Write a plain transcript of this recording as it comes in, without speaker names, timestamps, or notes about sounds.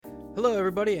Hello,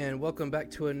 everybody, and welcome back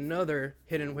to another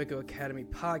HiddenHuecoAcademy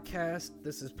podcast.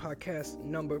 This is podcast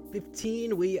number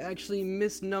 15. We actually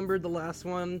misnumbered the last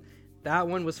one. That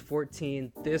one was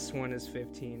 14. This one is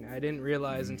 15. I didn't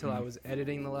realize until I was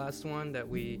editing the last one that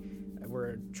we're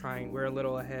a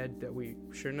little ahead that we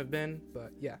shouldn't have been.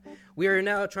 But yeah, we are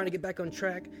now trying to get back on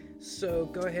track. So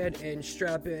go ahead and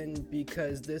strap in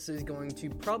because this is going to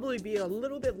probably be a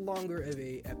little bit longer of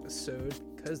a episode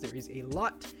because there is a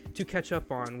lot to catch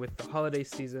up on with the holiday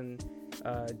season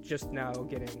just now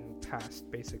getting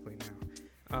past basically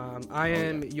now. I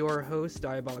am your host,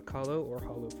 Diabolicalo, or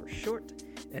Hollow for short,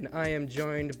 and I am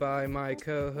joined by my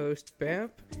co-host,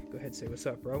 Bamp. Go ahead, say what's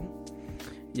up, bro.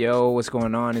 Yo, what's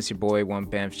going on? It's your boy, One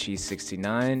Bamf Cheese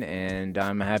 69, and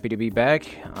I'm happy to be back.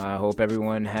 I hope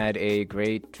everyone had a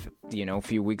great,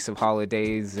 few weeks of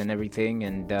holidays and everything,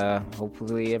 and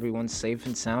hopefully everyone's safe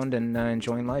and sound and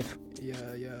enjoying life.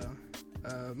 Yeah.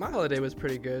 My holiday was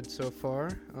pretty good so far.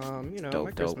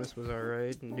 My Christmas was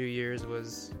alright. New Year's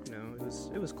was,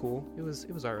 it was cool. It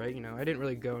was alright. I didn't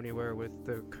really go anywhere with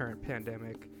the current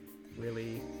pandemic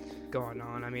really going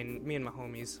on. I mean, me and my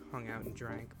homies hung out and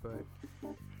drank, but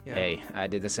yeah. Hey, I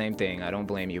did the same thing. I don't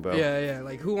blame you, bro. Yeah.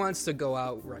 Like, who wants to go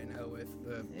out right now with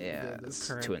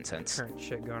the too intense. Current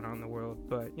shit going on in the world?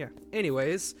 But yeah.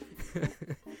 Anyways,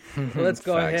 let's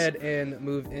go ahead and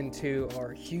move into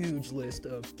our huge list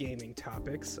of gaming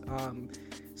topics.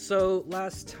 So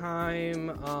last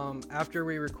time, after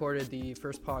we recorded the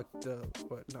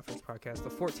the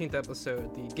 14th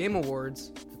episode, the Game Awards,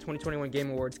 the 2021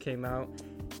 Game Awards came out,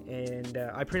 and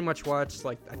I pretty much watched,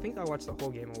 I think I watched the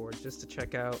whole Game Awards just to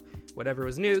check out whatever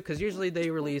was new, because usually they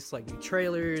release, new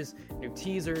trailers, new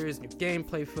teasers, new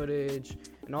gameplay footage,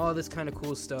 and all this kind of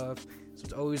cool stuff, so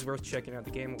it's always worth checking out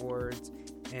the Game Awards.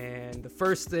 And the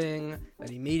first thing that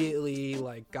immediately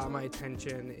got my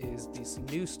attention is this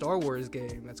new Star Wars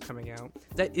game that's coming out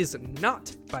that is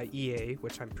not by EA,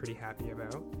 which I'm pretty happy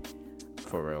about.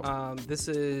 For real. This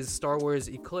is Star Wars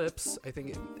Eclipse. I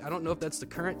don't know if that's the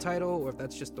current title or if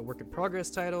that's just the work in progress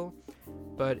title,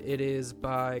 but it is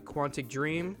by Quantic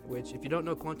Dream, which, if you don't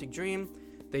know Quantic Dream,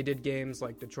 they did games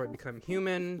like Detroit Become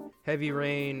Human, Heavy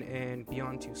Rain, and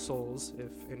Beyond Two Souls,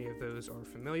 if any of those are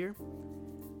familiar.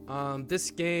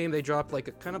 This game, they dropped a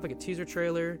kind of a teaser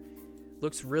trailer.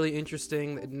 Looks really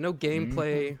interesting. No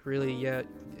gameplay really yet.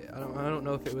 I don't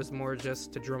know if it was more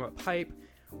just to drum up hype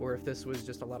or if this was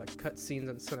just a lot of cutscenes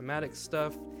and cinematic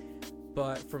stuff.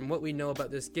 But from what we know about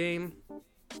this game,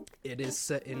 it is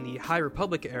set in the High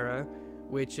Republic era,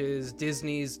 which is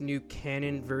Disney's new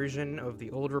canon version of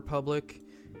the Old Republic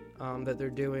that they're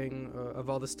doing of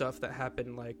all the stuff that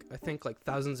happened I think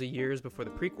thousands of years before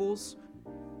the prequels.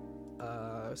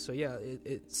 So yeah,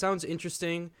 it sounds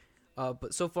interesting,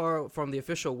 but so far from the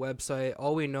official website,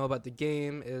 all we know about the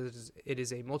game is it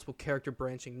is a multiple character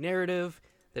branching narrative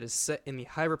that is set in the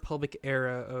High Republic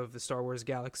era of the Star Wars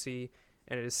galaxy,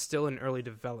 and it is still in early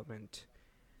development.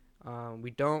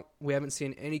 We haven't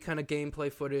seen any kind of gameplay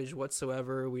footage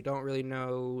whatsoever. We don't really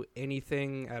know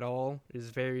anything at all. It is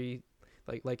very,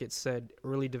 like it said,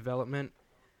 early development.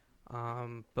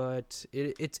 But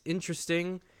it's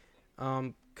interesting.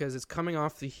 Because it's coming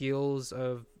off the heels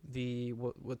of the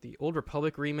Old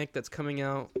Republic remake that's coming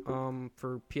out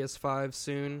for PS5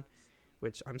 soon,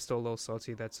 which I'm still a little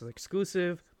salty that's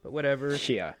exclusive, but whatever.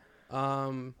 Yeah.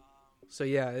 So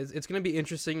yeah, it's going to be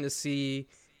interesting to see,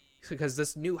 because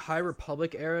this new High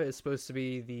Republic era is supposed to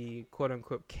be the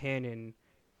quote-unquote canon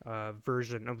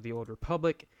version of the Old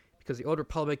Republic, because the Old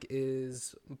Republic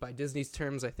is, by Disney's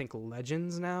terms, I think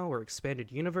Legends now, or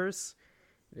Expanded Universe.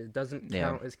 It doesn't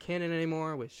count as canon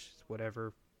anymore, which is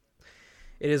whatever.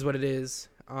 It is what it is.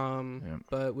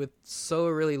 But with so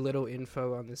really little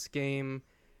info on this game,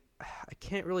 I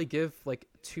can't really give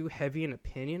too heavy an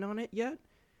opinion on it yet.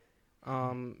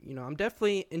 I'm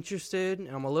definitely interested, and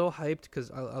I'm a little hyped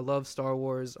because I love Star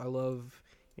Wars. I love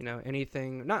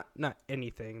anything, not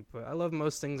anything, but I love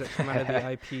most things that come out of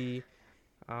the IP.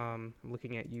 I'm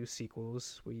looking at you,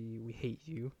 sequels. We hate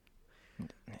you.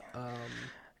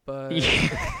 But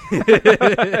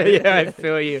yeah, I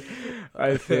feel you.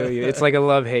 It's like a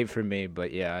love-hate for me,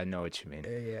 but yeah, I know what you mean.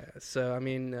 Yeah. So, I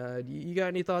mean, you got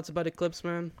any thoughts about Eclipse,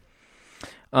 man?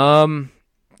 The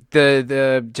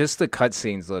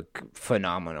cutscenes look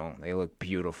phenomenal. They look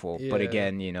beautiful. Yeah. But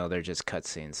again, they're just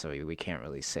cutscenes, so we can't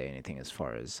really say anything as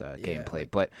far as gameplay.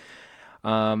 But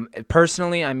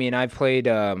personally, I mean, I've played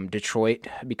Detroit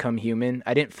Become Human.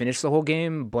 I didn't finish the whole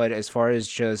game, but as far as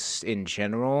just in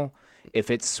general,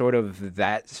 if it's sort of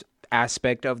that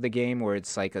aspect of the game where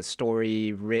it's like a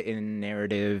story written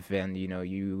narrative and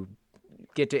you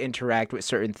get to interact with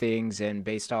certain things, and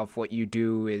based off what you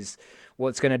do is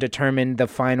what's going to determine the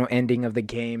final ending of the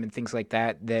game and things like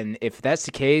that, then if that's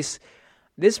the case,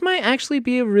 this might actually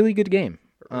be a really good game.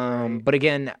 Right. But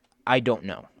again, I don't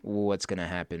know what's going to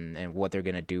happen and what they're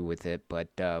going to do with it. But,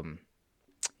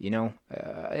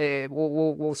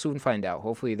 we'll soon find out.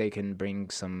 Hopefully they can bring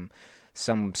some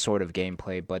sort of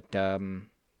gameplay. But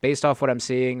based off what I'm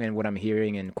seeing and what I'm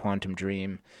hearing in Quantum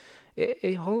Dream,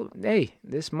 hey,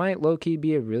 this might low-key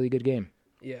be a really good game.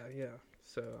 Yeah.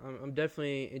 So I'm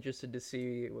definitely interested to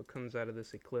see what comes out of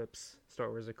this Eclipse, Star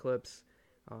Wars Eclipse.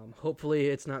 Hopefully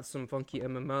it's not some funky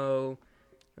MMO.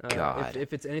 God.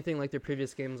 If it's anything like their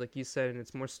previous games, like you said, and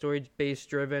it's more story-based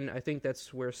driven, I think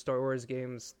that's where Star Wars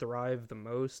games thrive the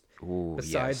most. Ooh,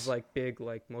 besides yes. like big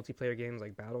like multiplayer games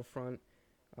like Battlefront,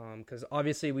 because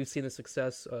obviously we've seen the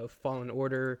success of Fallen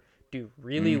Order do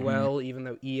really well, even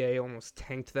though EA almost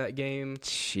tanked that game.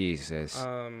 Jesus.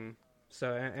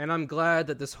 So and I'm glad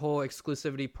that this whole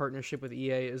exclusivity partnership with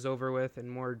EA is over with, and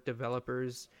more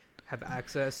developers have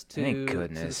access to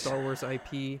the Star Wars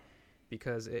IP.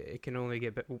 Because it can only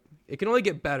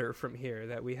get better from here.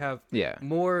 That we have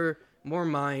more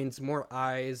minds, more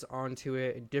eyes onto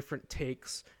it, and different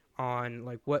takes on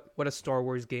like what a Star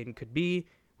Wars game could be,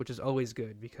 which is always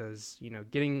good because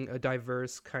getting a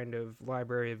diverse kind of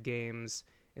library of games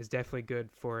is definitely good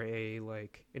for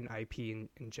an IP in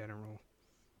general.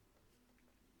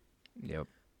 Yep.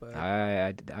 But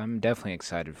I'm definitely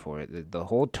excited for it. The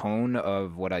whole tone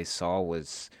of what I saw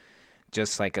was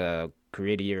just like a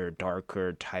grittier,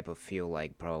 darker type of feel.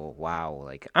 Like, bro, wow.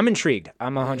 Like, I'm intrigued.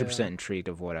 I'm 100% intrigued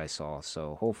of what I saw.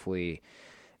 So hopefully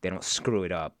they don't screw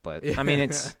it up. But I mean,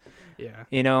 it's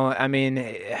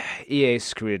EA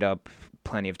screwed it up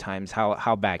plenty of times.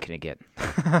 How bad can it get?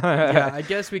 I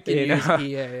guess we can use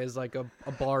EA as like a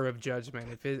bar of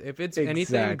judgment. If it's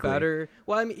anything better,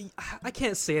 well, I mean, I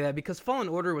can't say that because Fallen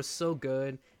Order was so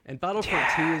good, and Battlefront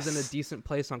 2 is in a decent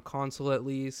place on console at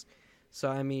least. So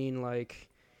I mean, like,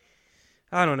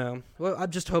 I don't know. Well,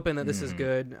 I'm just hoping that this is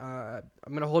good.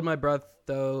 I'm gonna hold my breath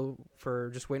though for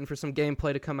just waiting for some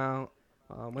gameplay to come out.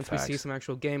 Once we see some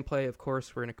actual gameplay, of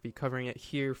course, we're gonna be covering it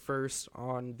here first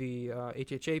on the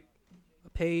HHA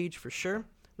page for sure.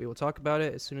 We will talk about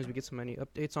it as soon as we get some any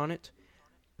updates on it.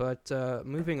 But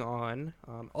moving on,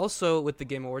 also with the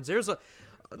Game Awards, there's a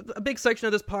big section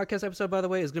of this podcast episode, by the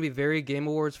way, is going to be very Game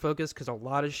Awards focused because a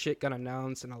lot of shit got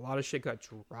announced and a lot of shit got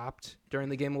dropped during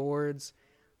the Game Awards.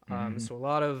 So a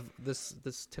lot of this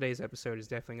today's episode is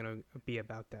definitely going to be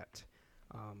about that.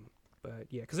 But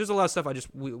yeah, because there's a lot of stuff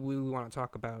we want to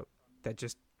talk about that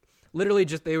just literally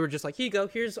they were just like, here you go,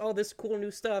 here's all this cool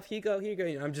new stuff. Here you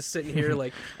go. I'm just sitting here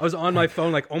like I was on my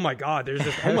phone like, oh my god, there's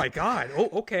this. Oh my god. Oh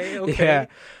okay. Yeah.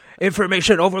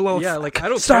 Information overload. Yeah, like I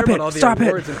don't care about all the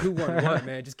awards and who won what,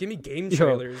 man. Just give me game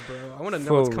trailers, bro. I want to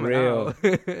know what's coming out.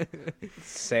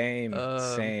 Same.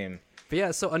 But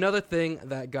yeah, so another thing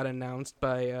that got announced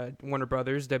by Warner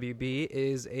Brothers, WB,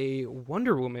 is a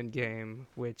Wonder Woman game,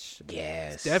 which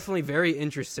is definitely very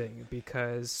interesting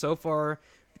because so far,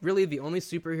 really the only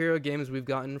superhero games we've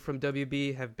gotten from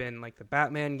WB have been like the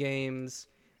Batman games,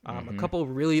 a couple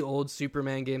really old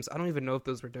Superman games. I don't even know if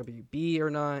those were WB or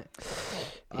not.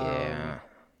 Yeah.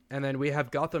 And then we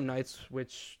have Gotham Knights,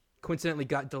 which coincidentally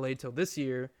got delayed till this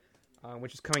year,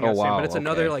 which is coming out soon. But it's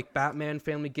another like Batman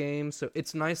family game, so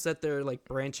it's nice that they're like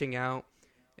branching out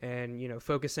and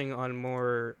focusing on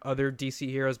more other DC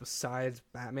heroes besides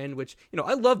Batman. Which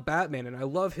I love Batman and I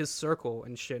love his circle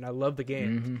and shit, and I love the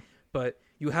game, but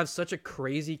you have such a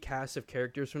crazy cast of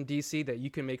characters from DC that you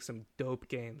can make some dope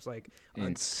games. Like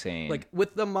insane. Like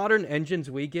with the modern engines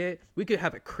we get, we could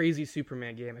have a crazy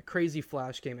Superman game, a crazy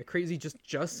Flash game, a crazy just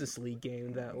Justice League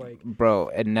game that like bro.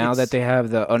 And now that they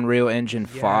have the Unreal Engine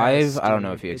 5, I don't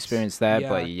know if you experienced that,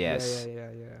 but yes.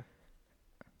 Yeah.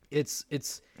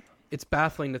 It's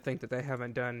baffling to think that they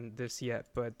haven't done this yet,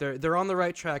 but they're on the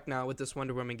right track now with this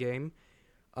Wonder Woman game.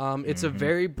 It's a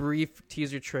very brief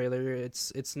teaser trailer.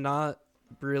 It's not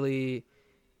really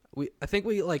I think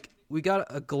we got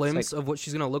a glimpse of what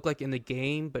she's gonna look like in the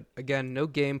game, but again, no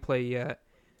gameplay yet.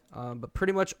 But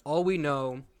pretty much all we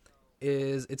know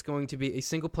is it's going to be a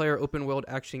single player open world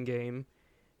action game,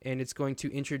 and it's going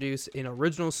to introduce an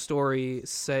original story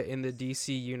set in the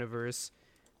DC universe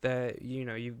that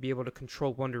you'd be able to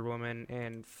control Wonder Woman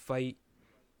and fight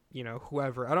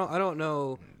whoever. I don't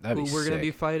know who we're gonna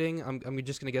be fighting. I'm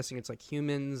just gonna guessing it's like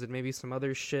humans and maybe some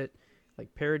other shit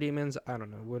like parademons. I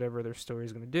don't know, whatever their story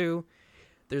is gonna do.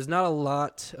 There's not a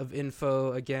lot of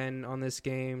info again on this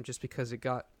game just because it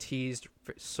got teased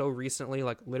so recently,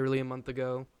 like literally a month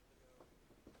ago.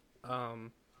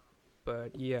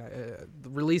 But yeah, the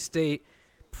release date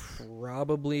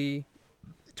probably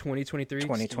 2023.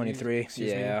 2023,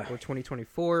 excuse me, yeah. or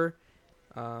 2024.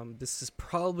 This is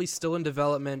probably still in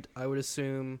development, I would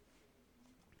assume.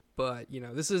 But,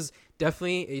 this is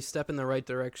definitely a step in the right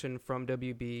direction from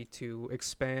WB to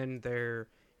expand their,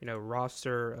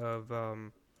 roster of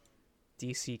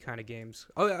DC kind of games.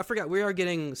 Oh, I forgot. We are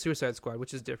getting Suicide Squad,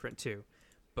 which is different too.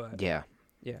 But Yeah.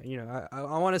 Yeah,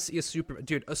 I want to see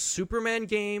a Superman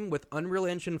game with Unreal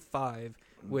Engine 5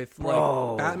 with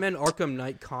Bro. like Batman Arkham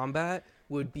Knight combat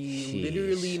would be Jeez.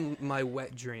 literally my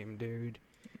wet dream, dude.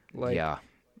 Like Yeah.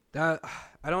 that,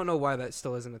 I don't know why that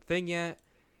still isn't a thing yet.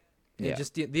 Yeah.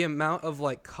 Just the amount of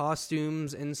like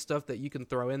costumes and stuff that you can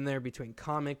throw in there between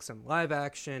comics and live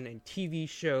action and TV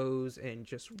shows and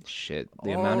just Shit.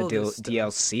 The amount of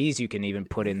DLCs you can even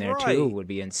put in there too would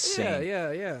be insane.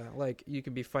 Yeah. Like you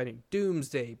could be fighting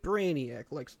Doomsday, Brainiac,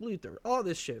 Lex Luthor, all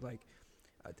this shit. Like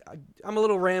I'm a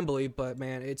little rambly, but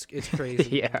man, it's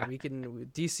crazy. Yeah.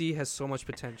 DC has so much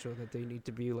potential that they need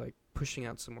to be like pushing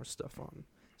out some more stuff on.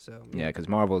 So Yeah, because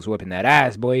Marvel's whipping that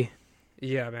ass, boy.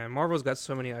 Yeah, man. Marvel's got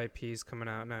so many IPs coming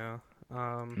out now.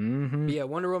 Mm-hmm. But yeah,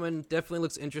 Wonder Woman definitely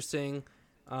looks interesting.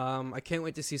 I can't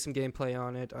wait to see some gameplay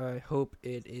on it. I hope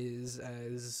it is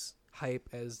as hype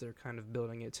as they're kind of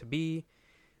building it to be.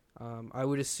 I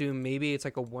would assume maybe it's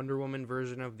like a Wonder Woman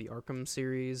version of the Arkham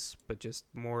series, but just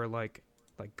more like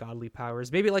godly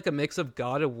powers. Maybe like a mix of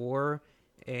God of War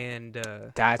and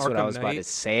that's Arkham what I was Knight about to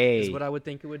say. is what I would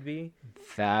think it would be.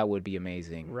 That would be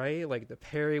amazing. Right? Like the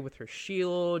parry with her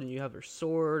shield, and you have her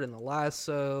sword and the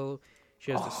lasso.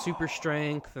 She has the super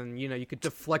strength, and you could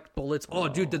deflect bullets. Oh,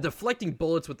 dude, the deflecting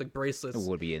bullets with the bracelets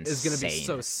would be insane. is gonna be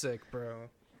so sick, bro.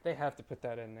 They have to put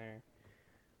that in there.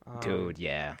 Dude,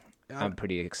 yeah. I'm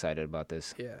pretty excited about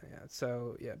this. Yeah.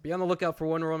 So, be on the lookout for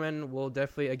Wonder Woman. We'll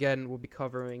definitely, we'll be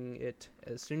covering it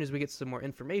as soon as we get some more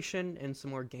information and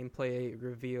some more gameplay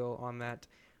reveal on that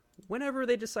whenever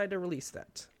they decide to release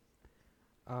that.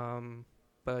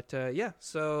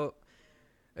 So,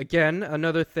 again,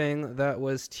 another thing that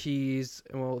was teased,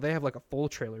 well, they have like a full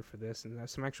trailer for this and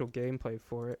there's some actual gameplay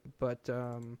for it, but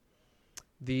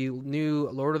the new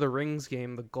Lord of the Rings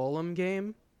game, the Gollum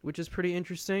game, which is pretty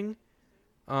interesting.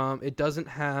 It doesn't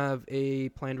have a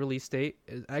planned release date.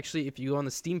 Actually, if you go on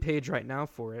the Steam page right now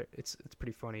for it, it's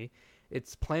pretty funny.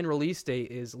 Its planned release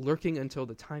date is lurking until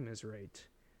the time is right.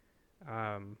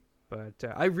 But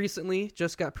I recently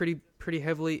just got pretty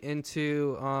heavily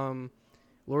into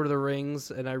Lord of the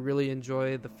Rings, and I really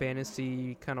enjoy the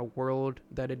fantasy kind of world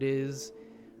that it is.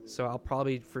 So I'll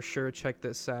probably for sure check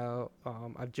this out.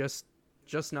 I've just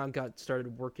now got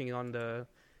started working on the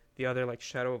other like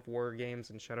Shadow of War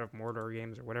games and Shadow of Mordor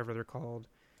games or whatever they're called.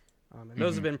 And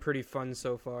those have been pretty fun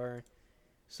so far.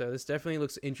 So this definitely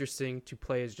looks interesting to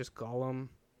play as just Gollum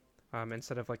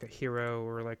instead of like a hero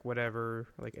or like whatever,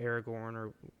 like Aragorn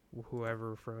or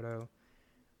whoever, Frodo.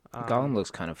 Gollum looks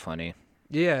kind of funny.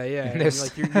 Yeah. And,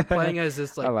 like you're playing as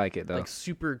this like I like it though. Like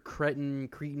super cretin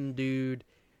dude,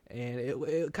 and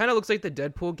it kind of looks like the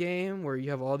Deadpool game where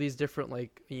you have all these different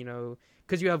like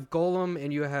because you have Gollum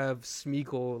and you have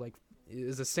Smeagol, like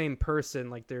is the same person,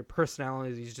 like their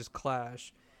personalities just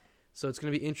clash. So it's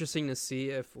gonna be interesting to see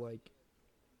if like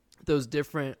those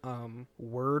different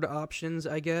word options,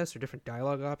 I guess, or different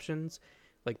dialogue options,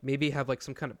 like maybe have like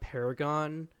some kind of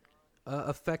Paragon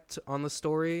effect on the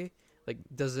story. Like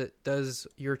does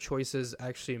your choices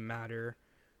actually matter,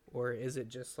 or is it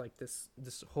just like this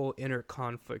whole inner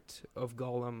conflict of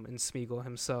Gollum and Smeagol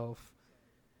himself?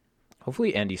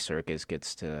 Hopefully Andy Serkis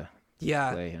gets to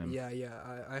play him. Yeah.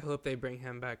 I hope they bring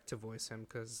him back to voice him,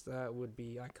 because that would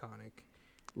be iconic.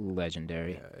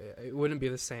 Legendary. Yeah, it wouldn't be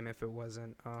the same if it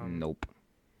wasn't. Nope.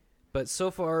 But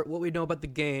so far, what we know about the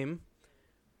game,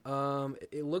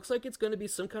 it looks like it's going to be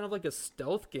some kind of like a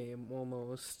stealth game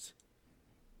almost.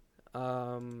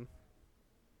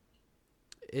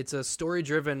 It's a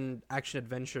story-driven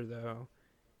action-adventure, though.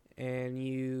 And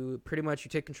you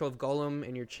take control of Gollum,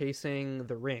 and you're chasing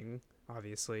the ring,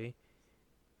 obviously.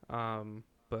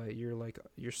 But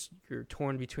you're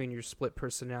torn between your split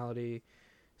personality.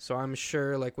 So I'm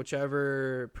sure like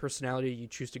whichever personality you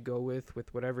choose to go with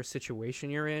whatever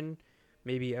situation you're in,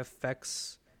 maybe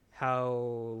affects how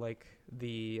like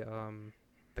the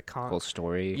whole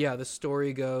story. Yeah, the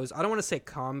story goes. I don't want to say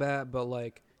combat, but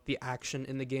like the action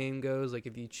in the game goes. Like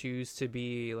if you choose to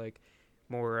be like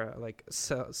more like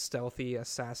stealthy,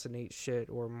 assassinate shit,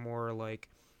 or more like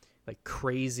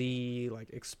crazy, like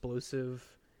explosive,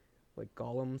 like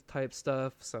Gollum type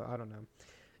stuff. So I don't know.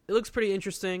 It looks pretty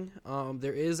interesting.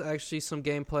 There is actually some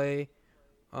gameplay.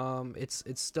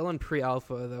 It's still in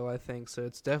pre-alpha though, I think. So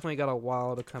it's definitely got a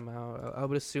while to come out. I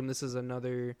would assume this is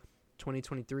another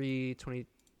 2023,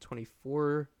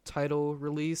 2024 title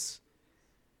release.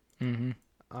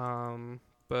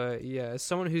 But yeah, as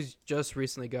someone who's just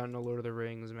recently gotten to Lord of the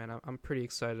Rings, man, I'm pretty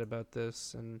excited about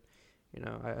this, and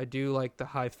I do like the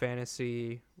high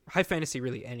fantasy,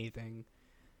 really anything.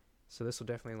 So this will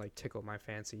definitely like tickle my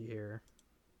fancy here.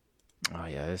 Oh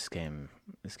yeah, this game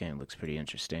looks pretty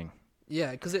interesting.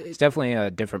 Yeah, because it's definitely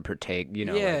a different take,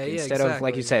 Yeah, instead exactly. of,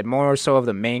 like you said, more so of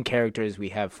the main characters, we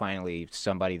have finally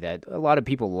somebody that a lot of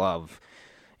people love,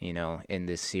 in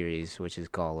this series, which is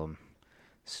Gollum.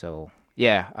 So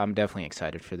yeah, I'm definitely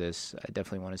excited for this. I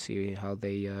definitely want to see how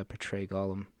they portray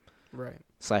Gollum, right?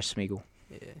 / Smeagol.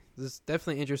 Yeah, this is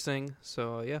definitely interesting.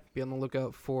 So yeah, be on the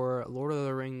lookout for Lord of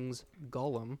the Rings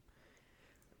Gollum.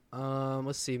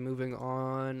 Let's see. Moving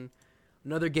on.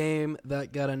 Another game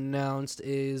that got announced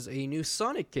is a new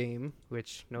Sonic game,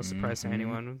 which no surprise to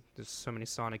anyone. There's so many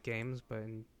Sonic games, but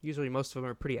usually most of them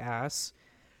are pretty ass.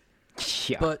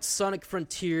 Yeah. But Sonic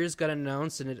Frontiers got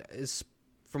announced, and it is,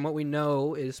 from what we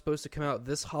know, it is supposed to come out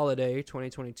this holiday,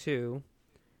 2022.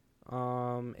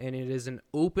 And it is an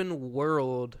open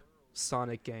world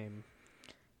Sonic game,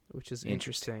 which is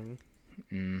interesting.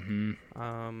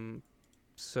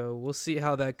 So we'll see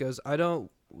how that goes. I don't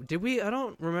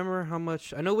remember how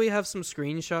much. I know we have some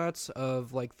screenshots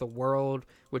of like the world,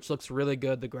 which looks really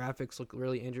good. The graphics look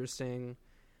really interesting.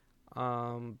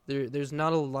 There's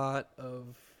not a lot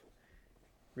of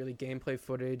really gameplay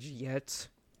footage yet,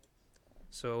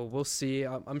 so we'll see.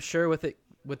 I'm sure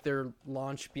with their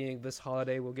launch being this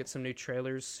holiday, we'll get some new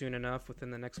trailers soon enough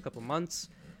within the next couple months.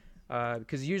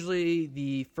 Because usually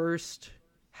the first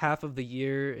half of the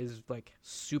year is like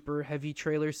super heavy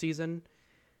trailer season.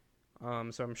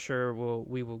 So I'm sure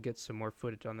we will get some more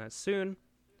footage on that soon.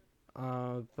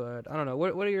 But I don't know.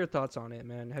 What are your thoughts on it,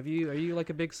 man? Are you like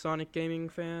a big Sonic gaming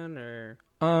fan, or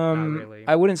not really?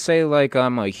 I wouldn't say like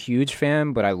I'm a huge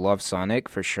fan, but I love Sonic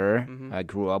for sure. I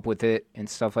grew up with it and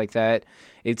stuff like that.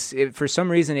 For some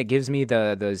reason it gives me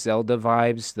the Zelda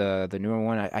vibes, the newer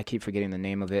one. I keep forgetting the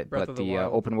name of it, but the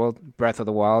open world Breath of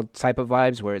the Wild type of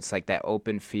vibes, where it's like that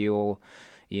open feel,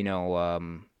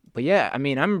 But yeah, I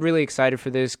mean, I'm really excited for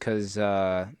this because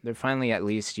they're finally at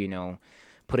least,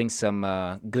 putting some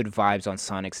good vibes on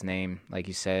Sonic's name. Like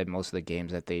you said, most of the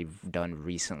games that they've done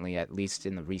recently, at least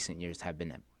in the recent years, have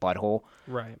been a butthole.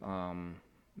 Right.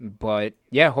 But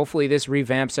yeah, hopefully this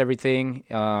revamps everything.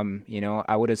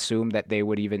 I would assume that they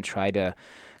would even try to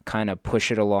kind of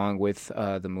push it along with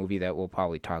the movie that we'll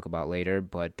probably talk about later.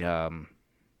 But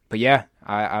yeah,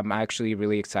 I'm actually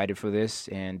really excited for this,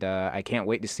 and I can't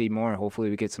wait to see more. Hopefully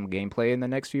we get some gameplay in the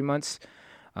next few months,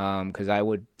 because I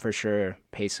would for sure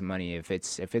pay some money if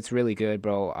it's really good,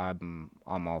 bro. I'm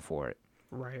all for it.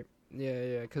 Right.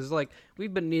 Yeah. Because like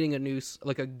we've been needing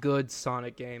a good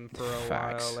Sonic game for a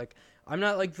while. Like I'm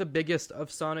not like the biggest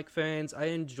of Sonic fans. I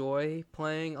enjoy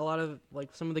playing a lot of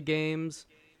like some of the games.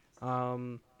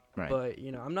 Right. But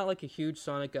I'm not like a huge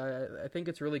Sonic guy. I think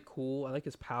it's really cool. I like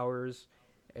his powers.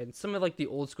 And some of like the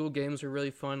old school games are really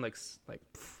fun.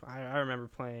 I remember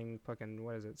playing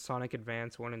fucking Sonic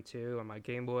Advance 1 and 2 on my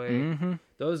Game Boy.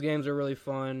 Those games are really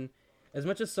fun. As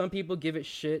much as some people give it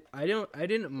shit, I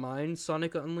didn't mind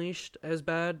Sonic Unleashed as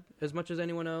much as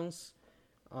anyone else.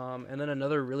 And then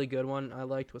another really good one I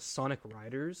liked was Sonic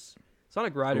Riders.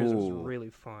 Sonic Riders was really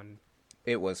fun.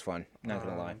 It was fun, not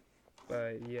gonna lie.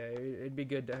 But yeah, it'd be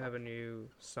good to have a new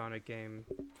Sonic game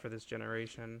for this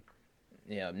generation.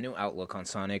 Yeah, new outlook on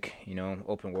Sonic,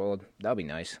 open world. That'll be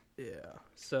nice. Yeah.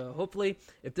 So hopefully,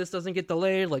 if this doesn't get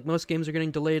delayed, like most games are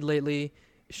getting delayed lately,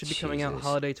 it should be coming out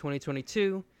holiday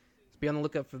 2022. So be on the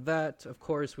lookout for that. Of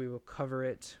course, we will cover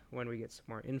it when we get some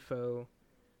more info.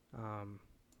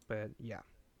 But yeah.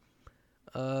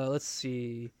 Let's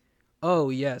see.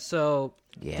 Oh, yeah. So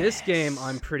this game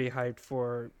I'm pretty hyped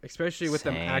for, especially with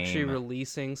them actually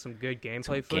releasing some good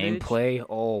gameplay footage. Gameplay?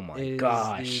 Oh, my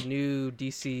gosh. The new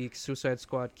DC Suicide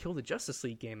Squad Kill the Justice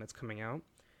League game that's coming out.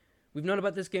 We've known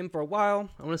about this game for a while.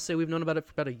 I want to say we've known about it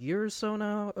for about a year or so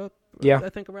now. I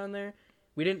think around there.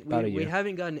 We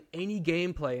haven't gotten any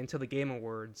gameplay until the Game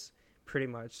Awards, pretty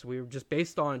much. So we were just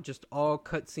based on just all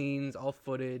cutscenes, all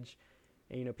footage.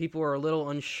 And, people were a little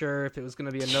unsure if it was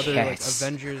going to be another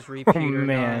Avengers repeat or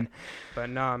not. But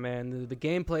nah, man, the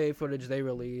gameplay footage they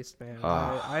released, man,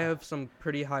 I have some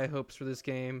pretty high hopes for this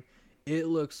game. It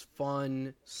looks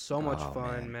fun, so much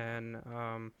fun, man.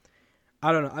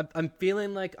 I don't know. I'm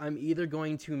feeling like I'm either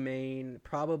going to main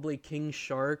probably King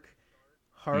Shark,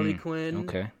 Harley Quinn,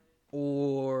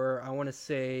 or I want to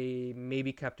say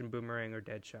maybe Captain Boomerang or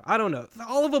Deadshot. I don't know.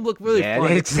 All of them look really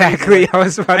fun. Exactly. I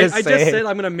was about to say. I just said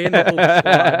I'm going to main the whole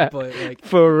squad, but like,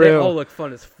 for real, they all look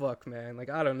fun as fuck, man. Like,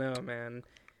 I don't know, man.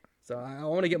 So I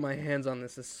want to get my hands on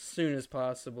this as soon as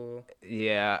possible.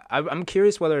 Yeah, I'm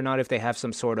curious whether or not if they have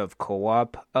some sort of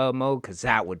co-op mode, because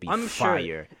that would be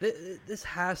fire. Sure this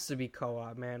has to be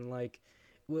co-op, man. Like,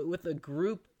 with a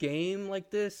group game like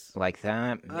this, like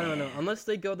that. I don't know. Unless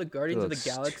they go the Guardians of the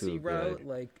Galaxy route,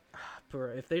 like, bro,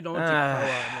 if they don't do co-op,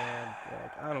 man,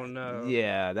 like, I don't know.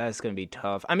 Yeah, that's gonna be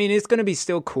tough. I mean, it's gonna be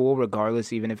still cool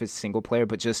regardless, even if it's single player.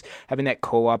 But just having that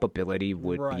co-op ability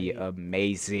would be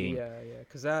amazing. Yeah,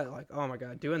 because that, like, oh my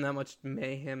god, doing that much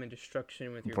mayhem and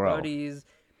destruction with your buddies,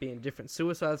 being different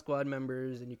Suicide Squad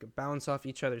members, and you can bounce off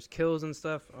each other's kills and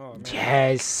stuff. Oh man.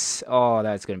 Yes. Oh,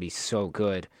 that's gonna be so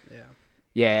good. Yeah.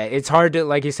 Yeah, it's hard to,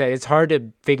 like you said, it's hard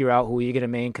to figure out who you're gonna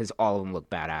main because all of them look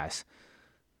badass.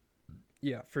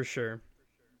 Yeah, for sure.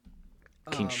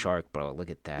 King Shark, bro, look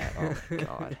at that. Oh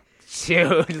god,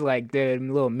 dude, like the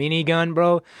little minigun,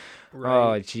 bro.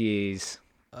 Right. Oh jeez.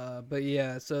 But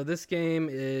yeah, so this game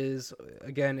is,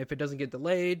 again, if it doesn't get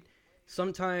delayed,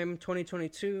 sometime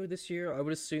 2022 this year. I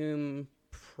would assume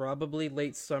probably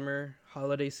late summer,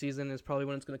 holiday season is probably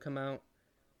when it's gonna come out.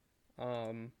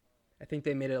 I think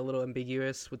they made it a little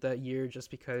ambiguous with that year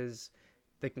just because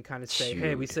they can kind of say,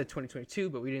 hey, we said 2022,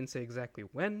 but we didn't say exactly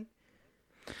when.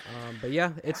 But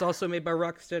yeah, it's also made by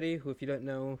Rocksteady, who, if you don't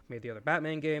know, made the other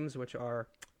Batman games, which are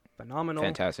phenomenal.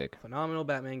 Fantastic. Phenomenal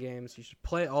Batman games. You should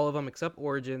play all of them except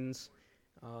Origins.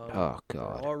 Oh,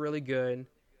 God. They're all really good.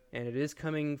 And it is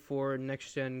coming for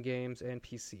next-gen games and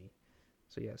PC.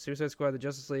 So yeah, Suicide Squad, the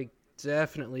Justice League,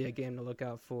 definitely a game to look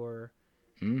out for.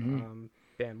 Mm-hmm.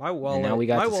 Man, my wallet. And now we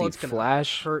got to see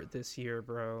Flash. Hurt this year,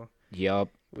 bro. Yup.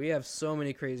 We have so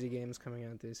many crazy games coming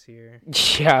out this year.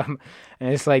 Yeah,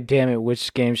 and it's like, damn it,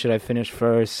 which game should I finish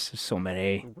first? So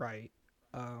many. Right.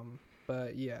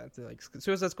 But yeah, like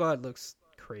Suicide Squad looks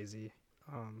crazy.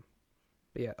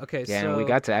 But yeah, okay. Yeah, so and we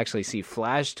got to actually see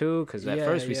Flash too, because at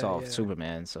first we saw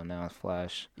Superman, so now it's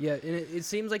Flash. Yeah, and it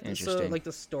seems like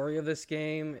the story of this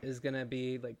game is gonna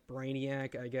be like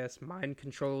Brainiac, I guess, mind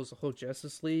controls the whole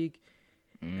Justice League.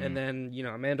 And then,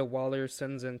 Amanda Waller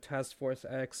sends in Task Force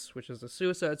X, which is the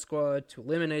Suicide Squad, to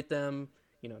eliminate them,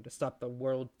 to stop the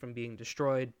world from being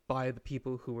destroyed by the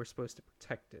people who were supposed to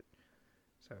protect it.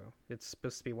 So it's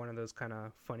supposed to be one of those kind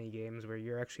of funny games where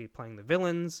you're actually playing the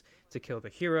villains to kill the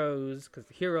heroes, because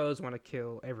the heroes want to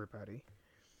kill everybody.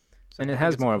 So and it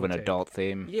has more of an adult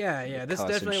theme. Yeah. This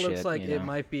definitely looks like it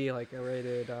might be like a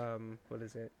rated, what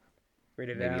is it?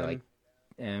 Rated Maybe M? Like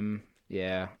M,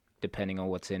 yeah. Depending on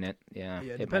what's in it, yeah.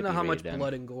 Depending on how much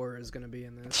blood and gore is going to be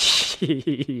in this.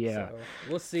 Yeah. So,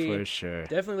 we'll see. For sure.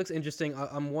 Definitely looks interesting.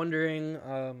 I'm wondering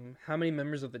how many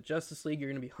members of the Justice League you're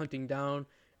going to be hunting down,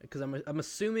 because I'm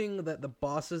assuming that the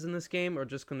bosses in this game are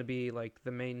just going to be like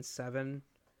the main 7.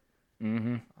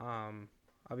 Mm-hmm.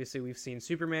 Obviously, we've seen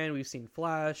Superman, we've seen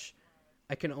Flash.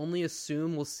 I can only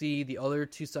assume we'll see the other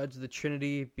two sides of the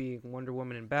Trinity, being Wonder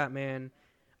Woman and Batman.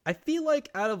 I feel like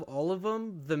out of all of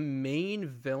them, the main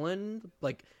villain,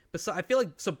 like, I feel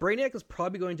like, so Brainiac is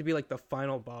probably going to be like the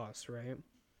final boss, right?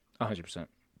 100%.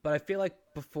 But I feel like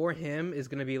before him is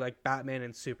going to be like Batman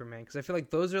and Superman, because I feel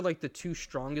like those are like the two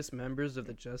strongest members of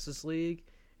the Justice League,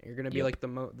 and you're going to be like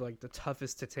the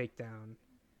toughest to take down.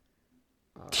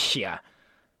 Yeah,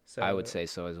 so, I would say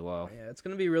so as well. Yeah, it's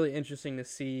going to be really interesting to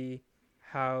see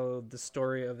how the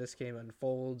story of this game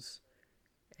unfolds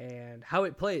and how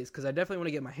it plays, because I definitely want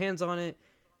to get my hands on it.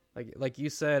 Like you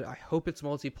said, I hope it's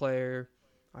multiplayer.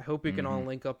 I hope we can all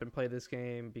link up and play this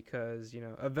game, because,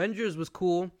 Avengers was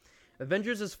cool.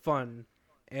 Avengers is fun,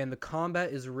 and the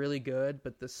combat is really good,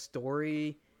 but the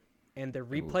story and the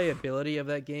replayability of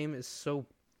that game is so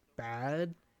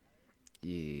bad.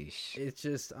 Yeesh. It's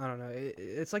just, I don't know.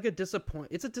 It's like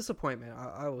it's a disappointment,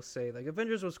 I will say. Like,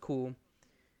 Avengers was cool,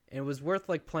 and it was worth,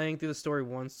 like, playing through the story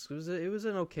once. It was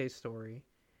an okay story.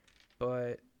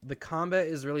 But the combat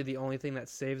is really the only thing that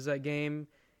saves that game,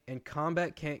 and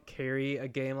combat can't carry a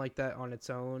game like that on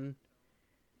its own.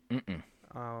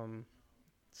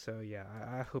 So yeah,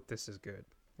 I hope this is good,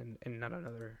 and not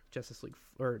another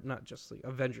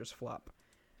Avengers flop.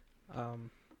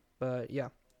 But yeah.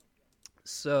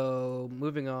 So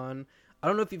moving on, I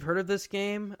don't know if you've heard of this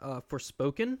game,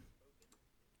 Forspoken.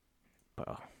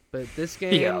 Oh. But this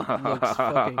game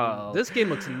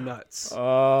looks nuts.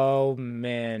 Oh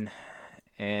man.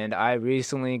 And I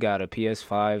recently got a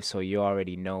PS5, so you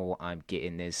already know I'm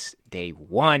getting this day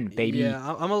one, baby.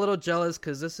 Yeah, I'm a little jealous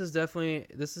because this is a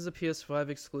PS5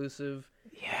 exclusive.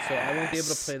 Yes. So I won't be able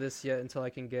to play this yet until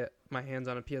I can get my hands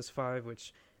on a PS5,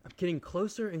 which I'm getting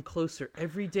closer and closer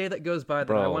every day that goes by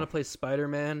that I want to play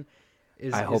Spider-Man.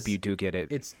 I hope you do get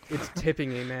it. It's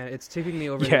tipping me, man. It's tipping me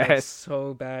over Yes.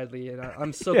 so badly, and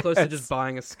I'm so close to just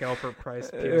buying a scalper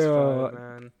price PS5,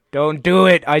 man. Don't do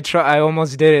it. I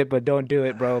almost did it, but don't do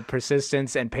it, bro.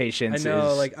 Persistence and patience. I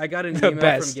know, is like I got an the email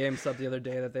best. from GameStop the other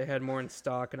day that they had more in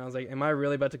stock, and I was like, "Am I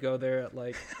really about to go there at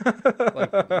like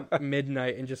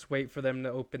midnight and just wait for them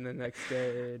to open the next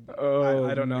day?"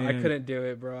 I don't know. I couldn't do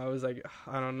it, bro. I was like,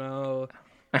 I don't know.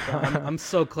 I'm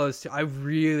so close to. I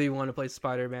really want to play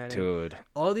Spider-Man, dude.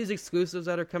 All these exclusives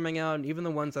that are coming out, and even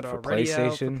the ones that are already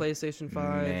out for PlayStation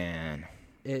 5, man,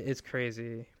 it's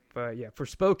crazy. But yeah,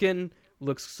 Forspoken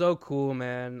looks so cool,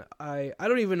 man. I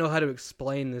don't even know how to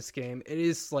explain this game. It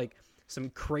is like some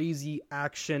crazy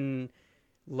action,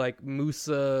 like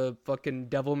Musa fucking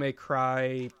Devil May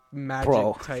Cry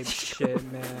magic type shit,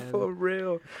 man. For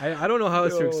real. I don't know how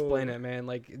else to explain it, man.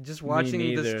 Like just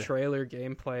watching this trailer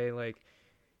gameplay, like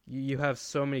you have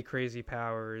so many crazy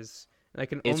powers. And I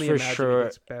can only imagine it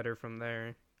gets better from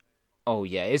there. Oh,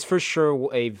 yeah. It's for sure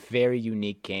a very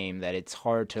unique game that it's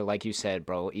hard to, like you said,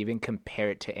 bro, even compare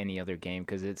it to any other game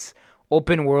because it's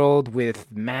open world with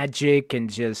magic and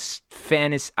just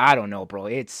fantasy. I don't know, bro.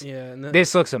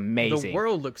 This looks amazing. The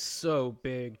world looks so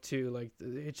big, too. Like,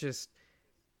 it's just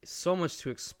so much to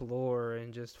explore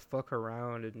and just fuck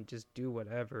around and just do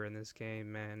whatever in this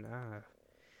game, man.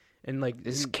 And, like...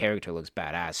 This character looks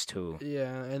badass, too.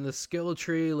 Yeah, and the skill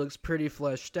tree looks pretty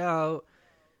fleshed out.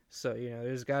 So,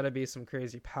 there's got to be some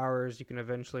crazy powers you can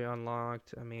eventually unlock.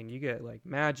 I mean, you get, like,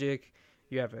 magic.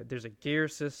 There's a gear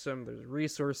system. There's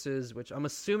resources, which I'm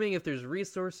assuming if there's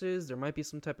resources, there might be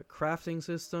some type of crafting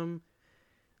system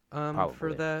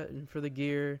for that and for the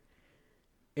gear.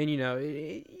 And,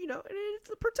 the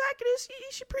protagonist,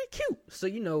 he's pretty cute. So,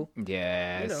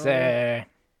 Yes, sir.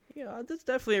 That's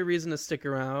definitely a reason to stick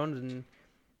around. And,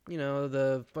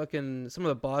 some of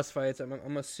the boss fights,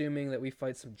 I'm assuming that we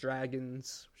fight some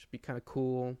dragons, which would be kind of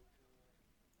cool.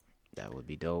 That would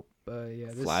be dope. But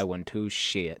yeah, fly one too.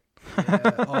 Shit.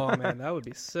 Yeah. Oh man, that would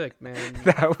be sick, man.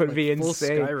 That would be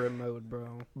insane. Full Skyrim mode,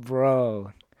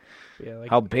 bro. Yeah,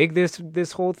 how big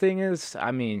this whole thing is?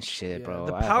 I mean, shit, bro.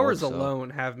 The powers alone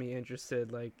have me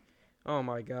interested. Like, oh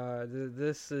my god,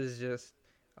 this is just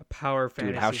a power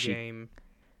fantasy game.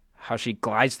 How she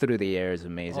glides through the air is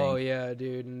amazing. Oh yeah,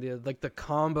 dude, and the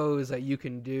combos that you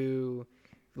can do,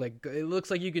 like it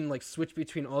looks like you can like switch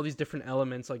between all these different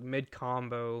elements like mid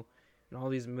combo, and all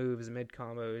these moves mid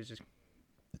combo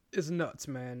is nuts,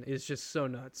 man. It's just so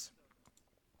nuts.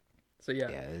 So yeah,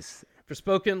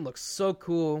 Forspoken looks so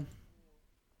cool.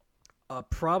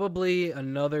 Probably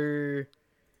another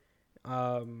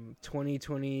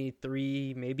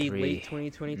 2023, maybe late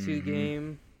 2022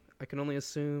 game. I can only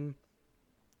assume.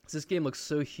 This game looks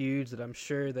so huge that I'm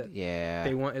sure that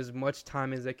they want as much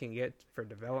time as they can get for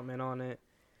development on it.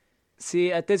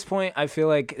 See, at this point, I feel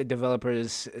like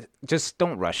developers just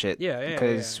don't rush it. Yeah.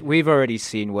 Because we've already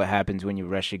seen what happens when you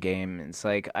rush a game. It's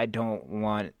like, I don't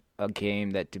want a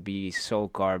game that to be so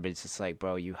garbage. It's like,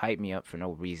 bro, you hype me up for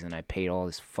no reason. I paid all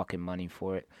this fucking money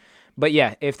for it. But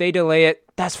yeah, if they delay it,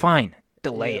 that's fine.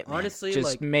 Delay it, man. Honestly,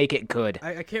 just make it good.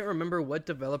 I can't remember what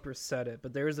developer said it,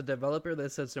 but there was a developer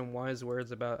that said some wise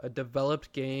words about a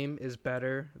developed game is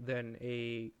better than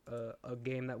a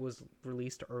game that was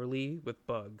released early with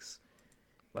bugs.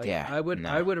 Like, I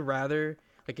would rather,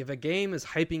 like, if a game is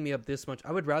hyping me up this much,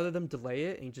 I would rather them delay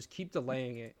it and just keep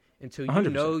delaying it until you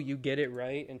 100%. You get it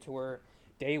right, and to where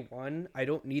day one, I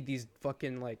don't need these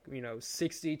fucking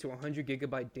 60 to 100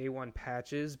 gigabyte day one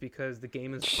patches because the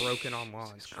game is broken on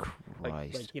launch.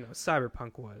 Like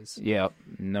Cyberpunk was. Yeah,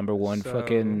 number one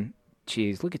fucking.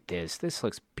 Jeez, look at this. This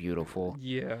looks beautiful.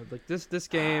 Yeah, like this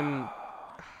game.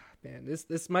 Man,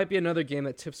 this might be another game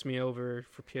that tips me over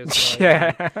for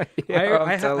PS5.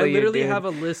 I literally have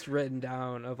a list written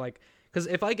down of because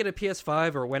if I get a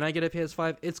PS5 or when I get a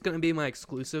PS5, it's gonna be my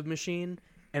exclusive machine.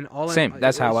 And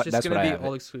that's what I have.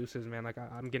 All exclusives, man. Like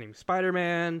I'm getting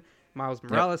Spider-Man, Miles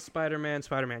Morales, Spider-Man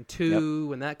 2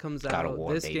 when that comes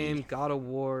out. Game, God of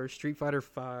War, Street Fighter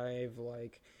 5,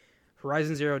 like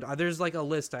Horizon Zero. There's like a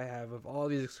list I have of all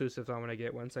these exclusives I want to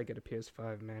get once I get a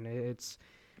PS5. Man, it's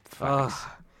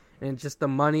and just the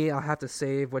money I'll have to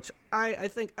save, which I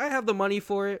think I have the money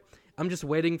for it. I'm just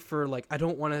waiting for I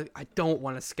don't want to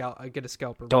get a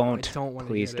scalper.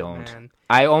 Please don't. Man.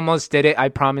 I almost did it. I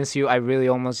promise you, I really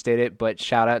almost did it. But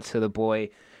shout out to the boy,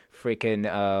 freaking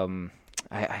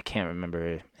I can't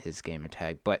remember his gamer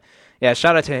tag, but yeah,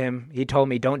 shout out to him. He told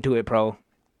me don't do it, bro.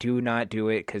 Do not do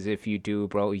it, because if you do,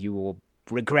 bro, you will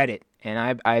regret it.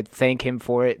 And I thank him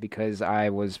for it because I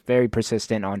was very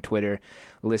persistent on Twitter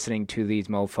listening to these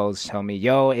mofos tell me,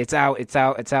 yo, it's out.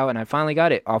 And I finally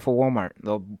got it off of Walmart,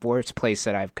 the worst place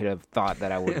that I could have thought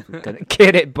that I would gonna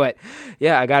get it. But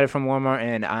yeah, I got it from Walmart,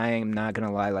 and I am not going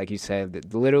to lie. Like you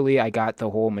said, literally, I got the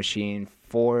whole machine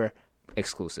for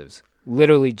exclusives.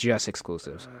 Literally just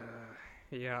exclusives.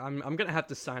 Yeah, I'm gonna have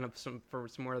to sign up for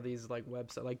some more of these like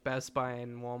websites, like Best Buy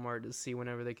and Walmart, to see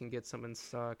whenever they can get some in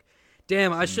stock.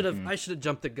 Damn, I should have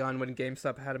jumped the gun when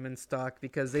GameStop had them in stock,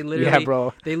 because they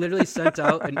literally sent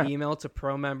out an email to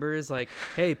pro members like,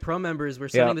 "Hey, pro members, we're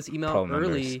sending this email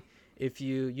early. If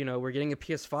we're getting a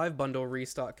PS5 bundle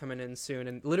restock coming in soon."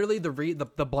 And literally the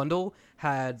bundle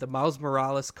had the Miles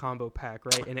Morales combo pack,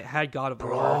 right? And it had God of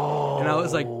War. And I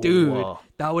was like, dude,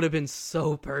 that would have been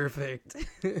so perfect.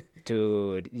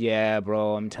 Dude, yeah,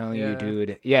 bro, I'm telling you,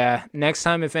 dude. Yeah, next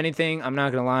time, if anything, I'm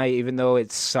not going to lie, even though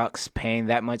it sucks paying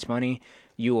that much money,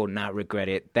 you will not regret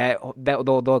it.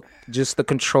 Just the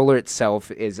controller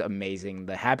itself is amazing.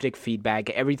 The haptic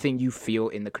feedback, everything you feel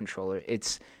in the controller,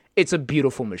 it's a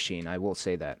beautiful machine, I will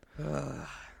say that.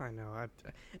 I know.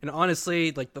 And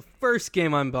honestly, like, the first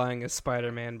game I'm buying is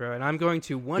Spider-Man, bro, and I'm going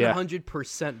to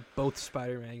 100% both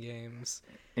Spider-Man games.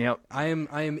 Yep. I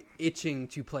am itching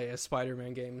to play a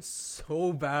Spider-Man game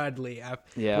so badly.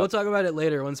 Yeah. We'll talk about it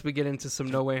later once we get into some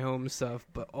No Way Home stuff,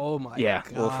 but oh my god. Yeah,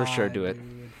 we'll for sure do it.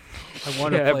 Dude. I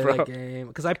want to play that game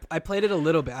because I played it a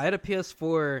little bit. I had a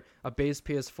PS4, a base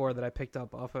PS4 that I picked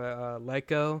up off of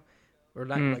Letgo. Or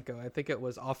not Letgo. I think it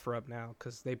was OfferUp now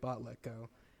because they bought Letgo.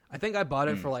 I think I bought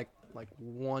it for like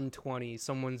 120,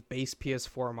 someone's base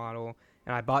PS4 model,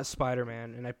 and I bought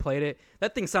Spider-Man and I played it.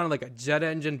 That thing sounded like a jet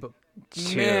engine, but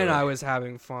man, I was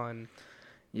having fun.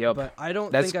 Yep. But I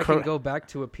don't think I can go back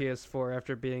to a PS4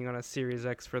 after being on a Series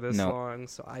X for this long,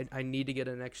 so I need to get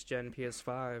a next-gen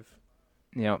PS5.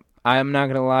 Yep. I'm not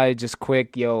going to lie, just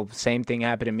quick, same thing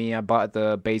happened to me. I bought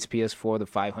the base PS4, the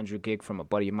 500 gig from a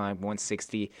buddy of mine,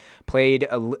 160. Played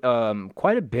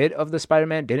quite a bit of the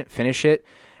Spider-Man, didn't finish it.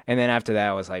 And then after that,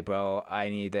 I was like, bro, I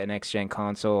need the next-gen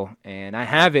console. And I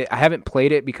have it. I haven't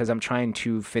played it because I'm trying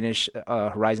to finish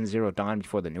Horizon Zero Dawn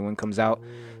before the new one comes out.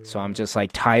 Ooh. So I'm just like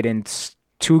tied in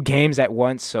two games at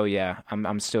once. So yeah,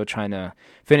 I'm still trying to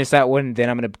finish that one.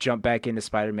 Then I'm going to jump back into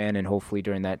Spider-Man, and hopefully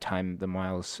during that time, not the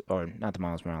Miles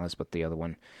Morales, but the other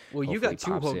one. Well, you got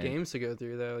two whole games to go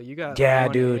through, though. You got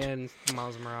dude. And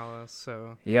Miles Morales,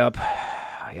 so. Yep,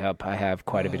 I have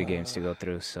quite a bit of games to go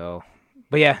through, so.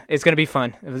 But yeah, it's going to be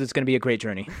fun. It's going to be a great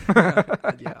journey.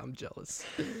 Yeah, I'm jealous.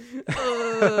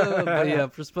 But yeah,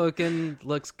 Forspoken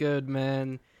looks good,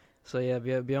 man. So yeah,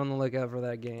 be on the lookout for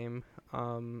that game.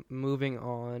 Moving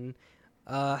on.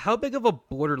 How big of a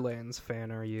Borderlands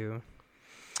fan are you?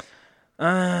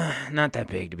 Not that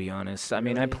big, to be honest. I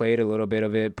mean, I played a little bit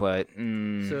of it, but... So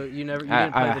you didn't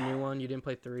play the new one? You didn't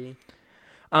play 3?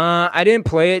 I didn't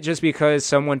play it just because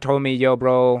someone told me, yo,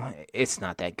 bro, it's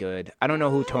not that good. I don't know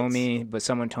who told me, but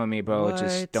someone told me, bro,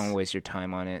 just don't waste your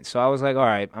time on it. So I was like, all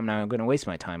right, I'm not going to waste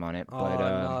my time on it. But,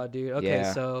 no, dude. Okay,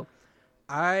 so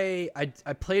I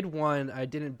played 1. I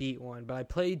didn't beat 1, but I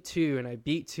played 2, and I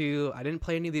beat 2. I didn't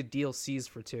play any of the DLCs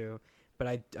for 2, but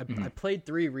I played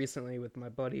 3 recently with my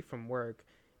buddy from work,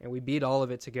 and we beat all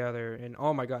of it together. And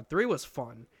oh my god, 3 was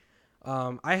fun.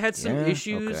 I had some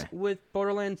issues with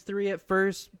Borderlands 3 at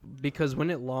first because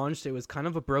when it launched, it was kind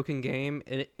of a broken game,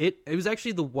 and it was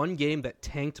actually the one game that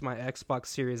tanked my Xbox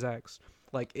Series X.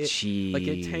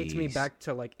 It tanked me back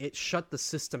to it shut the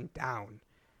system down.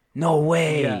 No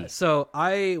way. Yeah. So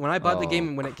when I bought the game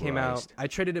and when it came out, I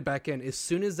traded it back in. As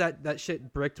soon as that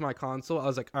shit bricked my console, I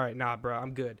was like, all right, nah, bro,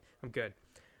 I'm good.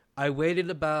 I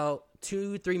waited about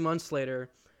 2-3 months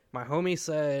later. My homie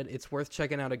said it's worth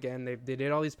checking out again. They did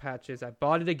all these patches. I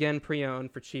bought it again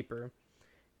pre-owned for cheaper,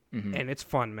 and it's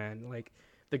fun, man.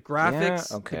 The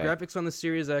graphics on the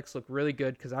Series X look really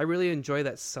good because I really enjoy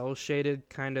that cel shaded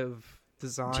kind of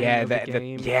design of the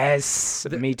game. Yes,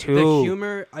 me too. The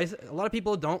humor, a lot of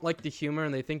people don't like the humor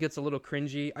and they think it's a little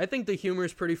cringy. I think the humor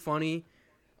is pretty funny.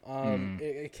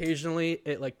 Occasionally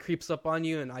it creeps up on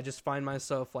you, and I just find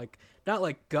myself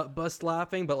not gut bust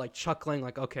laughing, but chuckling,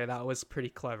 okay, that was pretty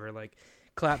clever.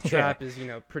 Claptrap is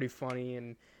pretty funny,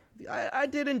 and I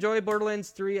did enjoy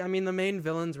Borderlands 3. I mean, the main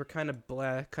villains were kind of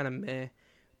blah, kind of meh,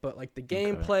 but the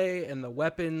gameplay and the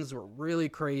weapons were really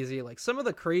crazy. Some of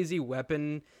the crazy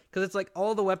weapon, because it's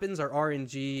all the weapons are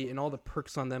RNG and all the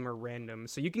perks on them are random,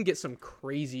 so you can get some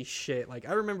crazy shit.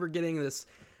 I remember getting this,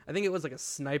 I think it was a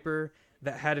sniper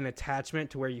that had an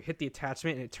attachment to where you hit the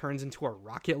attachment and it turns into a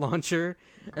rocket launcher.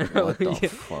 What the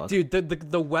fuck? Dude,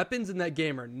 the weapons in that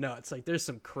game are nuts. There's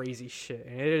some crazy shit,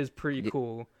 and it is pretty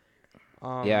cool.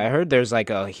 Yeah, I heard there's like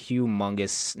a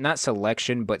humongous, not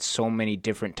selection, but so many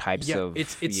different types of,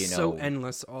 it's so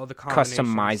endless. All the combinations.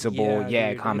 Customizable,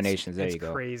 dude, combinations. There you go.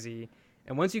 It's crazy.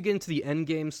 And once you get into the end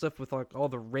game stuff with like all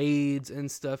the raids and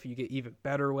stuff, you get even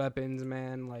better weapons,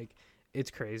 man. Like, it's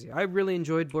crazy. I really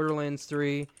enjoyed Borderlands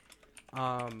 3.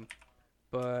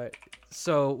 But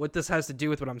so what this has to do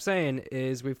with what I'm saying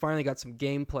is we finally got some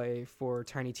gameplay for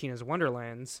Tiny Tina's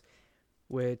Wonderlands,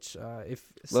 which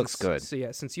looks good. So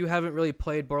yeah, since you haven't really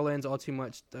played Borderlands all too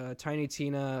much, Tiny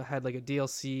Tina had like a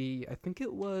DLC. I think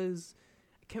it was,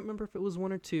 I can't remember if it was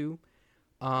 1 or 2.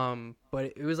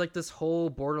 But it was like this whole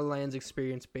Borderlands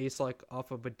experience based like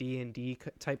off of a D&D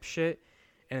type shit.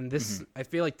 And this, I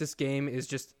feel like this game is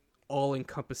just all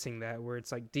encompassing that, where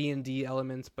it's like D&D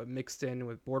elements but mixed in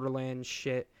with Borderlands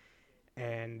shit.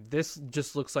 And this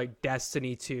just looks like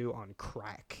Destiny 2 on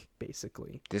crack,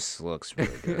 basically. This looks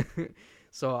really good.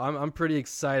 So I'm pretty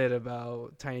excited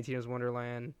about Tiny Tina's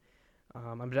Wonderland.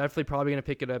 I'm definitely probably going to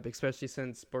pick it up, especially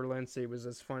since Borderlands 3 was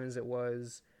as fun as it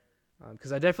was.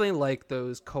 Because I definitely like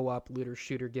those co-op looter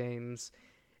shooter games.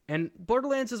 And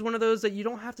Borderlands is one of those that you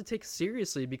don't have to take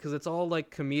seriously because it's all like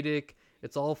comedic.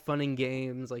 It's all fun and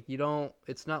games. Like,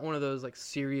 it's not one of those like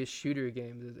serious shooter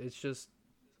games. It's just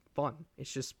fun.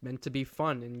 It's just meant to be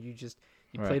fun. And you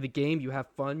play the game, you have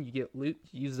fun, you get loot,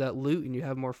 you use that loot, and you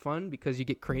have more fun because you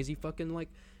get crazy fucking like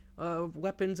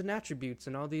weapons and attributes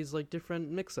and all these like different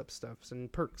mix-up stuffs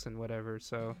and perks and whatever.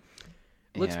 So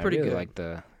it looks pretty I really good.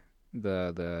 Like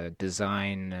the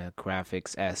design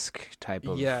graphics-esque type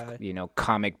of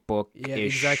comic book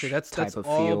exactly. That's of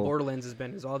all feel. Borderlands has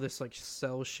been, is all this like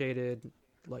cell shaded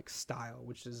like style,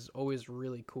 which is always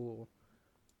really cool.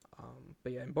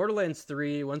 But yeah, in Borderlands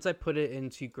 3, once I put it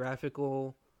into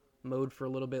graphical mode for a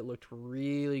little bit, it looked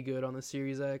really good on the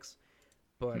Series X.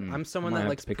 But I'm someone that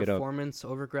likes performance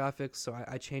over graphics, so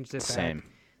I changed it back.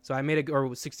 So I made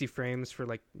it 60 frames for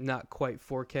like not quite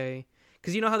 4K.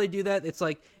 Because you know how they do that? It's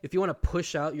like if you want to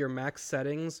push out your max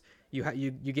settings, you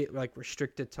get like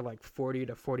restricted to like 40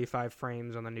 to 45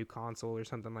 frames on the new console or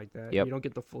something like that. Yep. You don't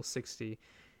get the full 60.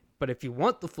 But if you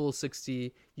want the full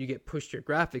 60, you get pushed your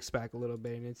graphics back a little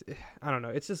bit. And I don't know.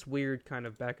 It's just weird kind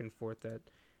of back and forth that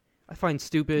I find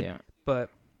stupid, but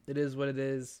it is what it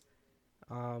is.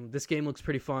 This game looks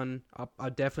pretty fun. I'll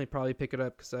definitely probably pick it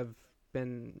up because I've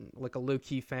been like a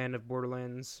low-key fan of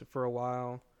Borderlands for a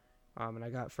while. And I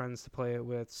got friends to play it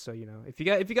with. So, if you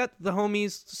got the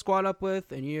homies to squad up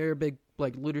with and you're a big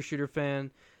like looter shooter fan,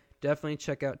 definitely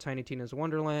check out Tiny Tina's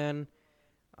Wonderland.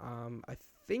 I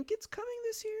think it's coming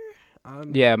this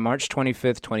year. March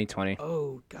 25th, 2020.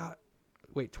 Oh god.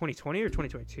 Wait, 2020 or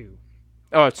 2022?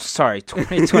 Oh, sorry,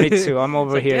 2022. I'm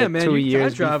over here damn, man, 2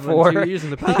 years before. 2 years in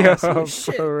the past. Yo,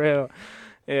 for real.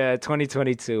 Yeah,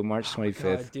 2022, March 25th.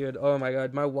 God, dude, oh my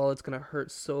god, my wallet's gonna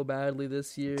hurt so badly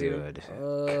this year. Dude,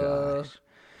 gosh.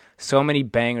 So many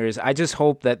bangers. I just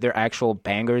hope that they're actual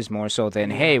bangers more so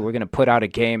than, hey, we're going to put out a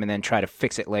game and then try to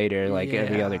fix it later like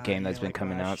every other game that's been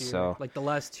coming out. Year. So like the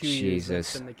last 2 years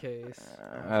that's been the case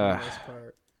for the most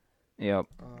part. Yep.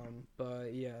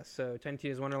 But yeah, so Tiny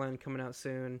Tina's Wonderland coming out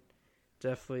soon.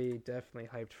 Definitely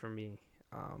hyped for me.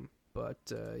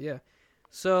 Yeah.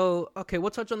 So, okay,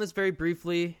 we'll touch on this very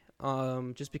briefly,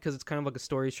 just because it's kind of like a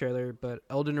story trailer, but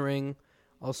Elden Ring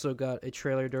also got a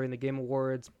trailer during the Game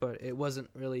Awards, but it wasn't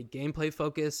really gameplay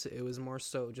focused. It was more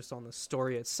so just on the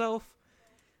story itself.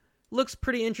 Looks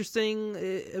pretty interesting.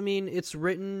 I mean, it's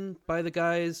written by the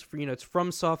guys, it's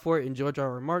from Software and George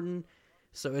R.R. Martin,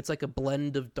 so it's like a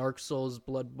blend of Dark Souls,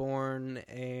 Bloodborne,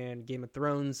 and Game of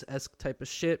Thrones-esque type of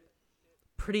shit.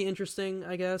 Pretty interesting,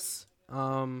 I guess.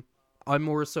 I'm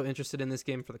more so interested in this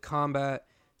game for the combat,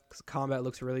 because combat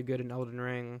looks really good in Elden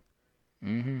Ring.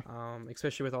 Mm-hmm.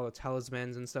 Especially with all the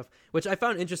talismans and stuff, which I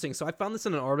found interesting. So I found this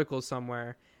in an article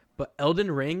somewhere, but Elden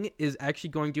Ring is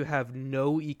actually going to have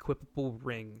no equipable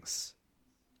rings.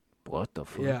 What the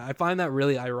fuck? Yeah, I find that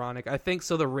really ironic. I think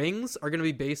so. The rings are going to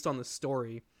be based on the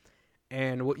story,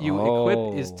 and what you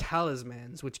equip is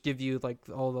talismans, which give you like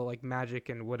all the like magic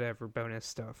and whatever bonus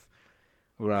stuff.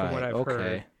 Right. From what I've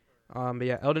heard. But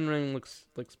yeah, Elden Ring looks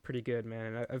pretty good, man.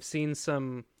 And I've seen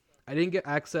some. I didn't get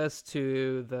access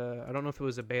to I don't know if it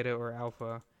was a beta or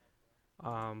alpha,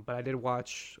 but I did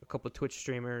watch a couple of Twitch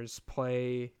streamers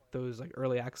play those like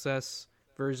early access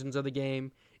versions of the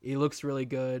game. It looks really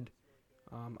good.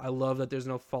 I love that there's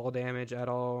no fall damage at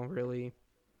all, really.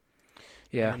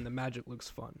 Yeah. And the magic looks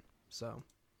fun. So,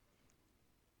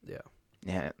 yeah.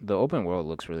 Yeah, the open world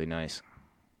looks really nice.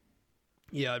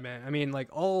 Yeah, man. I mean, like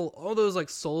all those like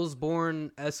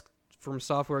Soulsborne-esque from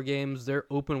Software games, their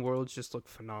open worlds just look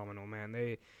phenomenal, man.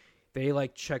 They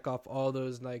like check off all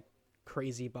those like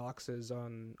crazy boxes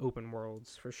on open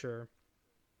worlds for sure.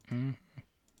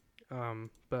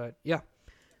 But yeah,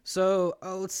 so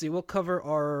let's see. We'll cover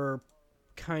our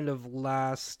kind of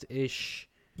last-ish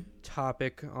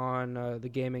topic on the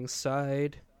gaming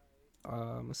side.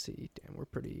 Let's see. Damn,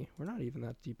 we're not even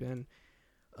that deep in.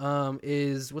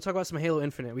 We'll talk about some Halo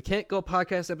Infinite. We can't go a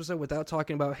podcast episode without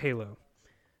talking about Halo.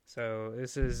 So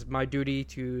this is my duty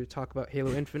to talk about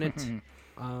Halo Infinite.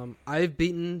 I've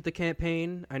beaten the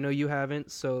campaign. I know you haven't,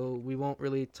 so we won't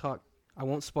really talk. I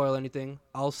won't spoil anything.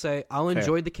 I'll say I'll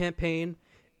enjoy the campaign.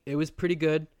 It was pretty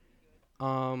good.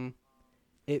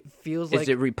 It feels like... Is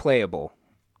it replayable?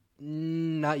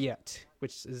 Not yet,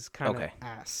 which is kind of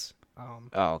ass.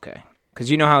 Okay.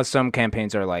 Because you know how some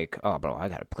campaigns are like, oh, bro, I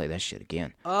gotta play that shit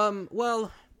again.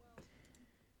 Well,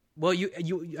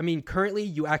 I mean, currently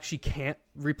you actually can't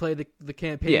replay the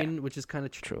campaign, which is kind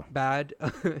of true. Bad.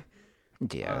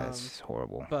 Yeah, that's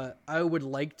horrible. But I would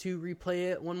like to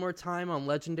replay it one more time on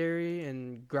Legendary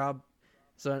and grab...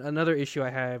 So another issue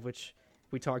I have, which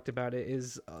we talked about it,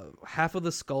 is half of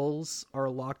the skulls are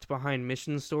locked behind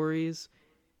mission stories.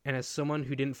 And as someone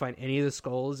who didn't find any of the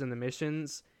skulls in the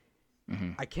missions,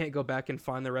 I can't go back and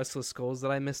find the rest of the skulls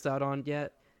that I missed out on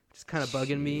yet. Which is kind of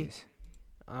bugging me.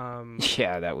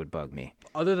 Yeah, that would bug me.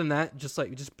 Other than that,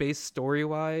 just based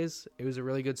story-wise, it was a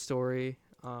really good story.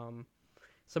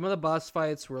 Some of the boss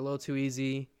fights were a little too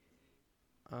easy.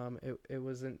 It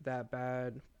wasn't that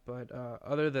bad, but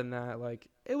other than that,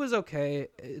 it was okay.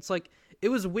 It's it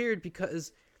was weird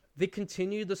because they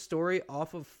continued the story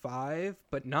off of 5,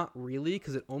 but not really,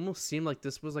 because it almost seemed like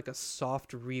this was a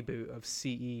soft reboot of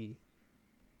CE.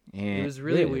 Yeah, it was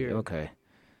really weird. Okay.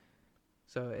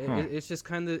 So it's just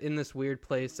kind of in this weird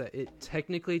place that it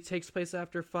technically takes place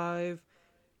after 5,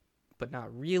 but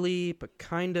not really, but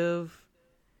kind of.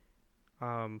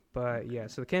 But yeah,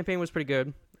 so the campaign was pretty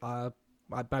good.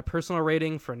 My personal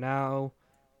rating for now,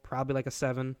 probably a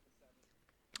 7.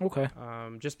 Okay.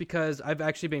 Just because I've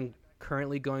actually been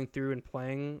currently going through and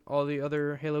playing all the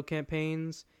other Halo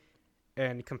campaigns,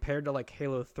 and compared to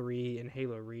Halo 3 and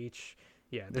Halo Reach,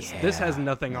 this has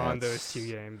nothing on those two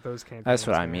games. Those campaigns. That's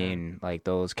what I mean.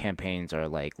 Those campaigns are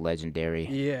legendary.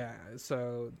 Yeah.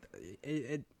 So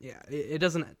it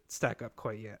doesn't stack up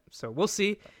quite yet. So we'll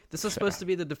see. This is supposed to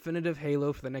be the definitive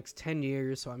Halo for the next 10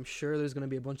 years. So I'm sure there's going to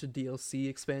be a bunch of DLC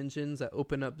expansions that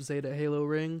open up Zeta Halo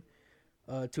Ring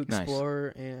to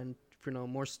explore and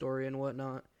more story and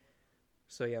whatnot.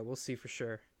 So yeah, we'll see for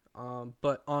sure.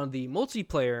 But on the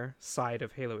multiplayer side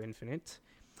of Halo Infinite,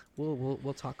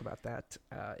 we'll talk about that.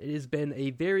 It has been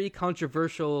a very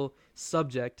controversial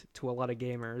subject to a lot of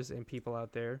gamers and people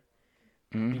out there,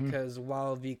 because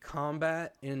while the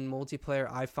combat in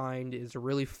multiplayer I find is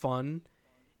really fun,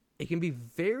 it can be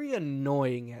very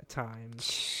annoying at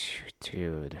times.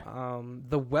 Dude.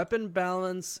 The weapon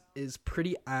balance is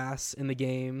pretty ass in the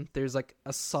game. There's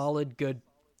a solid good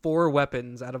 4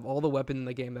 weapons out of all the weapons in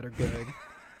the game that are good.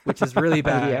 Which is really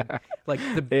bad.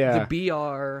 The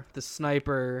BR, the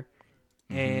sniper,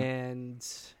 and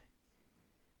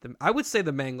I would say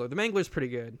the Mangler. The Mangler's pretty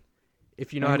good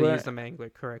if you know how to use the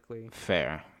Mangler correctly.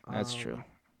 Fair. That's true.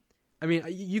 I mean,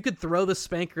 you could throw the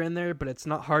Spanker in there, but it's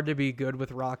not hard to be good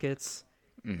with rockets.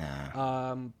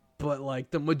 Nah. But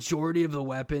the majority of the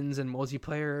weapons in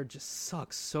multiplayer just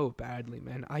suck so badly,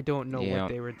 man. I don't know what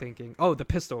they were thinking. Oh, the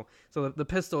pistol. So the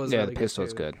pistol is really good. Yeah, the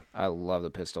pistol's good. I love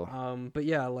the pistol. But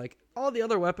yeah, all the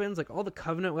other weapons, all the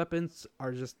Covenant weapons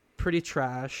are just pretty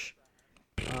trash.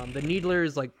 The Needler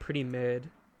is pretty mid.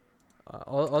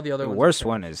 All the other ones. The worst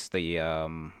one is the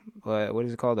what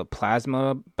is it called? The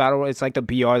plasma battle. It's like the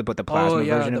BR, but the plasma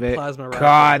version of it. Plasma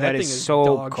God, that is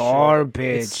so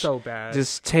garbage. It's so bad.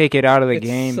 Just take it out of the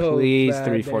game, so please. Bad,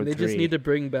 343. They just need to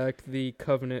bring back the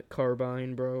Covenant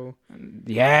carbine, bro.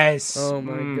 Yes. Oh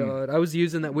my god, I was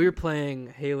using that. We were playing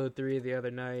Halo 3 the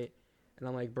other night, and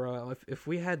I'm like, bro, if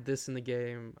we had this in the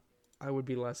game, I would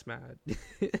be less mad.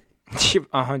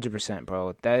 100%,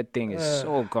 bro. That thing is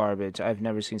so garbage. I've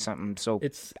never seen something so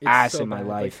ass so in my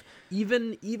life.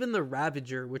 Even the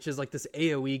Ravager, which is this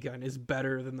AoE gun, is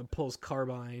better than the Pulse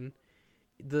carbine.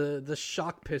 The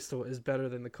shock pistol is better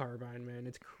than the carbine, man.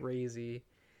 It's crazy.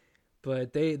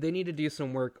 But they need to do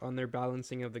some work on their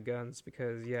balancing of the guns,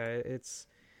 because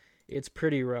it's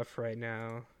pretty rough right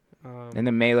now. And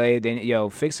the melee,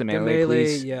 fix the melee,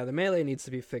 please. Yeah, the melee needs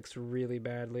to be fixed really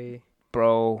badly.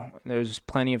 Bro, there's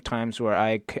plenty of times where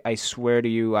I swear to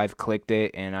you, I've clicked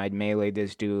it and I'd melee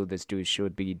this dude. This dude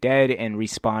should be dead and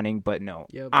respawning, but no,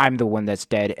 I'm the one that's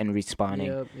dead and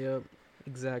respawning. Yep,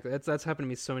 exactly. That's happened to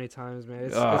me so many times, man.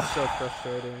 It's so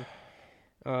frustrating.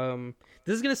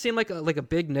 This is gonna seem like a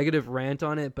big negative rant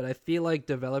on it, but I feel like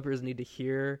developers need to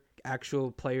hear.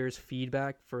 actual players'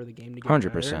 feedback for the game to get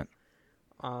 100%.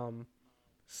 better.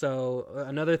 So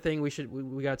another thing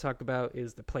we got to talk about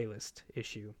is the playlist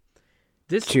issue.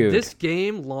 This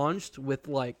game launched with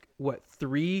like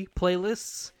 3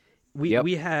 playlists.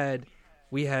 We had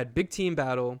Big Team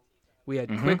Battle, we had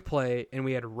Quick Play, and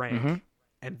we had Rank,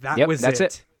 and that was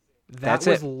it. That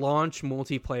was launch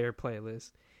multiplayer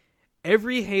playlist.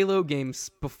 Every Halo game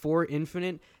before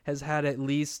Infinite has had at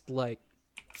least like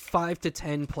 5 to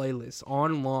 10 playlists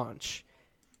on launch.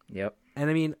 Yep. And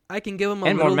I mean, I can give them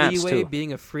a little leeway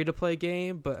being a free-to-play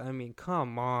game, but I mean,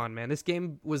 come on, man. This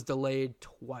game was delayed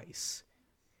twice.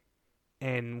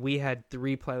 And we had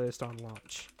 3 playlists on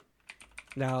launch.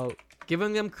 Now,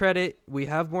 giving them credit, we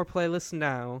have more playlists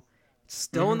now.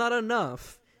 Still not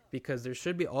enough, because there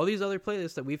should be all these other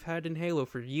playlists that we've had in Halo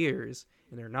for years,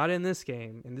 and they're not in this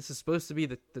game. And this is supposed to be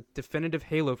the definitive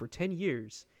Halo for 10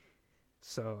 years.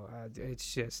 So,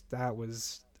 it's just, that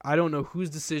was... I don't know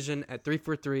whose decision at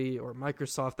 343 or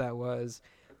Microsoft that was,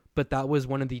 but that was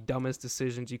one of the dumbest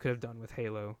decisions you could have done with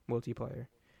Halo multiplayer.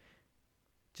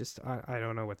 Just, I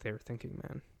don't know what they were thinking,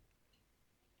 man.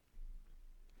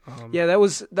 Yeah, that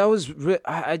was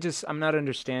I'm not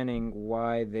understanding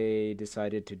why they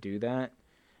decided to do that.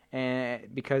 And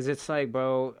because it's like,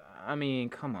 bro, I mean,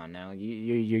 come on now.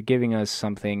 You're giving us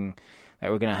something that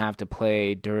we're going to have to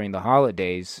play during the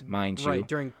holidays, mind you. Right,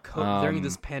 during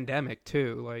this pandemic,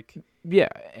 too. Like, yeah,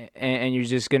 and you're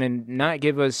just going to not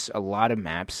give us a lot of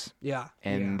maps. Yeah.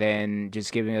 And then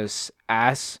just giving us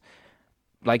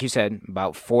like you said,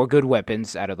 about 4 good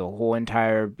weapons out of the whole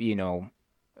entire,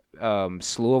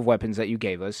 slew of weapons that you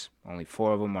gave us. Only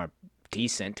 4 of them are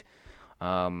decent.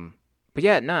 But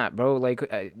yeah, bro. Like,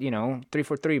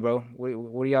 343, bro.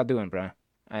 What are y'all doing, bro?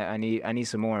 I need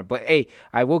some more. But hey,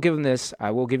 I will give them this.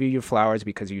 I will give you your flowers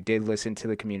because you did listen to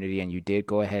the community and you did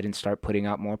go ahead and start putting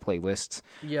out more playlists.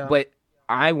 Yeah. But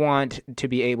I want to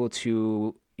be able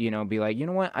to, be like, you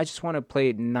know what? I just want to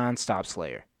play nonstop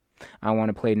Slayer. I want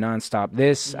to play nonstop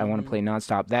this. I want to play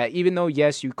nonstop that. Even though,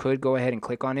 yes, you could go ahead and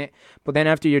click on it. But then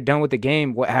after you're done with the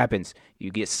game, what happens? You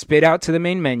get spit out to the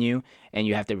main menu and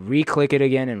you have to re-click it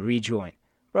again and rejoin.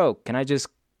 Bro, can I just,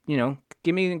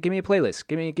 give me a playlist.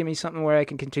 Give me something where I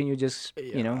can continue just,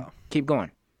 keep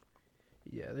going.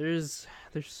 Yeah, there's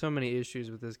so many issues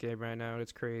with this game right now.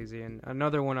 It's crazy. And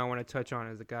another one I want to touch on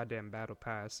is the goddamn Battle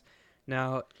Pass.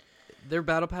 Now, their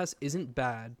Battle Pass isn't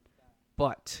bad,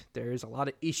 but there's a lot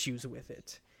of issues with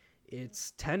it.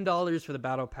 It's $10 for the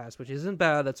Battle Pass, which isn't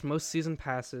bad. That's most season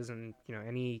passes and,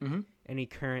 any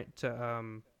current,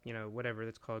 whatever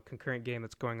it's called, concurrent game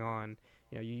that's going on.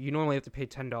 You normally have to pay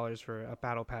 $10 for a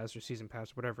Battle Pass or Season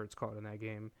Pass, whatever it's called in that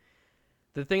game.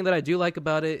 The thing that I do like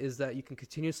about it is that you can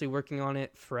continuously working on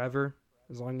it forever.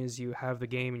 As long as you have the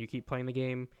game and you keep playing the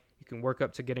game, you can work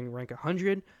up to getting rank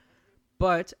 100.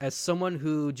 But as someone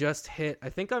who just hit, I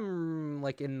think I'm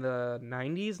like in the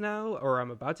 90s now, or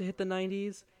I'm about to hit the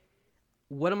 90s.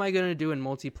 What am I going to do in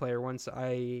multiplayer once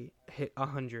I hit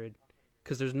 100?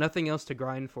 Because there's nothing else to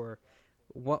grind for.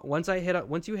 Once you hit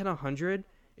 100...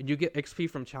 and you get XP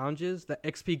from challenges, that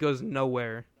XP goes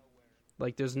nowhere.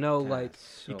 Like, there's no,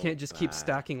 you can't just keep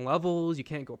stacking levels. You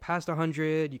can't go past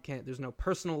 100. There's no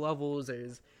personal levels.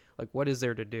 There's, what is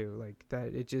there to do? Like,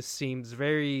 that, it just seems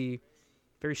very,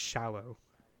 very shallow.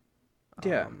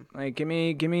 Yeah, give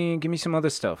me some other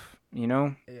stuff,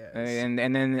 Yes. And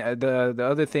then the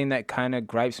other thing that kind of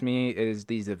gripes me is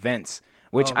these events,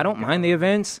 which I don't mind the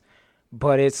events,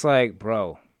 but it's like,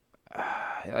 bro,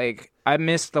 I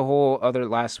missed the whole other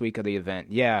last week of the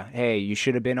event. Yeah, hey, you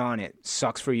should have been on it.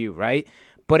 Sucks for you, right?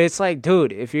 But it's like,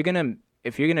 dude, if you're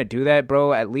gonna do that,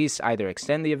 bro, at least either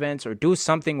extend the events or do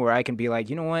something where I can be like,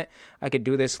 you know what, I could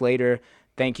do this later.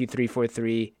 Thank you,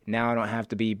 343. Now I don't have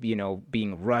to be,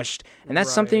 being rushed. And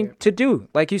that's something to do.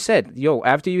 Like you said,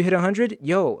 after you hit 100,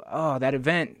 that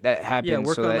event that happened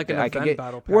work so on that an I event can get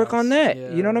battle pass. work on that.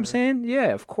 Yeah. You know what I'm saying? Yeah,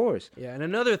 of course. Yeah, and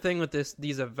another thing with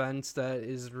these events that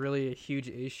is really a huge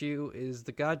issue is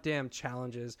the goddamn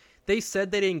challenges. They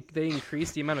said they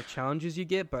increased the amount of challenges you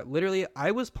get, but literally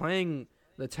I was playing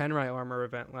the Tenrai Armor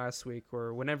event last week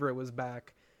or whenever it was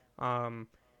back.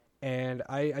 And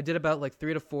I did about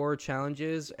 3 to 4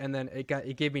 challenges, and then it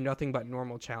gave me nothing but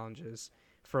normal challenges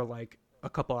for a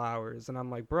couple hours, and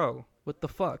I'm like, bro, what the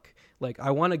fuck?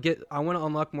 I want to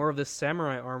unlock more of this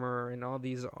samurai armor and all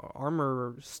these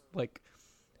armor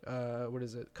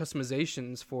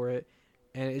customizations for it,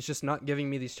 and it's just not giving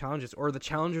me these challenges, or the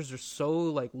challenges are so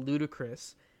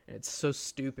ludicrous and it's so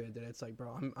stupid that it's like,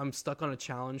 bro, I'm stuck on a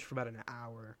challenge for about an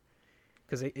hour.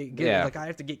 Because I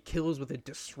have to get kills with a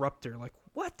disruptor.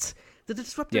 What? The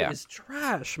disruptor is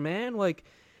trash, man.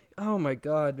 Oh my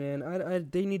god, man!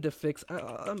 They need to fix.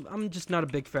 I'm just not a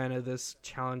big fan of this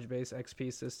challenge-based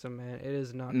XP system, man. It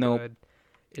is not Nope. good.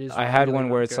 It is. I had really one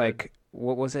not where it's good. like,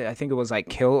 what was it? I think it was like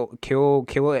kill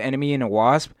an enemy in a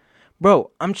wasp.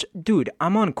 Bro, dude,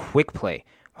 I'm on quick play.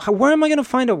 Where am I gonna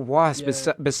find a wasp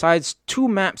besides 2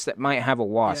 maps that might have a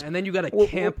wasp? Yeah, and then you gotta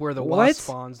camp where the wasp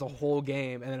spawns the whole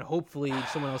game, and then hopefully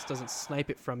someone else doesn't snipe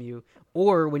it from you,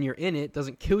 or when you're in it,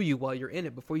 doesn't kill you while you're in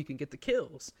it before you can get the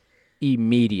kills.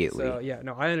 Immediately. So yeah,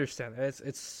 no, I understand that.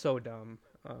 It's so dumb.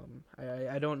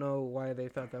 I don't know why they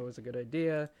thought that was a good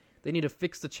idea. They need to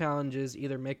fix the challenges,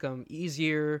 either make them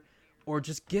easier, or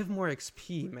just give more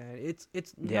XP, man.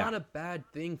 It's not a bad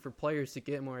thing for players to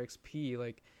get more XP.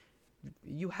 Like,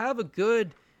 you have a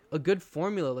good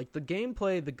formula. Like, the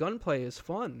gunplay is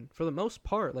fun for the most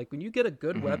part. Like, when you get a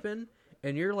good weapon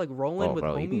and you're like rolling with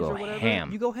homies or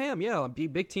whatever, you go ham. Yeah,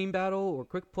 big team battle or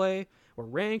quick play or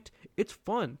ranked. It's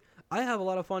fun. I have a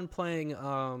lot of fun playing.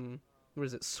 What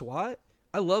is it? SWAT.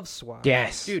 I love SWAT.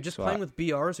 Yes, dude. Just SWAT. Playing with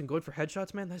BRs and going for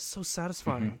headshots, man. That's so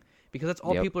satisfying because that's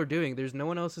all people are doing. There's no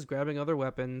one else is grabbing other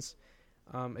weapons.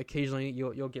 Occasionally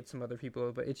you'll get some other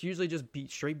people, but it's usually just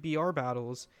straight BR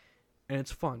battles, and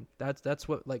it's fun. That's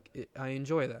what I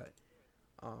enjoy that.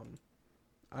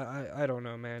 I don't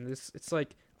know, man. It's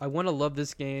like I want to love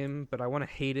this game, but I want to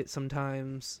hate it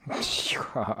sometimes.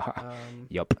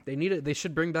 Yup. They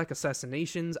should bring back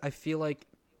assassinations. I feel like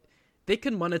they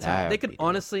can monetize. They could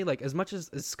honestly, like, as much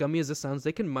as scummy as this sounds,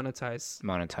 they can monetize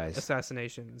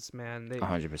assassinations, man.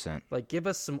 100%. Like, give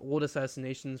us some old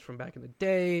assassinations from back in the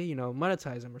day.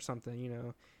 Monetize them or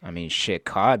something. I mean, shit,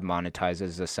 COD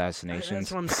monetizes assassinations.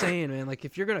 That's what I'm saying, man. Like,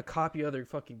 if you're gonna copy other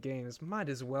fucking games, might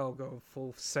as well go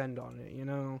full send on it.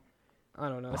 I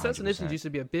don't know. 100%. Assassinations used to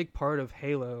be a big part of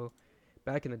Halo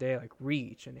back in the day, like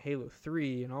Reach and Halo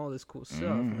 3 and all this cool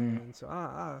stuff, man. So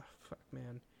fuck,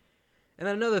 man. And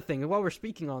then another thing, while we're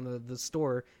speaking on the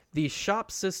store, the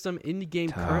shop system in the game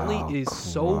currently is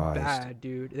so bad,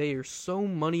 dude. They are so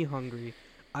money hungry.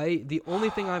 The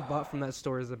only thing I've bought from that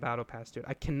store is the battle pass, dude.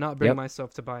 I cannot bring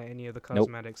myself to buy any of the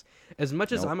cosmetics. As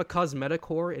much as I'm a cosmetic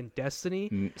whore in Destiny,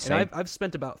 and I've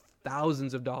spent about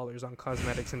thousands of dollars on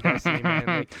cosmetics in Destiny, man.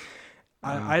 Like,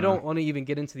 I don't want to even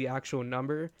get into the actual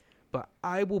number, but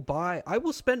I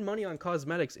will spend money on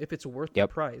cosmetics if it's worth the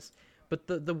price. But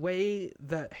the way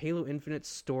that Halo Infinite's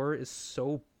store is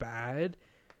so bad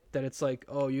that it's like,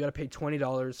 oh, you got to pay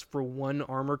 $20 for one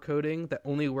armor coating that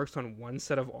only works on one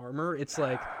set of armor. It's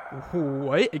like,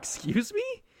 what? Excuse me?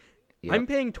 Yep. I'm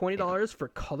paying $20 for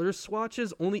color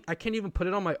swatches. I can't even put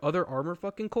it on my other armor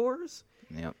fucking cores.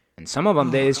 Yep. And some of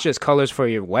them, it's just colors for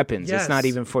your weapons. Yes. It's not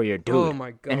even for your dude. Oh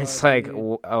my god! And it's like,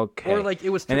 okay. Or like it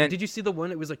was. Did you see the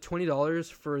one? It was like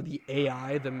 $20 for the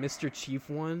AI, the Mr. Chief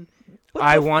one.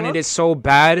 I wanted it so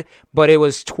bad, but it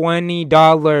was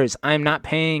 $20. I'm not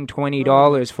paying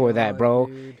 $20 for that, bro.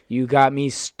 Dude. You got me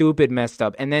stupid messed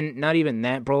up. And then not even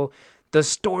that, bro. The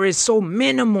store is so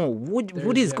minimal.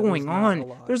 What is going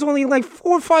on? There's only like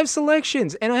 4 or 5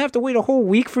 selections, and I have to wait a whole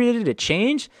week for it to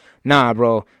change. Nah,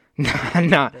 bro. Nah.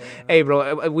 Yeah. Hey,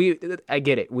 bro, I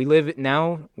get it. We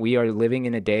are living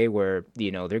in a day where,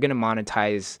 they're going to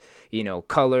monetize,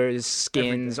 colors,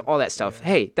 skins, all that stuff. Yeah.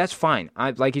 Hey, that's fine.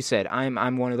 Like you said,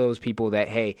 I'm one of those people that,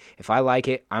 hey, if I like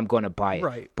it, I'm going to buy it.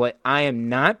 Right. But I am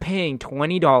not paying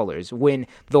 $20 when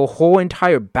the whole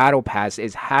entire battle pass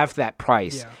is half that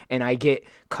price. Yeah. And I get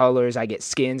colors, I get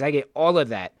skins, I get all of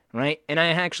that, right? And I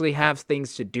actually have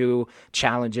things to do,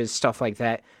 challenges, stuff like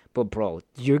that. But bro,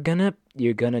 you're gonna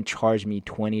charge me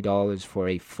 $20 for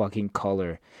a fucking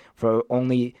color for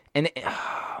only, and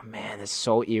man, it's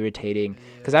so irritating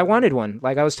because I wanted one.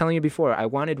 Like I was telling you before, I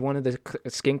wanted one of the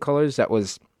skin colors that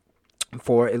was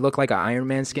it looked like an Iron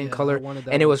Man skin color,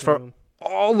 and it was for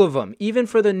all of them, even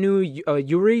for the new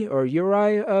Uri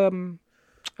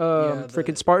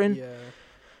freaking Spartan. Yeah.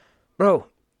 Bro,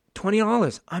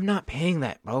 $20. I'm not paying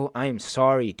that, bro. I am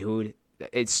sorry, dude.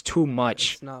 It's too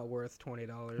much. It's not worth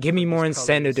 $20. Give me more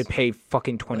incentive to pay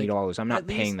fucking $20. I'm not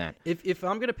paying that. If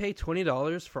I'm gonna pay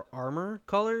 $20 for armor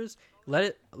colors,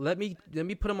 let me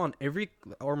put them on every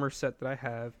armor set that I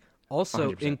have.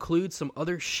 Also, 100%. Include some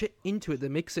other shit into it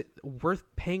that makes it worth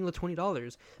paying the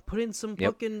 $20. Put in some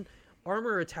fucking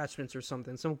armor attachments or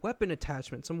something, some weapon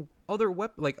attachments, some other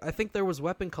weapon. Like I think there was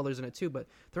weapon colors in it too, but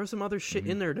there was some other shit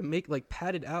in there to make like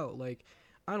padded out like.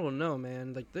 I don't know,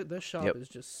 man. Like, this shop is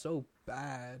just so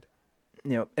bad.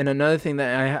 And another thing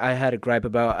that I had a gripe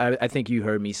about, I think you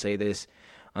heard me say this,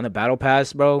 on the Battle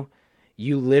Pass, bro,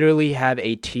 you literally have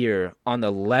a tier on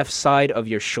the left side of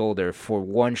your shoulder for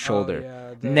one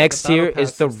shoulder. Next tier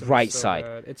is the right side.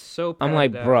 Bad. It's so I'm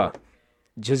like, bruh,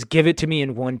 Just give it to me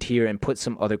in one tier and put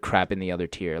some other crap in the other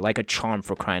tier, like a charm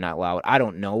for crying out loud. I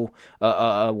don't know,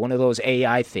 one of those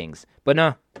AI things. But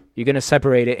no, you're gonna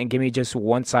separate it and give me just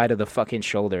one side of the fucking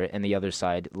shoulder and the other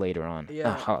side later on.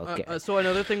 Yeah. Okay. So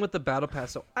another thing with the battle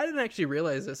pass. So I didn't actually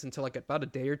realize this until like about a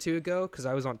day or two ago because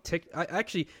I was on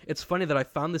Actually, it's funny that I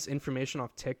found this information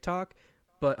off TikTok,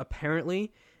 but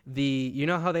apparently you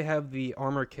know how they have the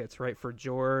armor kits, right, for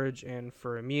George and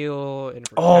for Emil and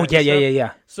for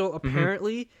yeah. So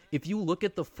apparently, if you look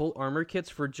at the full armor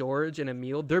kits for George and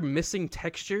Emil, they're missing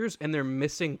textures and they're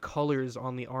missing colors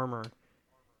on the armor.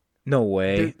 No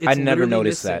way. I never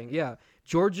noticed missing. that. Yeah.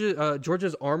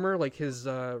 George's armor, like his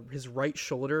right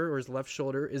shoulder or his left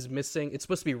shoulder, is missing. It's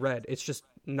supposed to be red. It's just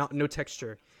no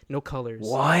texture, no colors.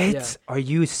 What? Yeah. Are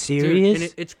you serious? Dude,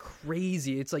 and it's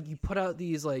crazy. It's like you put out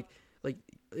these like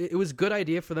it was a good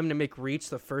idea for them to make Reach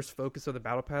the first focus of the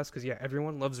battle pass because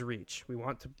everyone loves Reach. We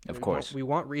want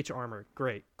Reach armor.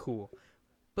 Great, cool.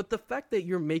 But the fact that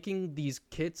you're making these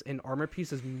kits and armor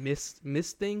pieces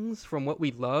miss things from what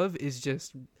we love is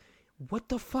just, what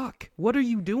the fuck? What are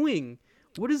you doing?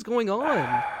 What is going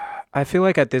on? I feel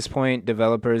like at this point,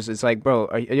 developers, it's like, bro,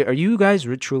 are you guys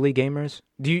truly gamers?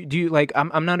 Do you like?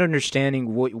 I'm not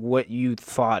understanding what you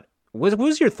thought. What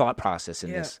was your thought process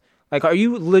in this? Like, are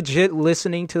you legit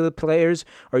listening to the players,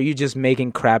 or are you just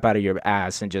making crap out of your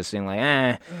ass and just saying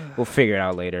like, we'll figure it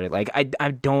out later? Like,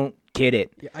 I don't get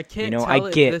it. Yeah, I can't tell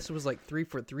if this was like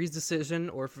 343's decision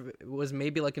or if it was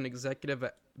maybe like an executive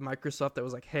at Microsoft that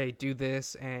was like, hey, do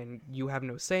this and you have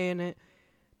no say in it.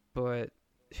 But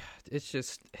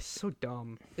it's so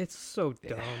dumb. It's so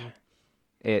dumb.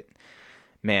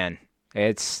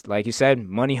 It's like you said,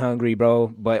 money hungry,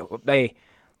 bro. But hey,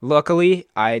 luckily,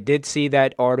 I did see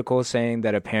that article saying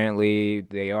that apparently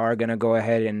they are going to go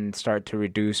ahead and start to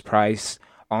reduce price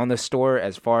on the store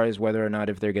as far as whether or not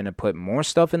if they're going to put more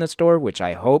stuff in the store, which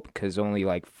I hope, because only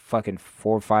like fucking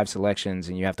 4 or 5 selections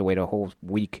and you have to wait a whole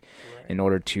week in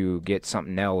order to get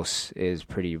something else is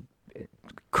pretty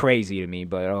crazy to me,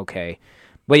 but okay.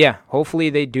 But yeah, hopefully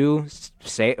they do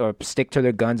say or stick to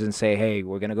their guns and say, hey,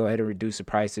 we're going to go ahead and reduce the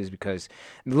prices, because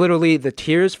literally the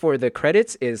tiers for the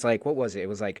credits is like, what was it? It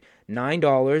was like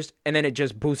 $9 and then it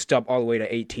just boosts up all the way to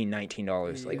 $18,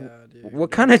 $19. Like, dude,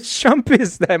 what kind of chump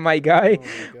is that, my guy?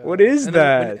 Oh my what is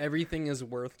that? When everything is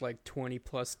worth like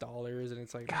 $20+ and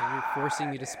it's like you're forcing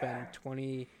me to spend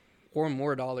 $20 or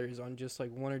more on just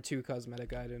like 1 or 2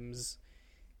 cosmetic items.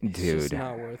 It's just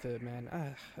not worth it,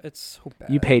 man. It's so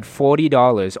bad. You paid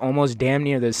 $40, almost damn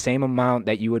near the same amount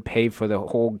that you would pay for the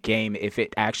whole game if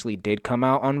it actually did come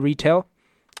out on retail,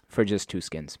 for just 2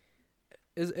 skins.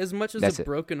 As much as a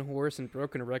broken horse and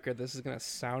broken record this is going to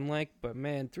sound like, but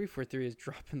man, 343 is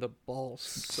dropping the ball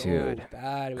so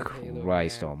bad with Halo.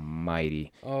 Christ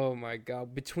almighty. Oh my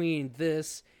god. Between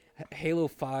this, Halo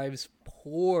 5's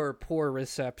poor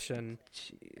reception,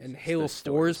 and Halo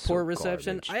 4's poor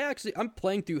reception. I'm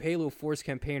playing through Halo 4's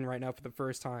campaign right now for the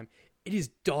first time. It is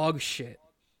dog shit.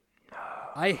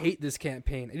 I hate this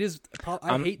campaign.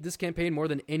 I hate this campaign more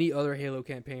than any other Halo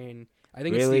campaign. I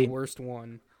think it's the worst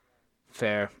one.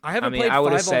 Fair. I haven't played 5 all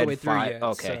the way through yet.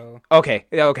 Okay. So.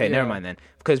 Okay. Never mind then.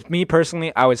 Because me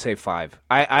personally, I would say 5.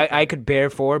 I could bear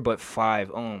 4, but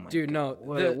 5. Oh my. Dude, no.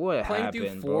 What playing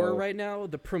happened, through 4 bro? right now,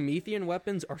 the Promethean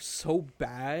weapons are so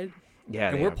bad.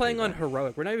 Yeah. And we're playing on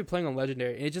heroic. We're not even playing on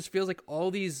legendary. And it just feels like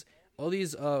all these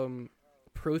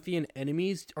Prothean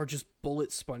enemies are just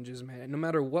bullet sponges, man. And no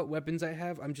matter what weapons I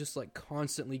have, I'm just like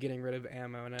constantly getting rid of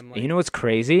ammo, and I'm like, you know what's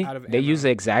crazy? They ammo. use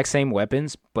the exact same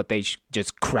weapons, but they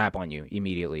just crap on you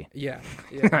immediately. Yeah.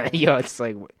 Yo, it's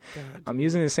like, God, I'm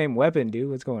using the same weapon, dude.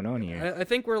 What's going on here? I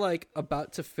think we're like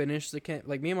about to finish the camp.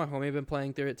 Like, me and my homie have been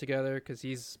playing through it together because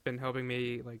he's been helping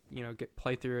me, like,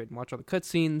 play through it and watch all the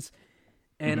cutscenes.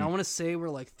 And I want to say we're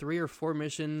like 3 or 4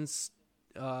 missions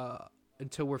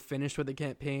until we're finished with the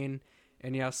campaign.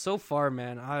 And yeah, so far,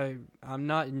 man, I'm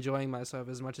not enjoying myself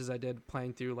as much as I did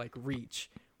playing through like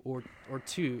Reach or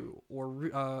 2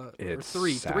 or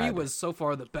 3. Sad. 3 was so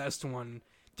far the best one.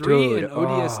 3 and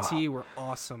ODST were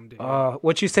awesome, dude.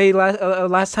 What you say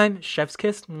last time? Chef's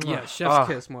kiss? Yeah, Chef's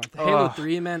kiss month. Halo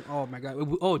 3, man. Oh my god.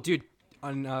 Oh, dude.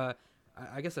 On I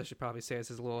guess I should probably say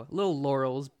this as a little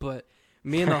laurels, but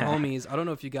me and the homies, I don't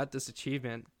know if you got this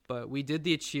achievement, but we did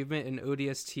the achievement in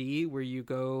ODST where you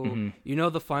go,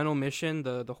 the final mission,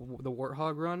 the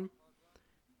Warthog run.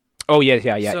 Oh yeah.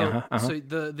 So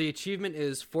the achievement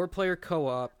is 4-player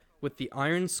co-op with the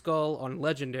Iron Skull on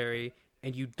Legendary,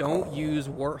 and you don't use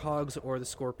Warthogs or the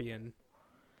Scorpion.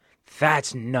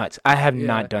 That's nuts. I have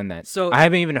not done that. So I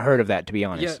haven't even heard of that, to be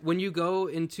honest. Yeah, when you go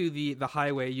into the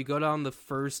highway, you go down the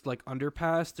first like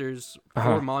underpass. There's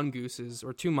 4 mongooses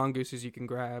or 2 mongooses you can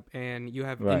grab, and you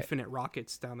have infinite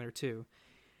rockets down there too.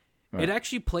 Right. It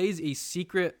actually plays a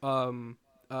secret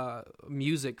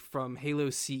music from Halo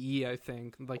CE, I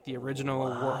think, like the original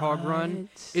Warthog run.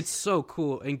 It's so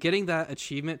cool, and getting that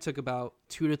achievement took about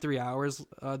 2 to 3 hours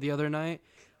the other night.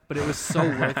 But it was so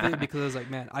worth it because I was like,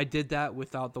 man, I did that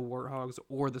without the Warthogs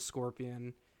or the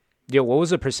Scorpion. Yo, what was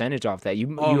the percentage off that?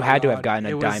 You had to have gotten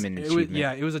a diamond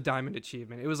achievement. It was a diamond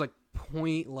achievement. It was like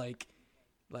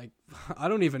like I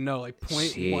don't even know, like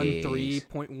 0.13,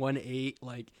 0.18,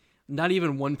 like not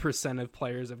even 1% of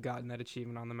players have gotten that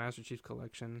achievement on the Master Chief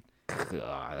Collection.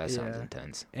 God, that sounds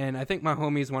intense. And I think my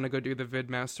homies want to go do the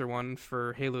Vidmaster one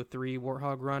for Halo 3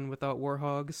 Warthog run without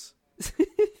Warthogs.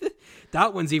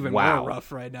 That one's even more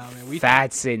rough right now, man.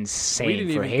 That's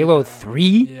insane. For Halo 3?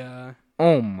 Yeah.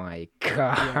 Oh, my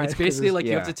God. Yeah, it's basically like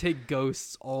you have to take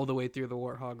ghosts all the way through the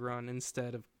Warthog run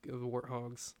instead of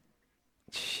Warthogs.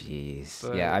 Jeez.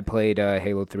 But, yeah, I played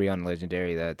Halo 3 on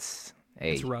Legendary. It's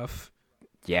rough.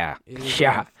 Yeah.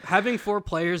 Rough. Having 4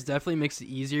 players definitely makes it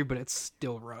easier, but it's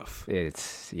still rough.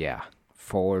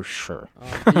 For sure.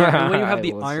 When you have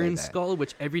the Iron Skull,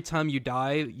 which every time you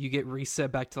die, you get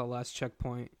reset back to the last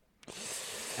checkpoint.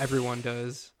 Everyone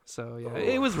does. So, yeah,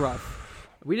 it was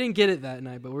rough. We didn't get it that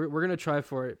night, but we're going to try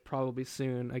for it probably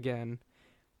soon again.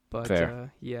 But, I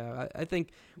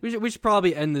think we should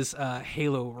probably end this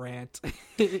Halo rant.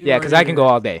 Yeah, because I can go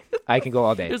all day.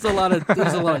 There's a lot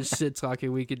of shit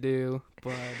talking we could do,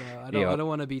 but I don't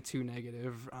want to be too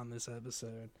negative on this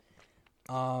episode.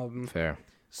 Fair.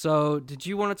 So, did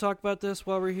you want to talk about this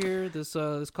while we're here? This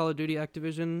Call of Duty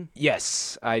Activision?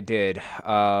 Yes, I did.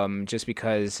 Just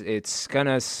because it's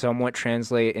gonna somewhat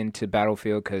translate into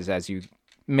Battlefield, because as you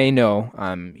may know,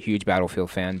 I'm a huge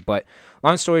Battlefield fan. But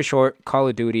long story short, Call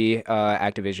of Duty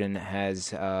Activision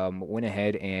has went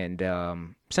ahead and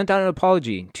sent out an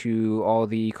apology to all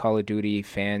the Call of Duty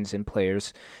fans and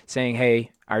players, saying,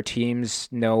 "Hey, our teams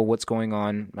know what's going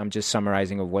on." I'm just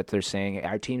summarizing of what they're saying.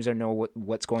 Our teams know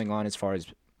what's going on as far as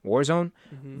Warzone,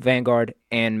 Vanguard,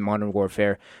 and Modern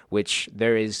Warfare, which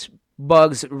there is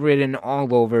bugs written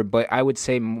all over, but I would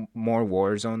say more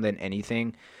Warzone than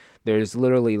anything. There's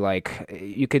literally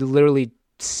you could literally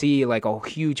see like a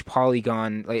huge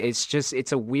polygon. Like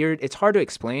it's hard to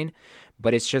explain,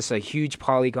 but it's just a huge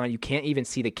polygon. You can't even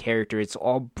see the character. It's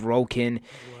all broken.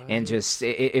 And just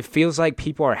it feels like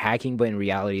people are hacking, but in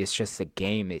reality it's just a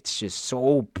game. It's just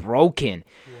so broken.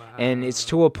 And it's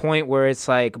to a point where it's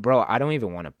like, bro, I don't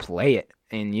even want to play it.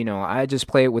 And, I just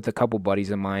play it with a couple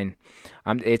buddies of mine.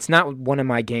 It's not one of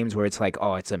my games where it's like,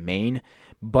 oh, it's a main.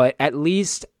 But at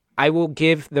least I will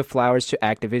give the flowers to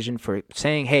Activision for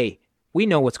saying, hey, we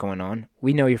know what's going on.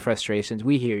 We know your frustrations.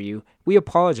 We hear you. We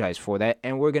apologize for that.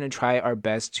 And we're going to try our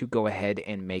best to go ahead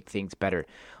and make things better.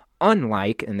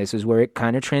 Unlike, and this is where it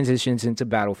kind of transitions into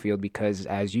Battlefield, because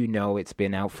as you know, it's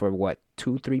been out for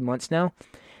 2-3 months now.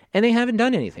 And they haven't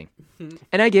done anything.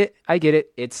 And I get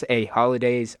it. It's a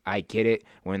holidays. I get it.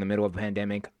 We're in the middle of a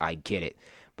pandemic. I get it.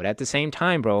 But at the same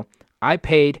time, bro, I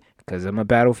paid, because I'm a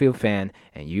Battlefield fan,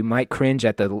 and you might cringe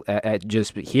at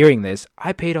just hearing this.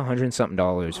 I paid $100 and something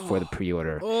for the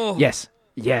pre-order. Yes,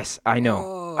 I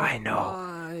know. I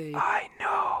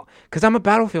know. Because I'm a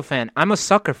Battlefield fan. I'm a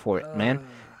sucker for it, man.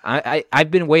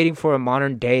 I've been waiting for a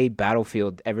modern day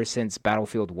Battlefield ever since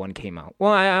Battlefield 1 came out.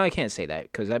 Well, I can't say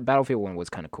that because Battlefield 1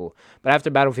 was kind of cool. But after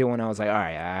Battlefield 1, I was like, all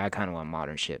right, I kind of want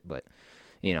modern shit. But,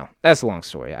 that's a long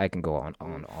story. I can go on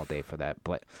all day for that.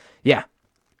 But, yeah,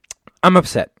 I'm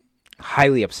upset.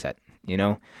 Highly upset,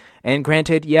 And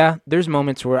granted, yeah, there's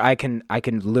moments where I can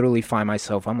literally find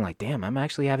myself, I'm like, damn, I'm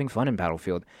actually having fun in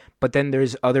Battlefield. But then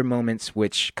there's other moments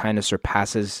which kind of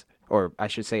surpasses, or I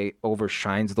should say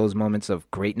overshines those moments of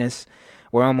greatness,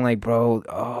 where I'm like, bro,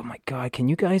 oh my God, can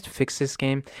you guys fix this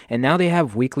game? And now they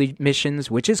have weekly missions,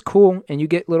 which is cool, and you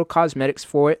get little cosmetics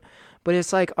for it. But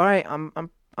it's like, all right,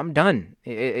 I'm done.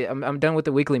 I'm done with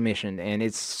the weekly mission, and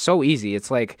it's so easy. It's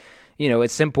like,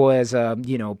 it's simple as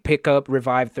pick up,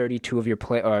 revive 32 of your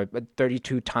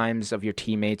 32 times of your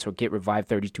teammates, or get revived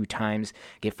 32 times,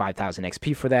 get 5,000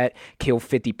 XP for that, kill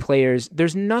 50 players.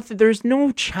 There's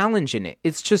no challenge in it.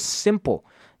 It's just simple.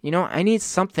 I need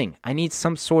something. I need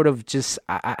some sort of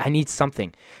I need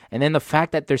something. And then the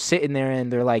fact that they're sitting there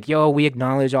and they're like, yo, we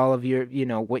acknowledge all of your,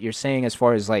 what you're saying as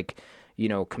far as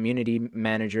community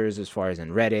managers, as far as in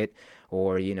Reddit,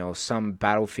 or, some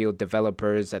Battlefield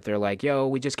developers that they're like, yo,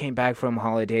 we just came back from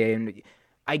holiday. And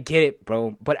I get it,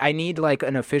 bro. But I need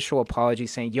an official apology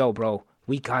saying, yo, bro,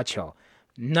 we got y'all.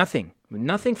 Nothing.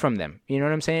 Nothing from them. You know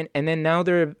what I'm saying? And then now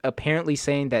they're apparently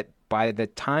saying that by the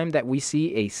time that we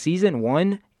see a season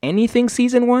 1, anything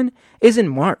season 1 is in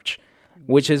March,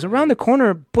 which is around the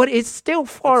corner, but it's still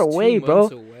far away, bro.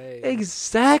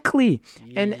 Exactly.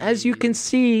 Jeez. And as you can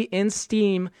see in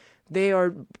Steam, they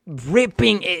are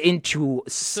ripping it into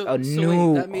a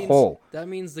new hole. That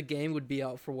means the game would be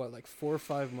out for what, like 4 or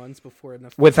 5 months before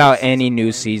enough. Without any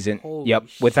new season. Holy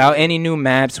shit. Without any new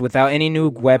maps, without any new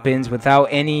weapons, without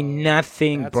any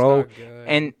nothing, that's bro. Not good.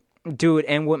 And dude,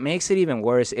 and what makes it even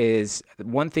worse is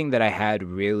one thing that I had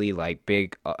really like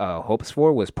big hopes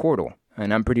for was Portal.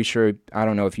 And I'm pretty sure, I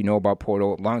don't know if you know about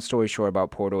Portal. Long story short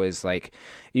about Portal is like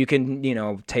you can,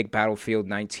 take Battlefield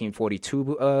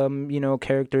 1942,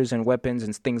 characters and weapons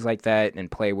and things like that and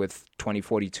play with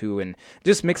 2042 and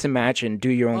just mix and match and do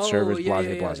your own servers, blah.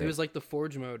 It was like the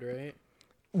Forge mode, right?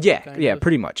 Yeah,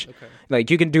 pretty much. Okay. Like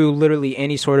you can do literally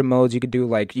any sort of modes. You could do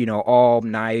like, all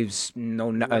knives,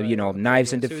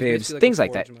 knives and defibs, things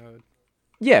like that. Mode.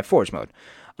 Yeah, Forge mode.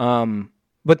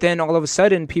 But then all of a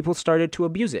sudden, people started to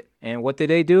abuse it. And what did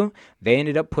they do? They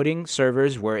ended up putting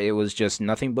servers where it was just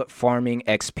nothing but farming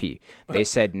XP. They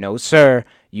said, no, sir,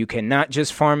 you cannot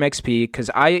just farm XP. Because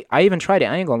I even tried it.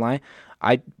 I ain't gonna lie.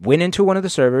 I went into one of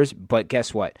the servers, but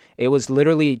guess what? It was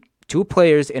literally 2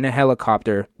 players in a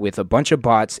helicopter with a bunch of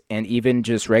bots and even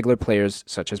just regular players,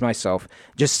 such as myself,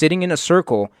 just sitting in a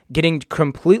circle, getting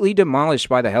completely demolished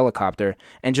by the helicopter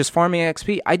and just farming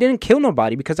XP. I didn't kill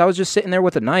nobody because I was just sitting there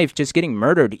with a knife, just getting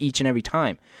murdered each and every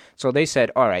time. So they said,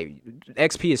 all right,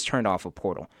 XP is turned off of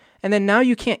Portal. And then now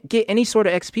you can't get any sort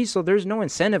of XP, so there's no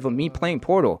incentive of me playing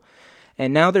Portal.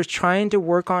 And now they're trying to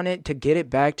work on it to get it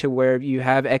back to where you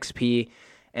have XP.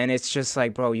 And it's just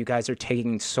like, bro, you guys are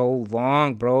taking so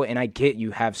long, bro. And I get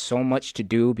you have so much to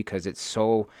do because it's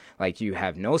so, like, you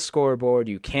have no scoreboard.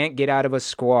 You can't get out of a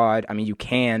squad. I mean, you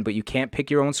can, but you can't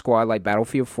pick your own squad like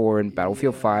Battlefield 4 and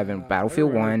Battlefield 5 and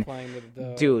Battlefield 1.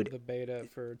 Dude. The beta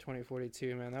for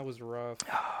 2042, man, that was rough.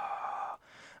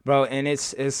 Bro, and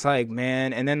it's like,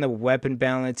 man, and then the weapon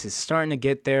balance is starting to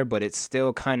get there, but it's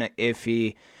still kind of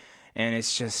iffy. And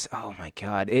it's just, oh my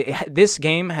God, this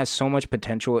game has so much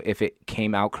potential if it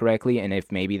came out correctly, and if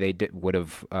maybe they would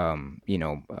have,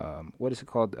 what is it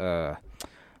called?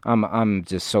 I'm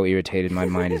just so irritated. My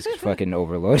mind is fucking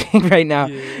overloading right now.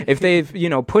 Yeah. If they've,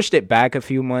 pushed it back a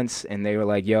few months, and they were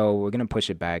like, "Yo, we're gonna push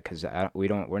it back because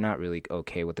we're not really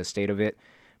okay with the state of it,"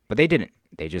 but they didn't.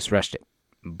 They just rushed it.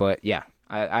 But yeah.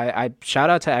 I shout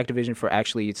out to Activision for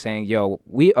actually saying, yo,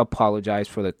 we apologize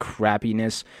for the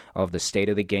crappiness of the state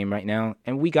of the game right now,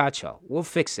 and we got y'all. We'll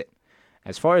fix it.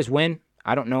 As far as when,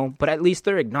 I don't know, but at least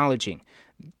they're acknowledging.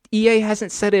 EA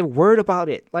hasn't said a word about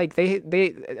it. Like, they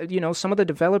some of the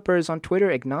developers on Twitter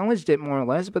acknowledged it more or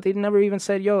less, but they never even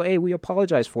said, yo, hey, we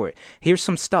apologize for it. Here's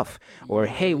some stuff. Or,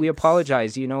 hey, we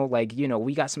apologize,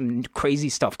 we got some crazy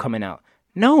stuff coming out.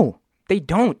 No, they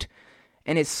don't.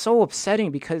 And it's so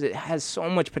upsetting because it has so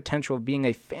much potential of being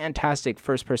a fantastic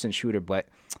first-person shooter, but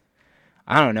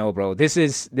I don't know, bro. This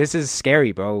is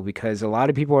scary, bro, because a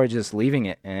lot of people are just leaving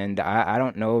it, and I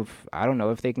don't know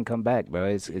if they can come back, bro.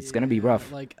 It's gonna be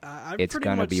rough. Like I've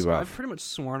pretty much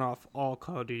sworn off all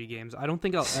Call of Duty games. I don't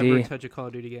think I'll ever touch a Call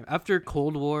of Duty game after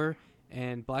Cold War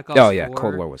and Black Ops 4. Oh yeah,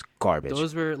 Cold War was garbage.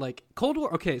 Those were like Cold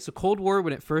War. Okay, so Cold War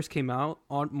when it first came out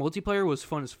on multiplayer was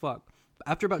fun as fuck.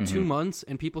 After about 2 months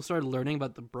and people started learning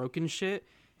about the broken shit,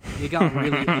 it got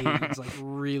really AIDS, like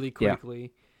really quickly. Yeah.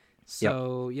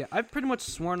 So, yeah, I've pretty much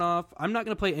sworn off. I'm not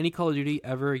going to play any Call of Duty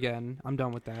ever again. I'm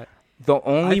done with that. The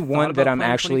only one that I'm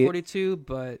actually... 2042,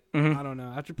 but I don't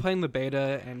know. After playing the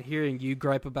beta and hearing you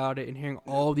gripe about it and hearing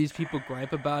all these people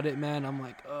gripe about it, man, I'm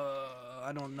like,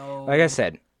 I don't know. Like I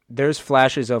said, there's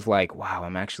flashes of like, wow,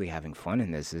 I'm actually having fun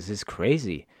in this. This is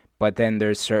crazy. But then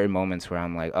there's certain moments where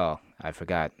I'm like, oh, I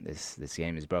forgot this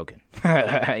game is broken,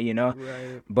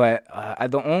 Right. But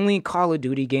the only Call of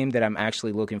Duty game that I'm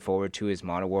actually looking forward to is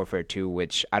Modern Warfare 2,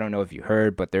 which I don't know if you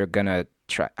heard, but they're gonna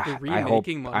try. They're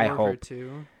remaking Modern Warfare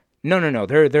 2. No.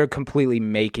 They're completely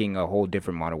making a whole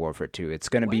different Modern Warfare 2. It's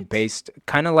gonna be based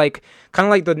kind of like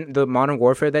the Modern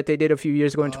Warfare that they did a few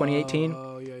years ago in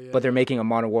 2018. But they're making a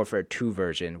Modern Warfare 2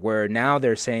 version where now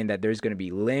they're saying that there's going to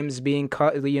be limbs being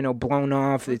cut, blown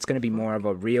off. It's going to be more of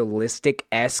a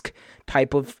realistic-esque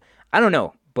type of, I don't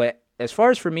know. But as far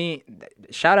as for me,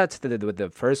 shout out to the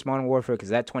first Modern Warfare because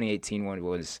that 2018 one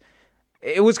was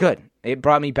good. It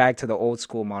brought me back to the old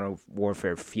school Modern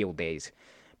Warfare field days.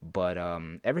 But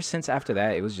ever since after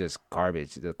that, it was just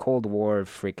garbage. The Cold War,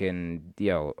 freaking,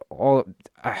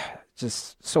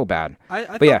 just so bad.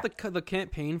 I thought the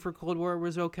campaign for Cold War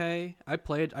was okay. I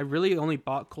really only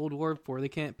bought Cold War for the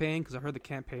campaign because I heard the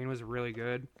campaign was really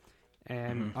good.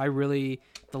 And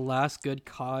the last good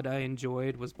COD I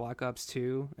enjoyed was Black Ops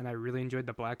 2, and I really enjoyed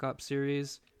the Black Ops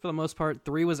series. For the most part,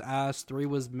 3 was ass, 3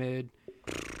 was mid.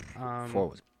 4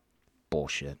 was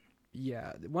bullshit.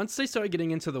 Yeah, once they started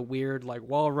getting into the weird, like,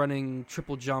 wall running,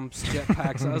 triple jumps,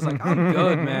 jetpacks, I was like, I'm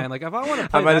good, man. Like, if I want to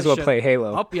play I might as well play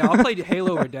Halo. I'll play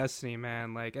Halo or Destiny,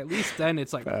 man. Like, at least then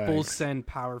it's like full send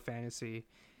power fantasy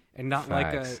and not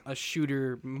like a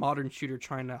shooter, modern shooter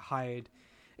trying to hide.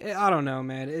 I don't know,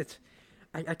 man.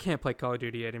 I can't play Call of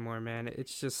Duty anymore, man.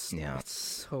 It's just it's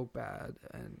so bad.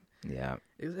 And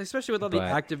especially with all the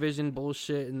Activision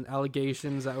bullshit and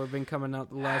allegations that have been coming out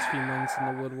the last few months in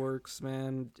the woodworks,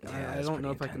 man. I don't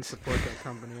know if I can support that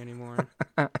company anymore.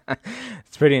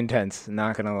 It's pretty intense,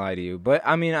 not gonna lie to you. But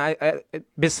I mean, I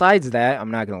besides that,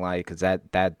 I'm not gonna lie, because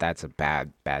that's a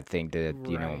bad thing to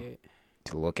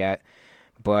to look at.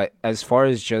 But as far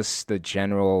as just the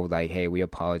general, like, hey, we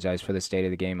apologize for the state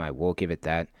of the game, I will give it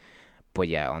that. But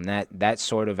yeah, on that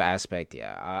sort of aspect,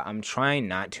 I'm trying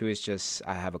not to. It's just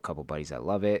I have a couple buddies that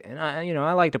love it, and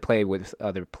I like to play with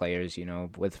other players,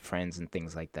 with friends and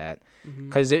things like that,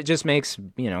 because it just makes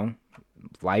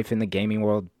life in the gaming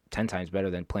world 10 times better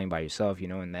than playing by yourself,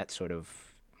 in that sort of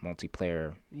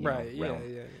multiplayer realm.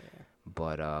 Yeah.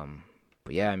 But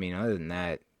yeah, I mean, other than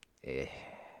that,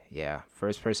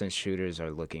 first-person shooters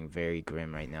are looking very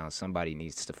grim right now. Somebody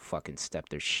needs to fucking step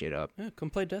their shit up. Yeah, come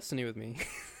play Destiny with me.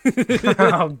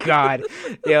 Oh, God.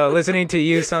 Yo, listening to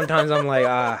you, sometimes I'm like,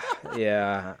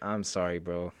 I'm sorry,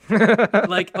 bro.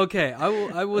 Like, okay,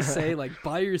 I will say, like,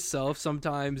 by yourself,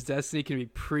 sometimes Destiny can be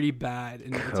pretty bad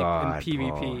in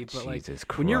PvP. But, like,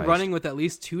 when you're running with at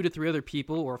least 2 to 3 other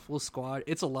people or a full squad,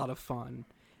 it's a lot of fun.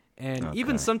 And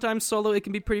even sometimes solo, it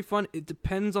can be pretty fun. It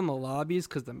depends on the lobbies,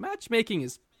 because the matchmaking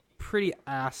is pretty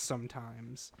ass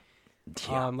sometimes.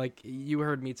 Like you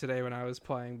heard me today when I was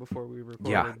playing before we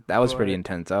recorded. Yeah, that was pretty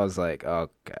intense. I was like,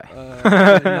 okay.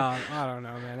 No, I don't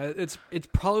know, man. It's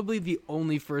probably the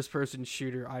only first person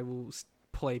shooter I will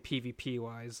play PvP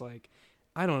wise. Like,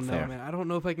 I don't know, man. I don't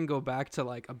know if I can go back to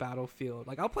like a Battlefield.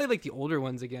 Like, I'll play like the older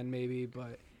ones again, maybe,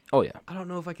 but I don't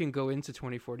know if I can go into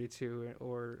 2042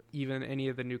 or even any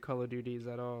of the new Call of Duties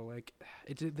at all. Like,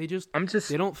 they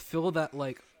don't fill that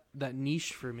that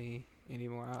niche for me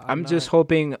anymore. I'm just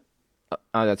hoping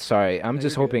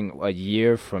hoping a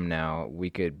year from now we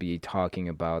could be talking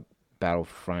about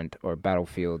Battlefront or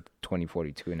Battlefield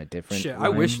 2042 in a different I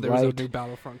wish there was a new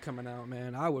Battlefront coming out,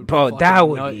 man. I would that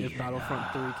would be if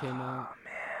Battlefront 3 came out.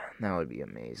 Man, that would be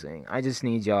amazing. I just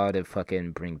need y'all to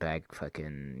fucking bring back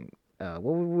fucking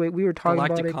what we were talking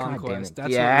Galactic about Conquest.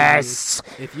 That's yes.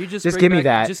 If you just give me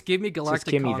that. Just give me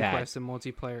Galactic Conquest in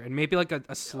multiplayer, and maybe like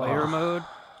a Slayer mode.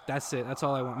 That's it. That's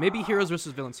all I want. Maybe Heroes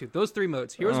versus Villains too. Those 3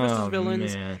 modes: Heroes versus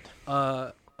Villains,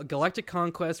 a Galactic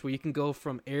Conquest where you can go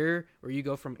from air, to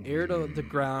the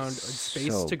ground, or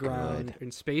space to ground,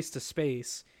 and space to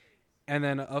space, and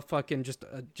then a fucking just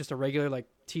a regular like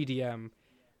TDM.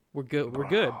 We're good.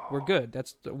 We're good.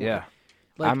 That's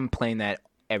I'm playing that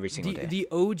every single day. The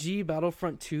OG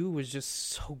Battlefront 2 was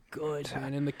just so good,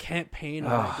 man, and the campaign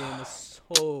of that game was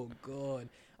so good.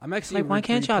 I'm actually why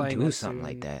can't y'all do something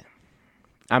like that?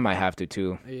 I might have to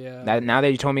too. Yeah. Now that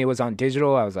you told me it was on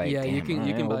digital, I was like, yeah, you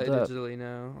can buy it up? digitally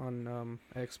now on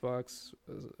Xbox,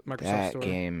 Microsoft that Store.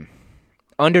 Game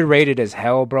underrated as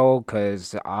hell, bro.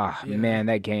 Because man,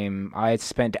 that game, I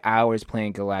spent hours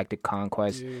playing Galactic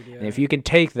Conquest, and if you can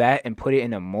take that and put it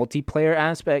in a multiplayer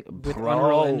aspect, with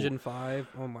Unreal Engine 5,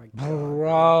 oh my god,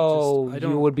 bro,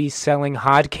 you would be selling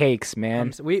hotcakes,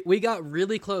 man. We got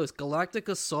really close. Galactic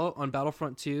Assault on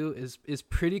Battlefront 2 is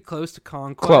pretty close to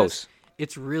Conquest. Close.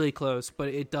 It's really close, but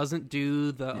it doesn't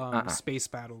do the space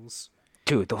battles.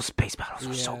 Dude, those space battles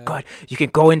were so good. You can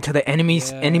go into the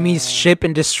enemy's ship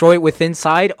and destroy it with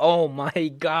inside. Oh my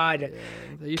god.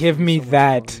 Give me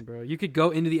that. Fun, bro. You could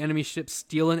go into the enemy ship,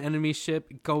 steal an enemy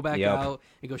ship, go back out,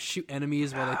 and go shoot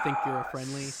enemies while they think you're a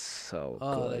friendly. So good.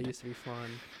 Oh, that used to be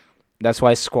fun. That's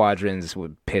why Squadrons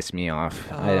would piss me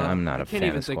off. I'm not a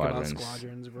fan of Squadrons. I can't even think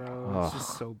about Squadrons, bro. It's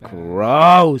just so bad.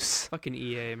 Gross. Fucking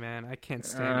EA, man. I can't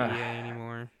stand EA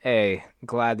anymore. Hey,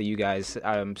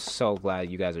 I'm so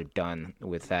glad you guys are done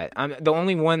with that. The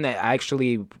only one that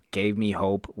actually gave me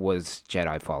hope was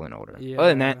Jedi Fallen Order. Yeah. Other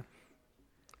than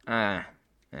that,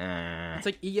 it's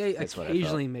like EA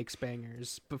occasionally makes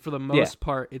bangers, but for the most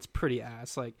part, it's pretty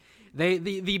ass. Like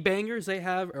the bangers they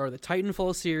have are the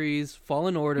Titanfall series,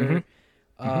 Fallen Order,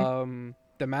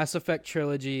 the Mass Effect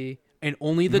trilogy, and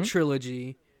only the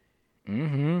trilogy.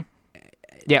 Yeah,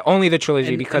 only the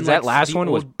trilogy, because that last one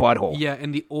was butthole. Yeah,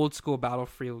 and the old school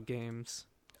Battlefield games.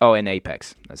 Oh, and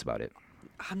Apex. That's about it.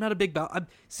 I'm not a big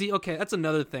see. Okay, that's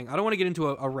another thing. I don't want to get into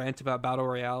a rant about battle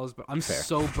royales, but I'm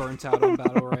so burnt out on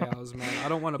battle royales, man. I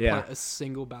don't want to play a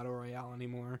single battle royale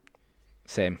anymore.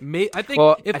 Same. I think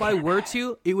if I were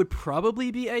to, it would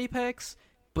probably be Apex,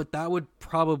 but that would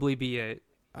probably be it.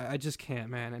 I just can't,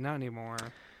 man, and not anymore.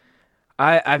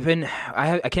 I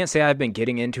can't say I've been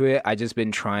getting into it. I just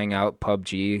been trying out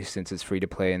PUBG since it's free to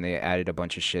play, and they added a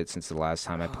bunch of shit since the last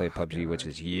time I played PUBG, which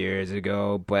is years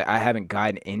ago. But I haven't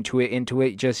gotten into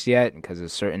it just yet because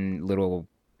of certain little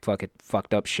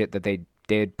fucked up shit that they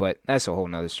did. But that's a whole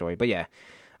nother story. But yeah,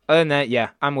 other than that, yeah,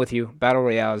 I'm with you. Battle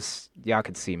Royales, y'all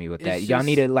could see me with that. Y'all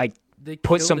need to like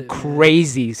put some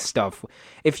crazy stuff.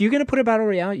 If you're gonna put a Battle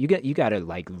Royale, you gotta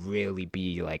like really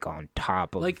be like on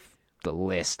top of like the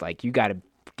list. Like you gotta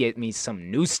get me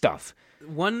some new stuff.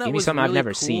 One that was really I've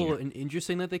never seen and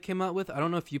interesting that they came out with. I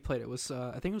don't know if you played it. Was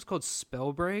I think it was called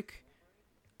Spellbreak.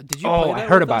 Did you play that? I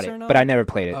heard about it, but I never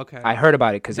played it. Okay, I heard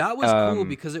about it because that was cool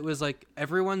because it was like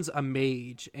everyone's a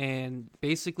mage, and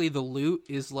basically the loot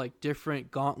is like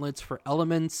different gauntlets for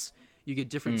elements. You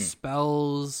get different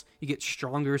spells. You get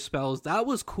stronger spells. That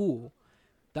was cool.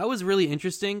 That was really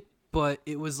interesting. But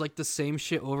it was like the same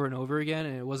shit over and over again,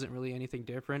 and it wasn't really anything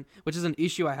different, which is an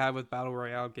issue I have with Battle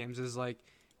Royale games is like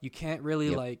you can't really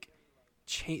like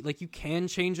change, like you can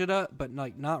change it up, but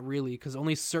like not really because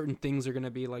only certain things are going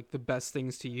to be like the best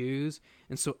things to use,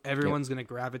 and so everyone's going to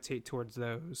gravitate towards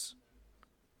those.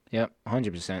 Yep,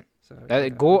 100%. So,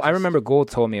 Gold, I remember Gold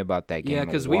told me about that game. Yeah,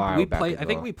 because we played. I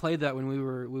think we played that when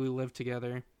we lived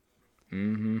together.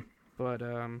 Mm-hmm. But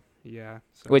yeah.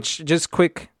 So. Which just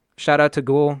quick shout out to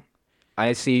Gold.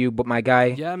 I see you, but my guy,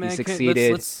 yeah, man, he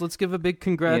succeeded. Let's give a big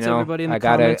congrats, everybody in the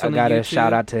comments on the YouTube. I got a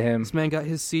shout out to him. This man got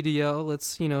his CDL.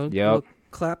 Let's,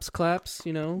 claps,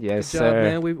 Yes, good job, sir.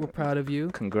 Man. We're proud of you.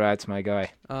 Congrats, my guy.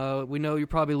 We know you're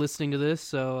probably listening to this,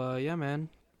 so yeah, man,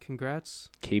 congrats.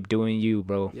 Keep doing you,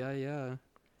 bro. Yeah.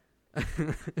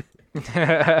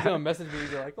 Message me,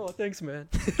 you're like, oh, thanks, man.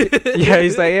 Yeah,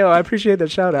 he's like, yo, I appreciate the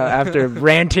shout out after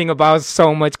ranting about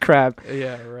so much crap.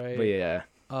 Yeah, right. But yeah.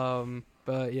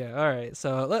 But yeah, all right.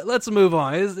 So let's move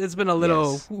on. It's been a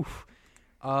little,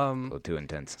 a little too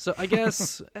intense. So I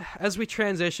guess as we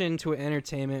transition to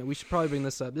entertainment, we should probably bring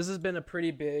this up. This has been a pretty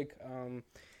big,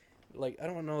 like I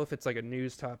don't know if it's like a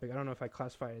news topic. I don't know if I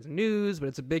classify it as news, but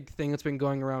it's a big thing that's been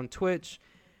going around Twitch.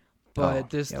 But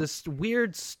this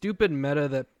weird, stupid meta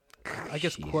that I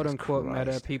guess quote unquote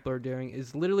meta people are doing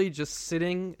is literally just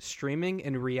sitting, streaming,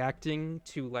 and reacting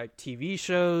to like TV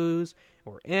shows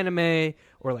or anime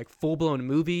or like full-blown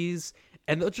movies,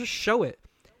 and they'll just show it.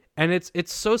 And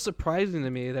it's so surprising to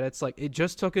me that it's like it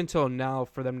just took until now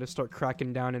for them to start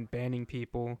cracking down and banning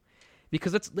people,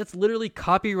 because that's literally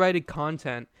copyrighted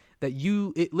content that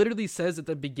it literally says at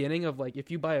the beginning of like if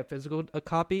you buy a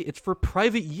copy, it's for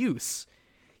private use.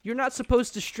 You're not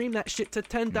supposed to stream that shit to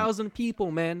 10,000 people,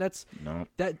 man.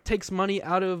 That takes money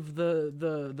out of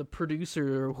the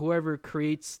producer or whoever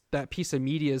creates that piece of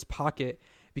media's pocket,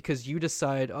 because you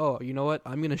decide, oh, you know what,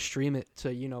 I'm going to stream it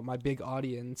to, my big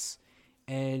audience.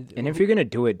 And if you're going to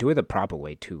do it the proper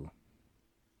way too.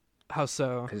 How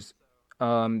so? Because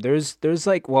there's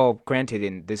like, well, granted,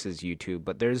 and this is YouTube,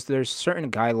 but there's certain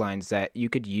guidelines that you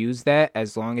could use that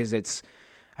as long as it's,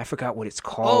 I forgot what it's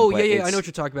called. Oh, yeah, I know what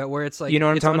you're talking about, where it's like, you know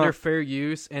what I'm talking under about? Fair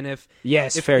use, and if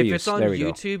fair use. It's on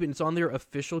YouTube and it's on their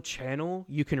official channel,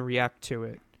 you can react to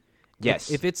it.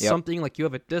 Yes. If it's something like you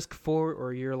have a disc for,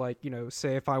 or you're like,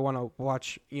 say if I want to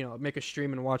watch, make a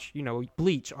stream and watch,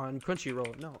 Bleach on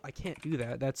Crunchyroll. No, I can't do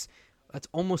that. That's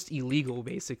almost illegal,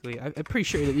 basically. I'm pretty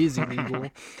sure it is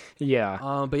illegal.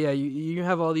 Yeah. But yeah, you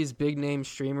have all these big name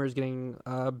streamers getting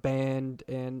banned,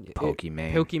 and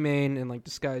Pokimane and like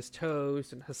Disguised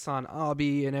Toast and Hassan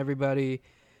Abi and everybody.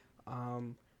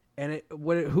 And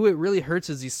who it really hurts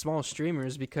is these small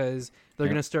streamers, because they're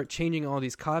going to start changing all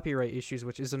these copyright issues,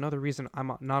 which is another reason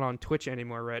I'm not on Twitch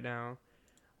anymore right now.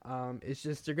 It's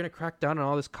just they're going to crack down on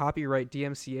all this copyright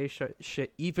DMCA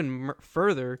shit even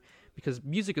further, because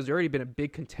music has already been a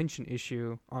big contention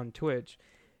issue on Twitch.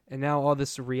 And now all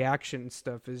this reaction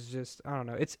stuff is just, I don't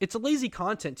know. It's a lazy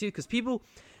content too, because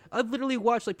I've literally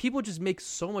watched, like, people just make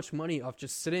so much money off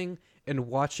just sitting and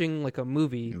watching like a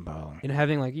movie and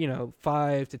having like,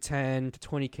 5 to 10 to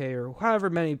 20K or however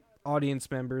many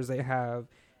audience members they have.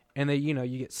 And they,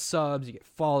 you get subs, you get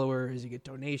followers, you get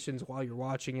donations while you're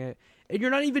watching it. And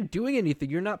you're not even doing anything.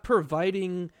 You're not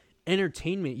providing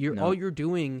entertainment. All you're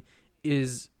doing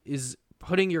is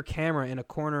putting your camera in a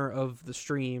corner of the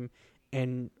stream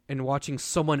and watching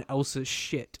someone else's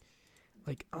shit.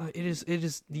 Like it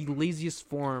is the laziest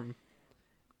form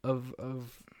of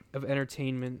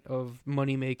entertainment, of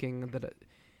money making, that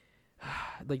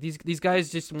like these guys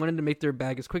just wanted to make their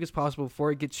bag as quick as possible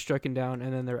before it gets stricken down,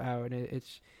 and then they're out. And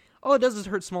it's all it does is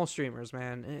hurt small streamers,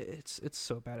 man. It's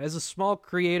so bad. As a small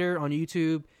creator on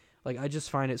YouTube, like I just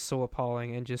find it so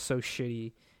appalling and just so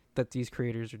shitty that these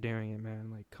creators are doing it,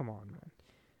 man. Like, come on, man.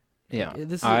 Yeah,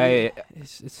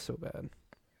 it's so bad.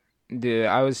 Dude,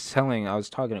 I was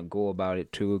talking to Ghoul about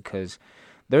it too, because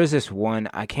there's this one,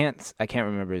 I can't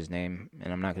remember his name,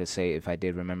 and I'm not gonna say if I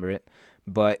did remember it,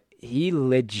 but he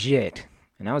legit,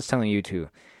 and I was telling you too,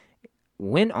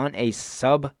 went on a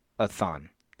sub-a-thon,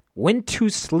 went to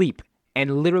sleep,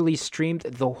 and literally streamed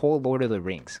the whole Lord of the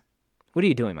Rings. What are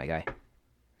you doing, my guy?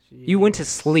 Jeez. You went to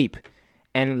sleep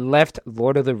and left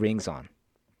Lord of the Rings on.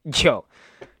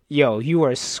 Yo, you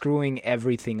are screwing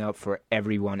everything up for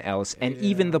everyone else, and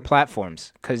even the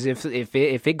platforms. Because if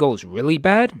it goes really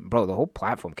bad, bro, the whole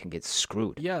platform can get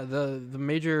screwed. Yeah, the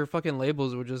major fucking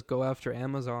labels would just go after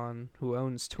Amazon, who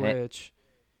owns Twitch.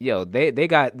 Yo, they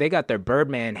got their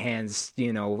Birdman hands.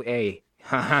 You know, hey,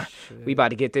 we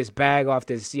about to get this bag off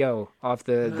this off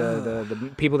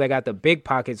the people that got the big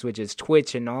pockets, which is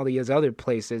Twitch and all these other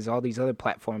places, all these other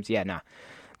platforms. Yeah, nah,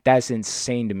 that's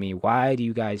insane to me. Why do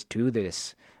you guys do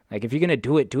this? Like, if you're going to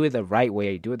do it the right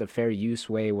way. Do it the fair use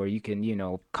way where you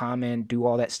can, comment, do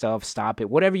all that stuff, stop it,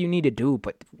 whatever you need to do.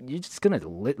 But you're just going to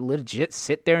legit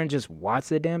sit there and just watch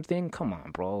the damn thing? Come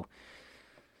on, bro.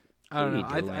 I don't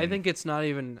know. I think it's not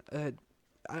even...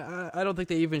 I don't think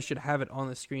they even should have it on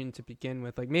the screen to begin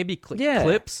with. Like, maybe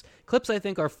clips. Clips, I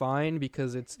think, are fine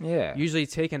because it's usually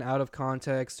taken out of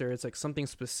context, or it's like something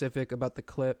specific about the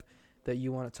clip that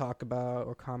you want to talk about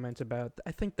or comment about.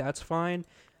 I think that's fine.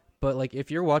 But, like, if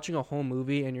you're watching a whole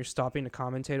movie and you're stopping to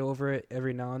commentate over it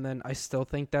every now and then, I still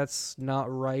think that's not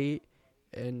right.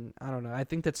 And, I don't know. I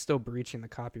think that's still breaching the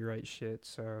copyright shit.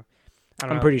 So,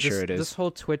 I'm pretty sure it is. This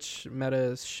whole Twitch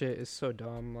meta shit is so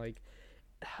dumb. Like,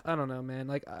 I don't know, man.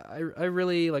 Like, I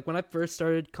really, like, when I first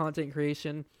started content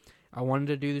creation, I wanted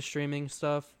to do the streaming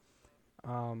stuff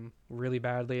really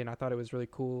badly. And I thought it was really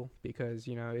cool because,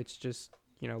 it's just...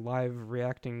 live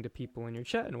reacting to people in your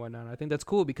chat and whatnot. I think that's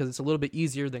cool because it's a little bit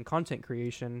easier than content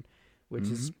creation, which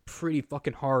is pretty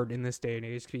fucking hard in this day and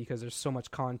age because there's so much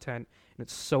content and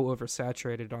it's so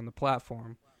oversaturated on the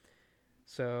platform.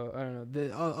 So, I don't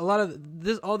know. A lot of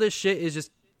this, all this shit is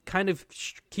just kind of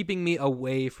keeping me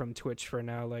away from Twitch for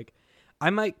now. Like,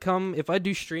 I might if I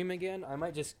do stream again, I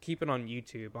might just keep it on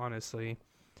YouTube, honestly.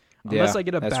 Unless I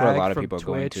get a bag from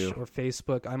Twitch or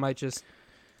Facebook, I might just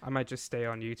stay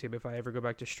on YouTube if I ever go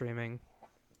back to streaming.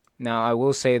 Now, I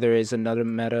will say there is another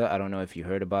meta. I don't know if you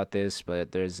heard about this,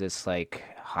 but there's this, like,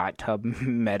 hot tub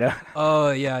meta. Oh,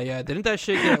 yeah. Didn't that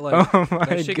shit get, like...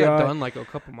 that shit got done, like, a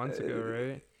couple months ago,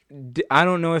 right? I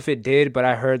don't know if it did, but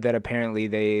I heard that apparently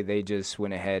they just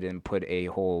went ahead and put a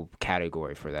whole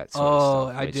category for that sort of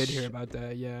stuff. I did hear about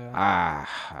that,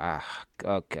 yeah.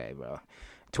 Okay, bro.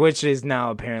 Twitch is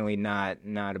now apparently not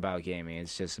about gaming.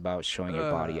 It's just about showing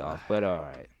your body off. But all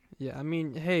right. Yeah, I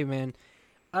mean, hey, man.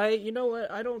 You know what?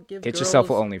 I don't give Get girls... yourself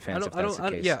an OnlyFans if that's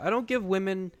the case. Yeah, I don't give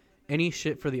women any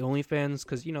shit for the OnlyFans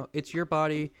because, it's your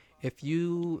body. If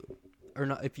you're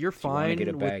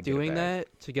fine with doing that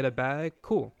to get a bag,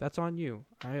 cool. That's on you.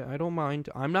 I don't mind.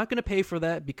 I'm not going to pay for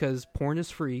that because porn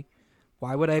is free.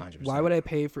 Why would I 100%. Why would I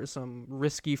pay for some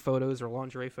risky photos or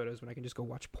lingerie photos when I can just go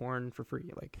watch porn for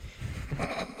free?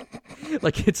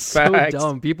 Like it's so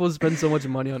dumb. People spend so much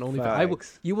money on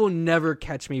OnlyFans. You will never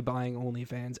catch me buying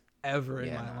OnlyFans ever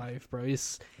in my life, bro.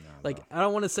 I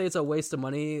don't want to say it's a waste of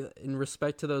money in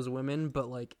respect to those women, but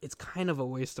like it's kind of a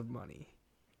waste of money.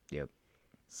 Yep.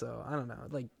 So I don't know.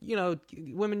 Like,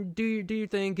 women, do your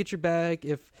thing, get your bag.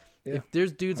 If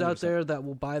there's dudes 100%. Out there that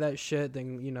will buy that shit,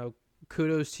 then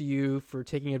kudos to you for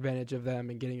taking advantage of them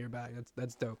and getting your bag.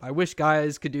 That's dope. I wish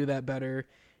guys could do that better.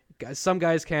 Some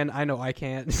guys can. I know I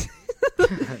can't.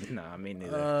 Nah, me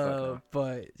neither.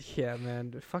 But yeah,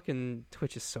 man, fucking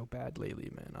Twitch is so bad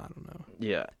lately, man. I don't know.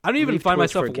 Yeah, I don't even find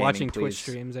myself watching Twitch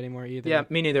streams anymore either. Yeah,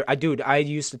 me neither. I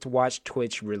used to watch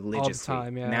Twitch religiously. All the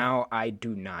time, yeah. Now I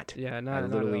do not. Yeah, no, I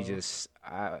literally just.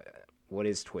 What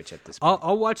is Twitch at this point?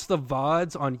 I'll watch the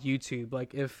VODs on YouTube.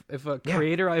 Like if a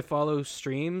creator I follow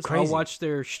streams, I'll watch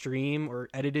their stream or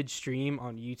edited stream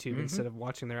on YouTube instead of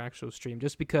watching their actual stream.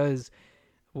 Just because,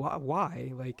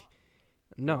 why? Like,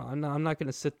 no, I'm not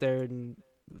gonna sit there and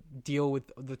deal with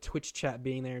the Twitch chat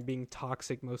being there and being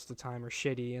toxic most of the time or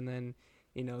shitty, and then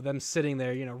them sitting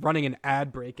there, running an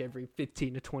ad break every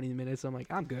 15 to 20 minutes. I'm like,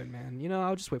 I'm good, man.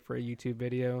 I'll just wait for a YouTube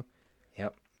video.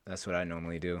 Yep. That's what I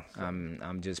normally do.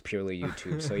 I'm just purely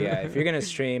YouTube. So yeah, if you're gonna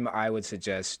stream, I would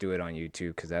suggest do it on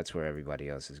YouTube because that's where everybody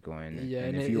else is going. Yeah,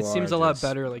 and it seems a lot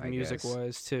better, like music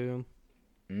wise too.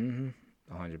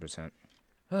 100%.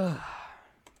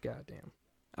 Goddamn.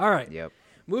 All right. Yep.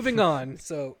 Moving on.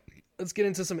 So let's get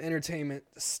into some entertainment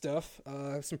stuff.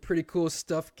 Some pretty cool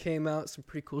stuff came out. Some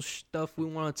pretty cool stuff we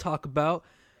want to talk about.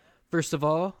 First of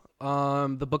all,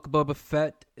 the Book of Boba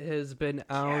Fett has been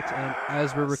out, and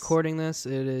as we're recording this,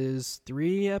 it is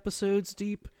 3 episodes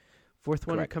deep. Fourth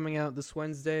one coming out this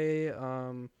Wednesday.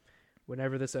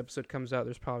 Whenever this episode comes out,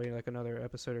 there's probably like another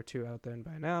episode or 2 out then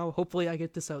by now. Hopefully I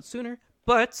get this out sooner.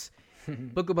 But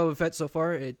Book of Boba Fett so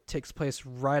far, it takes place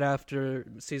right after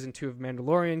season 2 of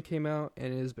Mandalorian came out,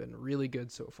 and it has been really good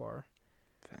so far.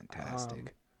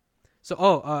 Fantastic.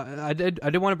 I did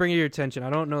want to bring your attention. I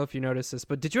don't know if you noticed this,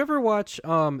 but did you ever watch, this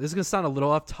is going to sound a little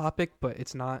off topic, but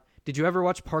it's not. Did you ever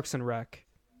watch Parks and Rec?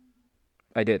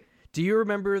 I did. Do you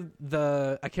remember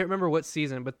I can't remember what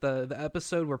season, but the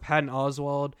episode where Patton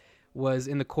Oswalt was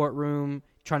in the courtroom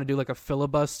trying to do like a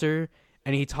filibuster,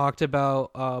 and he talked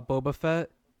about Boba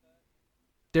Fett?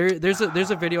 There's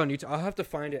a video on YouTube. I'll have to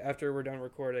find it after we're done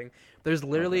recording. There's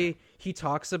literally he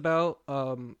talks about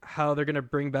how they're gonna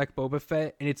bring back Boba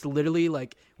Fett, and it's literally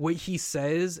like what he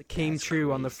says came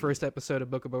true on the first episode of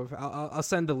Book of Boba Fett. I'll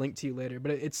send the link to you later,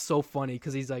 but it's so funny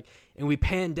because he's like, and we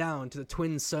pan down to the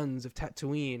twin sons of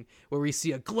Tatooine, where we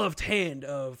see a gloved hand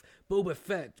of Boba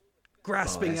Fett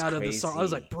grasping out of the song. I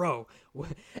was like, bro,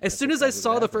 as soon as I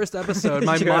saw the first episode,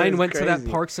 my mind went to that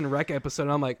Parks and Rec episode,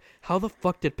 and I'm like, how the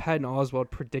fuck did Patton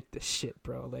Oswalt predict this shit,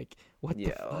 bro? Like, what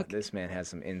the fuck? This man has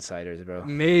some insiders, bro.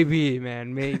 Maybe,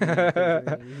 man, maybe.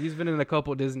 He's been in a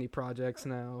couple Disney projects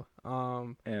now.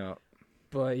 Yeah.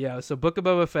 But yeah, so Book of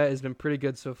Boba Fett has been pretty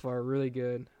good so far, really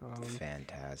good.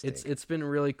 Fantastic. It's been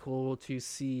really cool to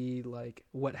see like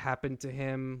what happened to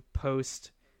him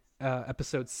post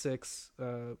episode 6,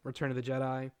 Return of the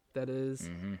Jedi, that is.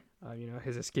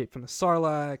 His escape from the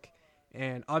Sarlacc.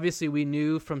 And obviously we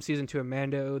knew from season 2 of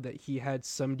Mando that he had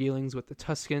some dealings with the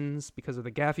Tuskens because of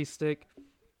the gaffy stick.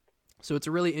 So it's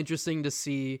really interesting to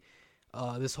see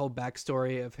this whole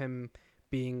backstory of him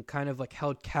being kind of like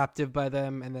held captive by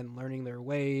them and then learning their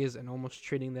ways and almost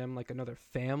treating them like another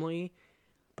family.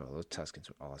 Bro, those Tuskens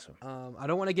were awesome. I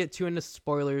don't want to get too into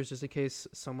spoilers just in case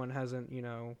someone hasn't,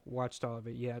 watched all of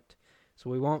it yet. So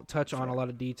we won't touch on a lot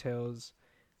of details.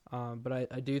 But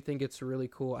I do think it's really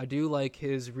cool. I do like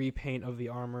his repaint of the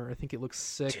armor. I think it looks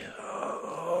sick.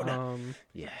 Dude.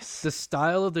 Yes. The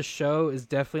style of the show is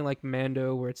definitely like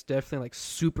Mando, where it's definitely like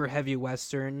super heavy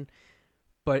Western.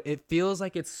 But it feels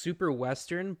like it's super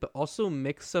Western, but also a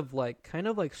mix of like kind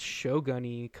of like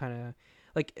Shogun-y kind of.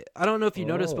 Like, I don't know if you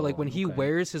noticed, but like when he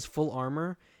wears his full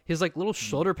armor, his like little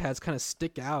shoulder pads kind of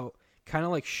stick out, kind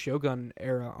of like Shogun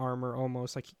era armor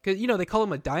almost. Like, cause they call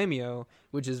him a daimyo,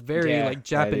 which is very like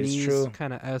Japanese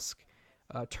kind of esque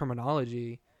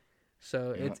terminology.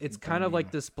 So it's kind of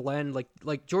like this blend,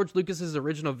 like George Lucas's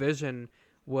original vision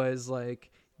was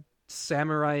like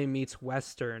samurai meets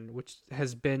Western, which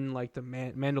has been like the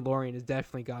Mandalorian has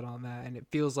definitely got on that, and it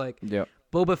feels like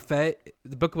Boba Fett,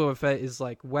 the Book of Boba Fett is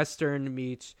like Western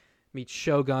meets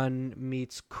Shogun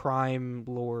meets crime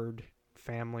lord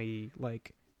family,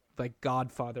 like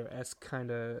Godfather-esque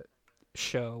kind of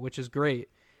show, which is great.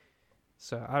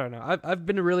 So I don't know. I've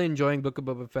been really enjoying Book of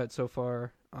Boba Fett so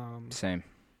far. Same.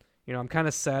 I'm kind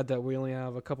of sad that we only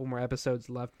have a couple more episodes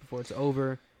left before it's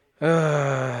over.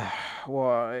 Why?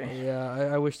 Yeah,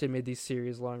 I wish they made these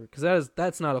series longer, because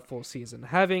that's not a full season.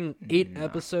 Having 8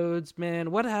 episodes,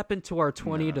 man, what happened to our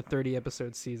 20 to 30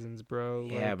 episode seasons, bro?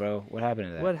 Yeah, bro, what happened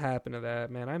to that? What happened to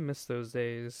that, man? I miss those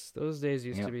days. Those days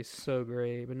used to be so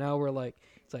great, but now we're like,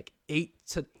 it's like 8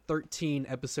 to 13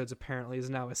 episodes apparently is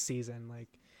now a season.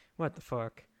 Like, what the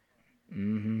fuck?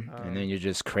 And then you're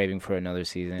just craving for another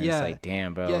season. Yeah. It's like,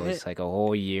 damn, bro. It's like a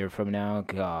whole year from now.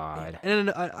 God. And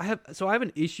I have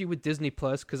an issue with Disney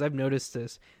Plus, because I've noticed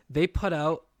this. They put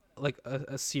out like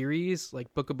a series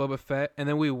like Book of Boba Fett, and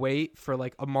then we wait for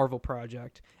like a Marvel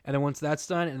project, and then once that's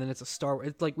done, and then it's a Star Wars.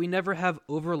 It's like we never have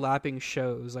overlapping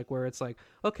shows, like where it's like,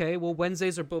 okay, well,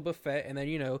 Wednesdays are Boba Fett, and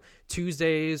then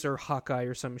Tuesdays or Hawkeye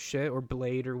or some shit, or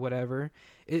Blade or whatever.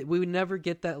 We would never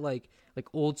get that like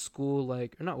old school,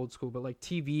 like, or not old school, but like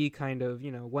TV kind of,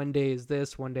 one day is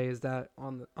this, one day is that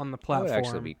on the platform. It would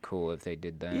actually be cool if they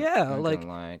did that. Yeah,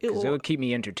 because it would keep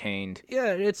me entertained.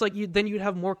 Yeah, it's like then you'd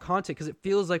have more content, because it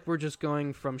feels like we're just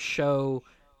going from show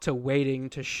to waiting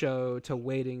to show to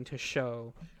waiting to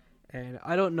show. And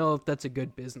I don't know if that's a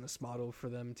good business model for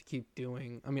them to keep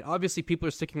doing. I mean, obviously people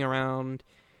are sticking around.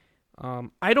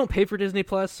 I don't pay for Disney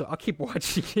Plus, so I'll keep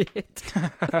watching it.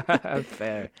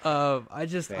 Fair. I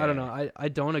don't know. I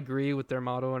don't agree with their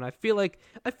model, and I feel like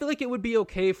it would be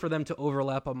okay for them to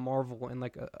overlap a Marvel and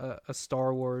like a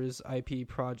Star Wars IP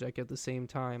project at the same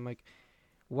time. Like,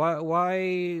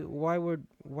 Why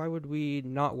would we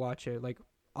not watch it? Like,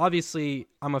 obviously,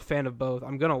 I'm a fan of both.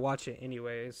 I'm gonna watch it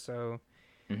anyways. So,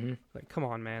 like, come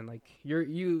on, man. Like,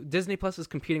 Disney Plus is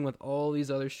competing with all these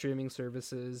other streaming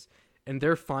services, and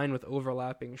they're fine with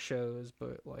overlapping shows.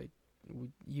 But like,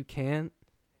 you can't.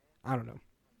 I don't know.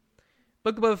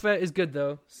 Book of Boba Fett is good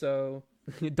though, so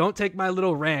don't take my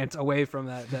little rant away from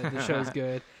that the show's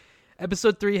good.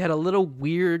 Episode 3 had a little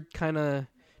weird kind of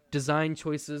design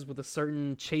choices with a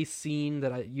certain chase scene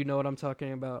that you know what I'm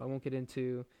talking about. I won't get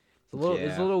into.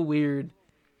 It's a little weird.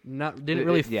 Didn't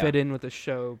really fit in with the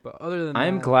show, but other than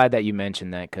I'm that, glad that you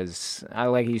mentioned that because,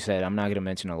 like you said, I'm not gonna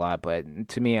mention a lot, but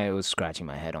to me, I was scratching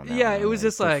my head on that. Yeah, one. it was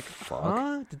just like, fuck?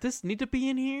 huh? Did this need to be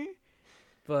in here?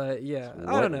 But yeah,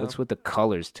 I don't know. What's with the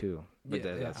colors too? But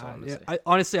that's all I'm yeah. gonna say.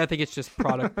 Honestly, I think it's just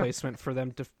product placement for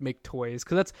them to make toys,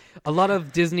 because that's a lot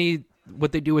of Disney.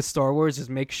 What they do with Star Wars is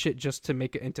make shit just to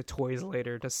make it into toys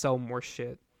later to sell more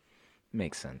shit.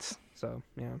 Makes sense. So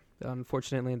yeah,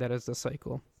 unfortunately, that is the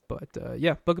cycle. But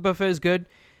yeah, Book of Boba Fett is good.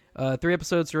 3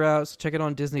 episodes are out, so check it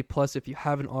on Disney Plus if you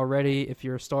haven't already. If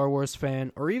you're a Star Wars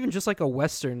fan, or even just like a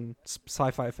Western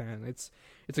sci-fi fan, it's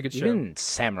a good show. Even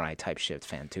samurai type shit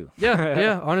fan too.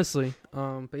 Yeah, honestly.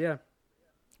 But yeah,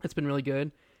 it's been really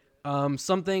good.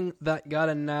 Something that got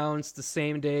announced the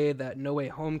same day that No Way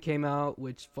Home came out,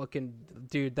 which fucking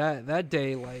dude, that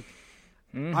day, like,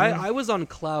 I was on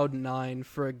cloud 9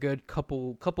 for a good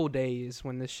couple days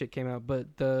when this shit came out.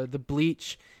 But the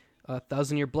Bleach,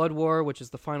 1,000-Year Blood War, which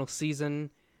is the final season,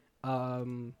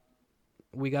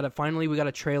 we got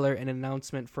a trailer and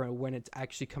announcement for when it's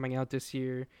actually coming out this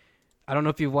year. I don't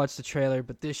know if you've watched the trailer,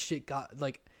 but this shit got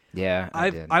like. Yeah,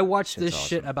 I watched this awesome.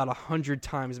 shit about 100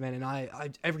 times, man, and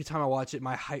I every time I watch it,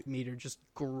 my hype meter just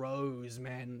grows,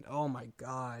 man. Oh my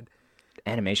god,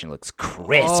 animation looks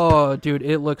crisp. Oh, dude,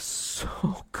 it looks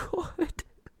so good.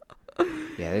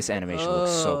 Yeah, this animation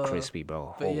looks so crispy,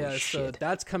 bro. But Holy yeah, shit. so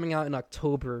that's coming out in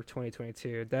October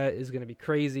 2022. That is gonna be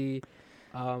crazy.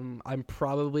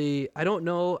 I don't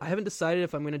know. I haven't decided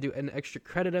if I'm gonna do an extra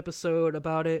credit episode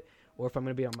about it, or if I'm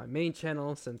going to be on my main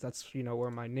channel, since that's,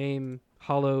 where my name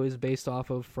Hollow is based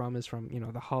off of is from,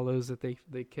 the hollows that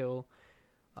they kill.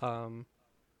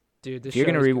 Dude, this if you're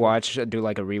going to do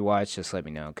like a rewatch, just let me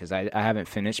know, because I haven't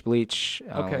finished Bleach.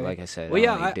 Okay. Like I said, well,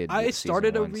 yeah, I did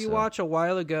started a season 1, rewatch a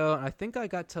while ago, and I think I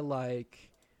got to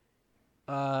like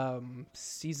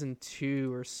season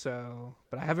 2 or so,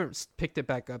 but I haven't picked it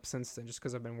back up since then, just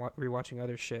because I've been rewatching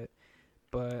other shit.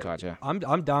 But gotcha.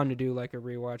 I'm down to do like a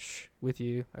rewatch with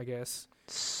you, I guess.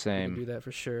 Same. We can do that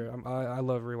for sure. I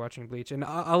love rewatching Bleach, and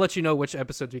I'll let you know which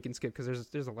episodes we can skip, because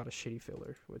there's a lot of shitty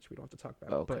filler which we don't have to talk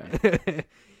about. Okay.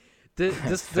 But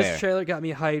this trailer got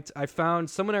me hyped. I found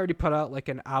someone already put out like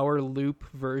an hour loop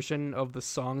version of the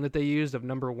song that they used of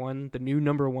Number One, the new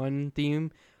Number One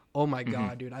theme. Oh my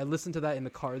god, dude! I listened to that in the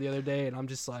car the other day, and I'm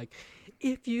just like,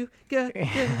 if you got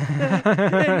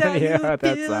yeah,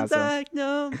 that's awesome. like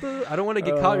number. I don't want to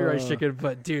get copyright stricken,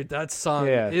 but dude, that song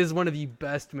is one of the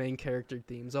best main character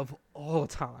themes of all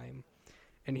time.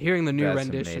 And hearing the new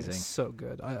rendition is so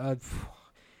good. I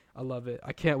love it.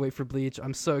 I can't wait for Bleach.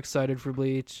 I'm so excited for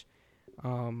Bleach.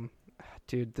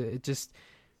 Dude, it just.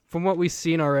 From what we've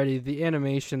seen already, the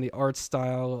animation, the art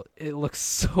style, it looks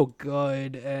so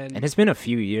good. And it's been a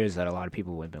few years that a lot of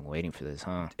people have been waiting for this,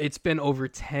 huh? It's been over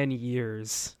 10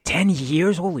 years. 10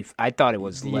 years? I thought it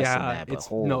was less than that, but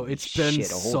it's been shit,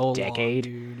 so a whole decade?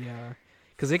 long, dude, yeah.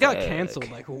 Because it got canceled,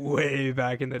 like, way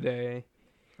back in the day.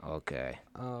 Okay.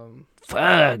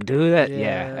 Fuck, dude.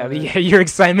 I mean, your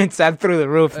excitement's up through the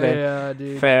roof, then. Yeah,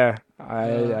 dude. Fair. I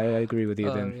agree with you,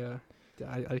 then. Yeah.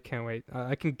 I can't wait.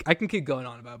 I can keep going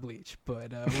on about Bleach,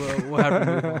 but we'll have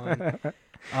to move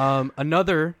on.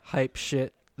 Another hype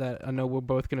shit that I know we're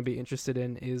both going to be interested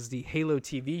in is the Halo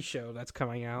TV show that's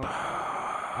coming out.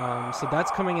 So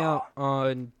that's coming out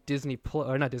on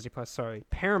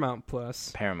Paramount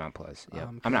Plus. Paramount Plus. Yeah,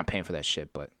 I'm not paying for that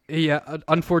shit, but yeah,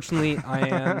 unfortunately, I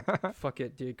am. Fuck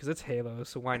it, dude, because it's Halo,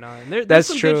 so why not? And there's that's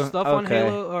some true. good stuff on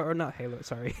Halo, or not Halo.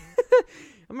 Sorry.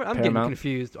 I'm getting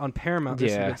confused. On Paramount,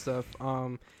 there's some good stuff.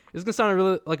 It's gonna sound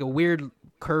really like a weird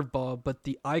curveball, but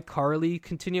the iCarly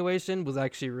continuation was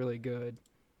actually really good.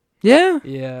 Yeah.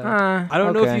 I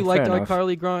don't know if you liked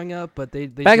iCarly growing up, but they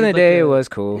back in the day it was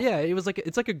cool. Yeah,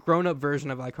 it's like a grown up version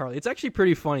of iCarly. It's actually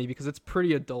pretty funny because it's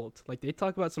pretty adult. Like they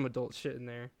talk about some adult shit in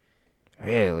there.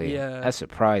 Really? Yeah. That's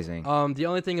surprising. The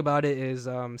only thing about it is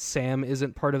Sam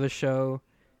isn't part of the show.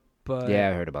 But yeah,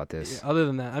 I heard about this. Other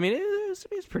than that, I mean,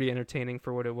 it's pretty entertaining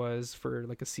for what it was for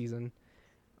like a season.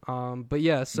 But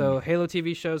yeah, so Halo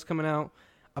TV show's coming out.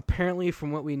 Apparently,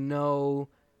 from what we know,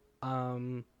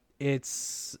 I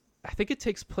think it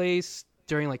takes place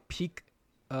during like peak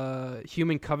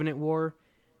Human Covenant War,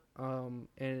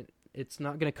 and it's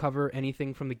not gonna cover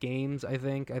anything from the games. I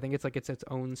think it's like it's its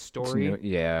own story.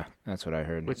 Yeah, that's what I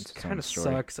heard. Which kind of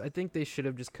sucks. I think they should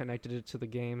have just connected it to the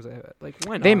games. Like,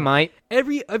 why not? They might.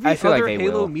 Every I feel other like they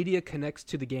Halo will. media connects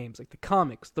to the games, like the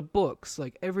comics, the books,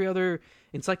 like every other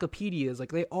encyclopedias.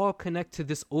 Like they all connect to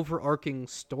this overarching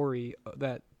story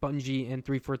that Bungie and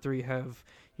 343 have,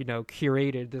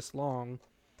 curated this long.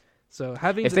 So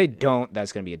if they don't,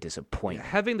 that's gonna be a disappointment.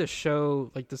 Having the show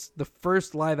like this, the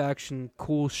first live action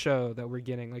cool show that we're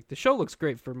getting, like the show looks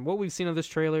great from what we've seen of this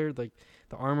trailer. Like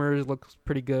the armor looks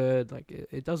pretty good. Like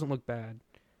it doesn't look bad.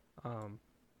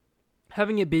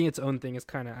 Having it being its own thing is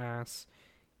kind of ass,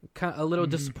 kind of a little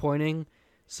disappointing.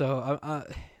 So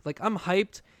I'm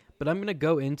hyped, but I'm gonna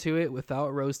go into it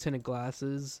without rose tinted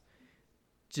glasses,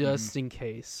 just in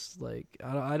case. Like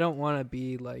I don't want to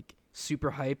be like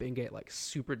super hype and get like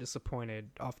super disappointed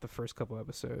off the first couple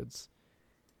episodes.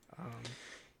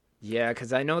 Yeah,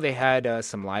 because I know they had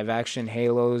some live action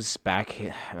Halos back,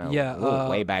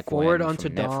 way back Forward when, Unto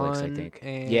from Netflix, Dawn, I think.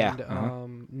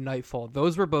 and Nightfall.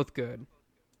 Those were both good.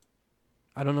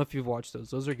 I don't know if you've watched those.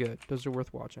 Those are good. Those are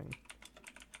worth watching.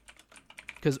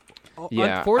 Because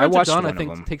Forward Unto Dawn, I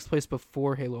think, takes place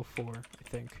before Halo 4. I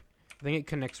think it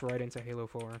connects right into Halo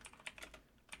 4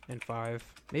 and 5.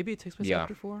 Maybe it takes place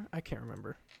after 4. I can't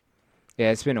remember.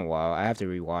 Yeah, it's been a while. I have to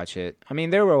rewatch it. I mean,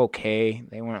 they were okay.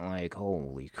 They weren't like,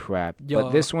 holy crap. Yo.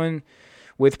 But this one,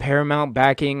 with Paramount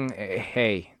backing,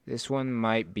 hey, this one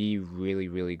might be really,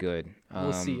 really good.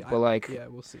 We'll see. But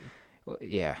we'll see.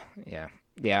 Yeah.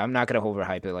 I'm not gonna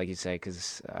overhype it like you say,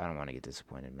 because I don't want to get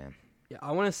disappointed, man. Yeah,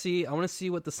 I want to see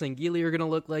what the Sangheili are gonna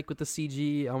look like with the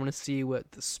CG. I want to see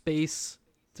what the space,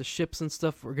 the ships and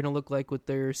stuff are gonna look like with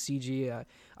their CG.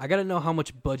 I gotta know how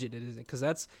much budget it is, because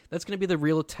that's gonna be the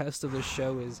real test of this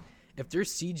show. Is if their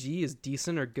CG is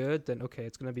decent or good, then okay,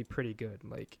 it's gonna be pretty good.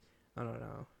 Like I don't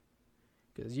know,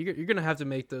 because you're gonna have to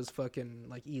make those fucking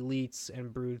like elites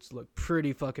and brutes look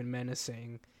pretty fucking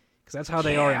menacing, because that's how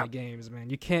they are in the games, man.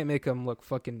 You can't make them look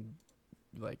fucking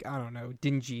like, I don't know,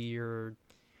 dingy or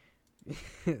like,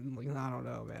 I don't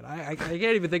know, man. I can't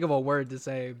even think of a word to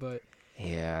say, but.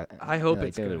 Yeah, I hope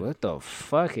it's good. What the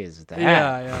fuck is that?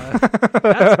 Yeah.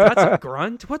 That's a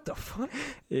grunt? What the fuck?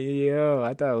 Yo,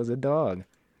 I thought it was a dog.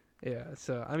 Yeah,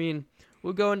 so, I mean,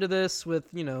 we'll go into this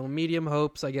with, medium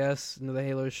hopes, I guess, into the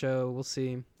Halo show. We'll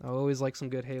see. I always like some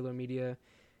good Halo media.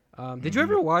 Did you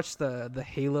ever watch the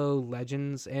Halo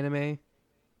Legends anime?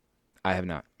 I have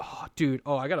not. Oh, dude.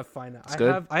 Oh, I gotta find that. It's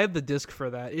good? I have the disc for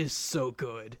that. It is so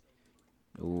good.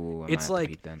 Ooh, It's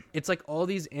like all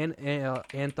these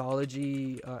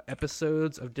anthology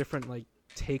episodes of different like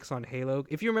takes on Halo.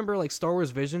 If you remember like Star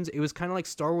Wars Visions, it was kind of like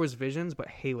Star Wars Visions but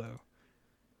Halo.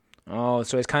 Oh,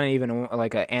 so it's kind of even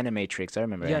like an Animatrix. I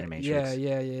remember Animatrix.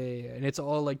 Yeah. And it's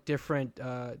all like different,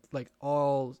 like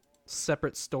all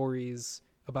separate stories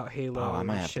about Halo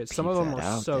and shit. Some of them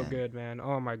are so good, man.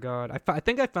 Oh my god, I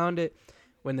think I found it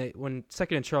when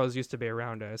Second and Charles used to be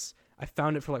around us. I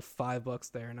found it for like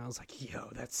 $5 there, and I was like,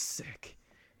 "Yo, that's sick."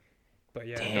 But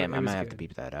yeah, damn, I might have to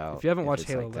beep that out. If you haven't watched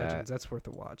Halo Legends, that's worth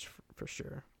a watch for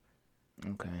sure.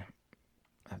 Okay,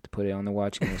 I have to put it on the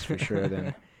watching list for sure.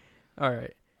 Then, all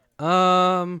right.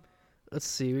 Let's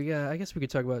see. I guess we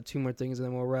could talk about 2 more things, and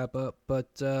then we'll wrap up.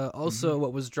 But also,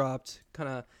 what was dropped, kind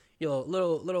of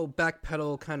little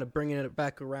backpedal, kind of bringing it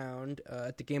back around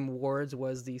at the Game Awards,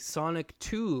 was the Sonic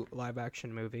 2 live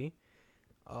action movie.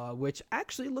 Which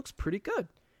actually looks pretty good.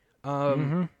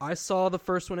 I saw the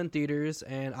first one in theaters,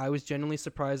 and I was genuinely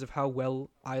surprised of how well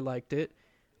I liked it.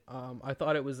 I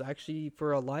thought it was actually,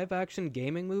 for a live-action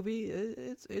gaming movie,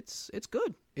 it's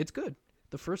good. It's good.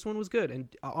 The first one was good, and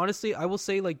honestly, I will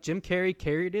say like Jim Carrey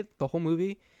carried it the whole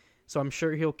movie, so I'm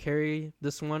sure he'll carry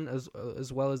this one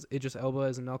as well as Idris Elba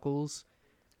as Knuckles.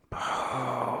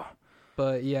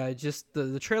 But yeah, just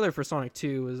the trailer for Sonic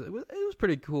 2 was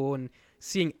pretty cool, and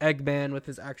seeing Eggman with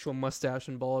his actual mustache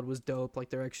and bald was dope. Like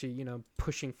they're actually,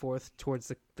 pushing forth towards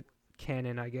the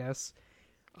canon, I guess.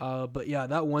 But yeah,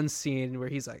 that one scene where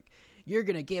he's like, "You're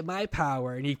gonna get my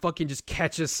power," and he fucking just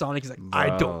catches Sonic. He's like, "Bro,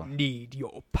 I don't need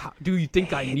your power. Do you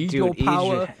think I need your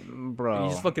power?" Bro, he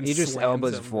just fucking Idris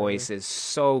Elba's voice is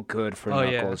so good for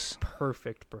Knuckles. Yeah,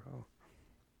 perfect, bro.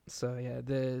 So yeah,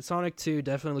 the Sonic 2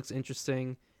 definitely looks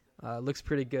interesting. Looks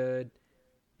pretty good.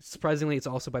 Surprisingly, it's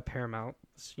also by Paramount,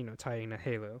 tying to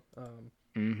Halo.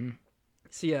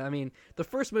 So yeah, I mean, the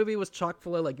first movie was chock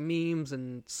full of like memes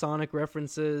and Sonic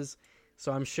references,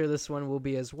 so I'm sure this one will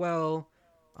be as well.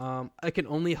 I can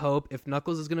only hope if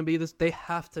Knuckles is going to be this, they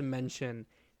have to mention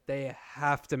they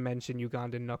have to mention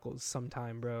Ugandan Knuckles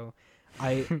sometime, bro.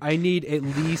 I need at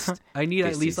least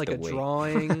like a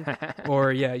drawing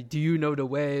or do you know the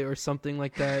way or something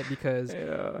like that, because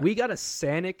we got a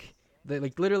Sonic that,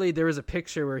 like, literally there was a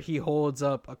picture where he holds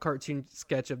up a cartoon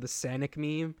sketch of the Sonic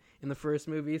meme in the first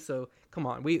movie. So come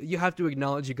on, you have to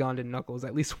acknowledge Ugandan Knuckles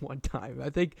at least one time. I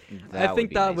think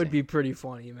that would be pretty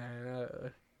funny,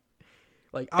 man.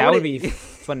 That would be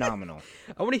phenomenal.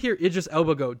 I want to hear Idris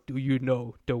Elba go, "Do you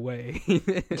know the way?"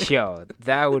 Yo,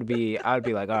 that would be. I'd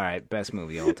be like, all right, best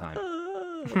movie of all time.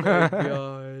 Oh my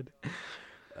god.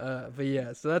 But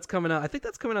yeah, so that's coming out. I think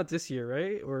that's coming out this year,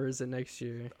 right? Or is it next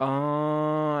year?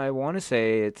 I want to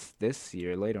say it's this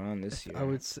year, later on this year. I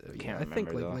would say, Can't I think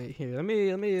remember, like though. late here. Let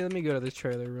me go to this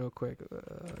trailer real quick.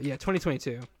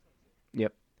 2022.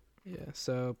 Yep. Yeah,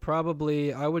 so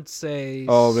probably I would say.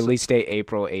 Oh, release date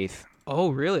April 8th.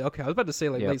 Oh, really? Okay, I was about to say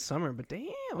Yep. late summer, but damn.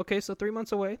 Okay, so 3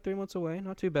 months away. 3 months away.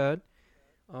 Not too bad.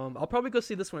 I'll probably go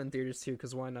see this one in theaters too,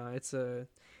 because why not? It's a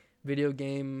video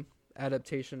game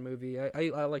adaptation movie.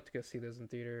 I like to go see this in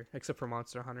theater, except for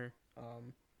Monster Hunter.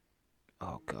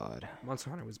 Oh God.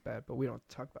 Monster Hunter was bad, but we don't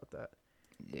talk about that.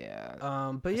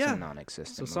 Yeah. But It's yeah. a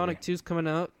non-existent So movie. Sonic 2's coming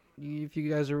out. If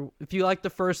you like the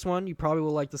first one, you probably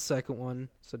will like the second one.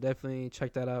 So definitely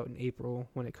check that out in April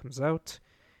when it comes out.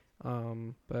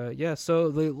 But yeah, so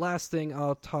the last thing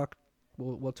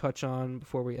we'll touch on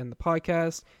before we end the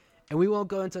podcast, and we won't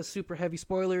go into super heavy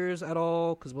spoilers at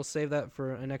all because we'll save that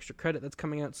for an extra credit that's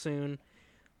coming out soon.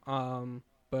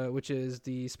 But which is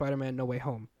the Spider-Man No Way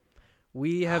Home.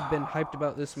 We have been hyped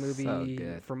about this movie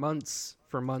for months.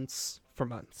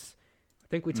 I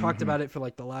think we talked about it for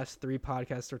like the last 3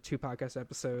 podcasts or 2 podcast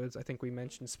episodes. I think we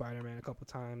mentioned Spider-Man a couple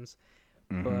times,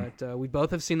 but we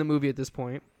both have seen the movie at this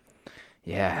point.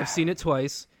 Yeah. I've seen it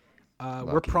twice.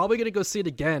 We're probably going to go see it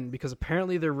again because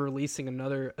apparently they're releasing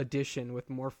another edition with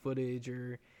more footage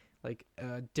or like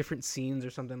different scenes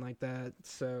or something like that.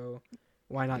 So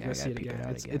why not go see it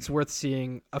again? It's worth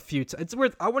seeing a few times.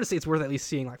 I want to say it's worth at least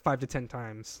seeing like 5 to 10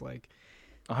 times. Like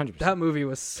 100%. That movie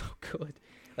was so good.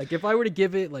 Like if I were to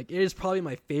give it, like, it is probably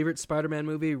my favorite Spider-Man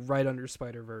movie right under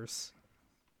Spider-Verse.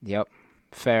 Yep.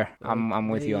 Fair. Like, I'm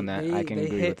with you on that. I can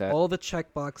agree with that. All the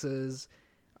check boxes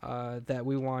that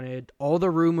we wanted, all the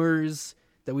rumors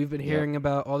that we've been hearing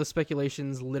about, all the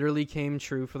speculations literally came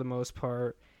true for the most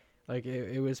part. Like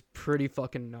it was pretty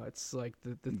fucking nuts. Like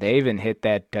they even hit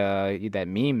that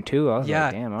meme too. I was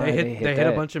like, damn, they hit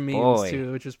a bunch of memes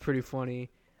too, which was pretty funny.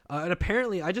 And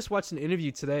apparently, I just watched an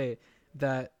interview today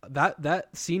that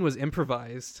scene was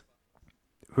improvised.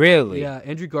 Really? Yeah,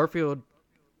 Andrew Garfield.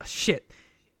 Shit.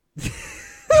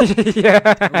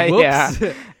 Yeah.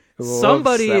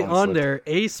 Somebody on there,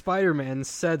 a Spider-Man,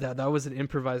 said that was an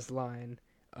improvised line.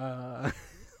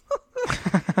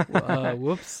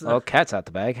 Whoops. Oh, cat's out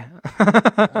the bag.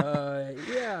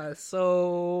 Yeah,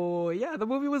 so yeah, the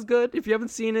movie was good. If you haven't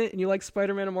seen it and you like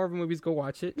Spider-Man and Marvel movies, go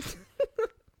watch it.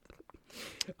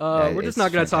 We're just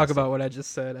not going to talk about what I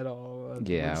just said at all.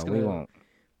 We won't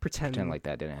pretend like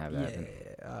that didn't happen.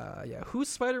 Yeah. Who's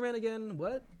Spider-Man again?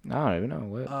 What? I don't even know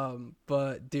what.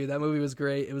 But dude, that movie was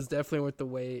great. It was definitely worth the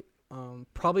wait.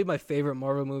 Probably my favorite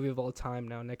Marvel movie of all time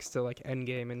now, next to like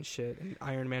Endgame and shit and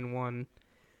Iron Man 1.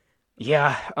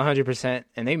 Yeah, 100%.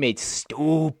 And they made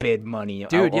stupid money,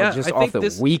 dude. Just off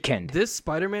the weekend. This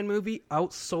Spider-Man movie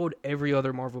outsold every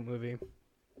other Marvel movie.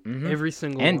 Every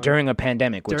single and one. During a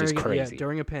pandemic, which is crazy. Yeah,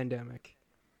 during a pandemic.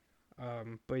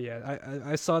 But yeah,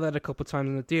 I saw that a couple times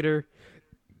in the theater.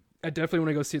 I definitely want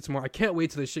to go see it some more. I can't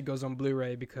wait till this shit goes on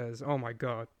Blu-ray because, oh my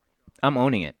god, I'm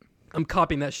owning it. I'm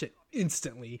copying that shit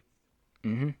instantly.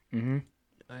 And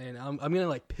I'm gonna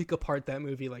like pick apart that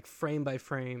movie like frame by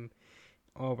frame.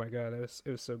 Oh my god, it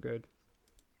was so good.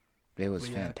 It was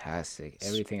fantastic.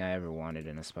 Everything I ever wanted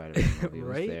in a Spider-Man movie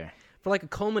was there. For like a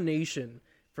culmination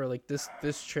for like this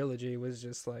trilogy was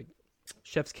just like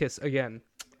chef's kiss again.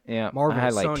 Yeah, Marvel, I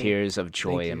had like Sony. Tears of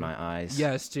joy in my eyes.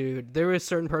 Yes, dude. There were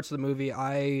certain parts of the movie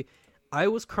I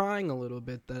was crying a little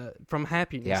bit from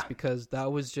happiness because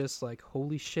that was just like,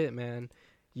 holy shit, man.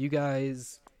 You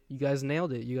guys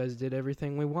nailed it. You guys did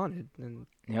everything we wanted, and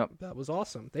that was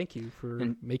awesome. Thank you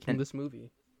for making this movie.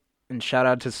 And shout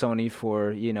out to Sony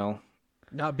for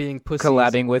not being pussies.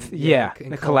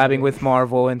 Collabing with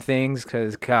Marvel and things.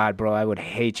 Because God, bro, I would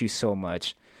hate you so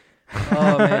much.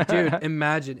 Oh man, dude,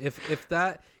 imagine if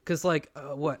that. Because, like,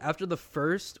 after the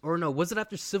first, or no, was it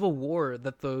after Civil War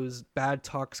that those bad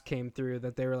talks came through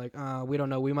that they were like, we don't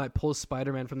know, we might pull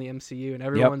Spider-Man from the MCU, and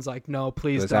everyone's like, no,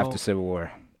 please don't. It was after Civil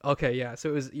War. Okay, yeah, so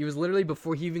it was literally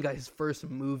before he even got his first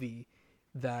movie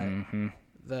that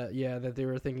they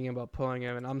were thinking about pulling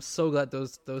him, and I'm so glad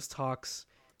those talks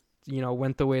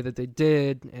went the way that they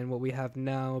did and what we have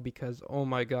now, because oh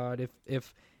my god,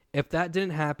 if that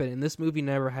didn't happen and this movie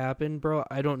never happened, bro,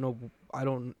 I don't know.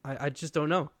 I just don't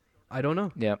know. I don't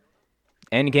know. Yep.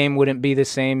 Endgame wouldn't be the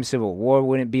same. Civil War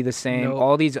wouldn't be the same. Nope.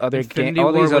 All these other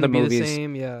all these other movies. The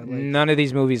same. Yeah, none of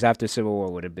these movies after Civil War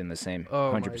would have been the same. 100%.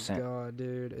 Oh my god,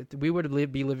 dude, we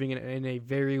would be living in a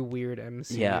very weird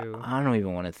MCU. Yeah, I don't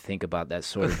even want to think about that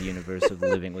sort of universe of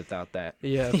living without that.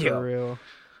 Yeah, for real.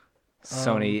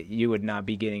 Sony, you would not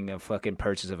be getting a fucking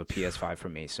purchase of a PS5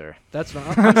 from me, sir. That's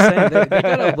what I'm saying. They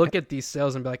gotta look at these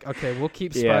sales and be like, okay, we'll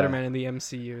keep Spider-Man in the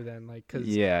MCU then, like, cause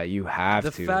you have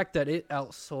the to. fact that it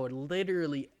outsold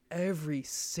literally every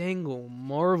single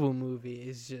Marvel movie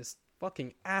is just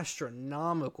fucking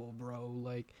astronomical, bro.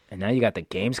 Like, and now you got the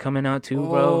games coming out too,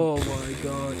 bro. Oh my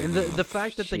god! And the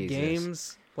fact that the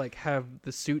games like have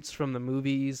the suits from the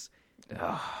movies.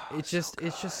 It's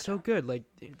just so good. Like,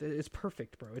 it's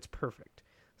perfect, bro. It's perfect.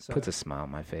 So, puts a smile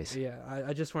on my face. Yeah,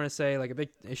 I just want to say like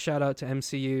a shout out to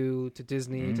MCU, to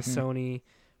Disney, to Sony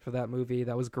for that movie.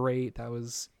 That was great. That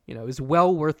was, it was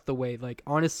well worth the wait. Like,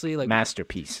 honestly, like,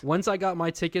 masterpiece. Once I got my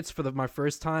tickets for my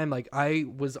first time, like, I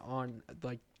was on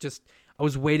like I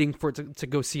was waiting for it to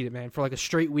go see it, man. For like a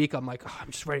straight week, I'm like,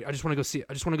 I'm just ready. I just want to go see it.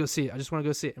 I just want to go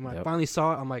see it. And when I finally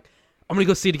saw it, I'm like, I'm gonna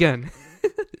go see it again.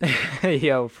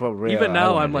 Yo, for real. Even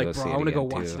now, I'm like, bro, I want to go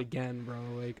watch it again, bro.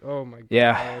 Like, oh my god.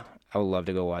 Yeah, I would love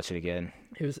to go watch it again.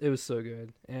 It was so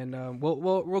good. And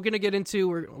we're gonna get into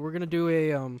we're gonna do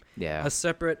a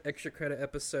separate extra credit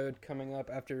episode coming up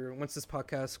once this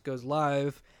podcast goes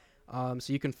live.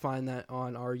 So you can find that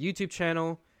on our YouTube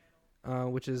channel,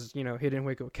 which is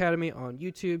HiddenHuecoAcademy on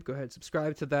YouTube. Go ahead and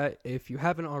subscribe to that if you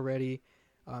haven't already.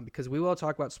 Because we will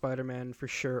talk about Spider-Man for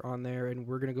sure on there, and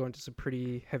we're gonna go into some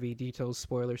pretty heavy details,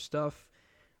 spoiler stuff.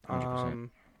 100%.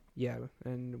 Yeah,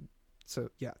 and so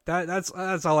yeah, that's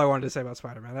all I wanted to say about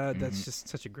Spider-Man. That's just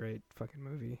such a great fucking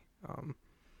movie.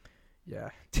 Yeah.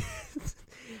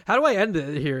 How do I end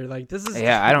it here? Like, this is.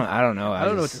 Yeah, I don't know. I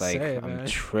don't know what to say, I'm man.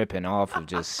 Tripping off of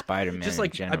just Spider-Man. Just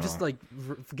like in general. I'm just like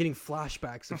getting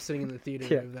flashbacks of sitting in the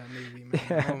theater of that movie,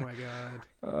 man. Oh my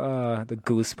god. The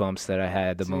goosebumps that I had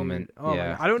at the moment. Oh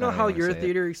yeah, I don't know how your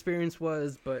theater experience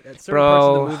was, but at certain parts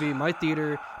of the movie, my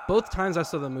theater, both times I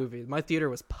saw the movie, my theater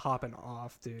was popping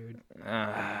off, dude.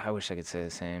 I wish I could say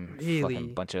the same. Really?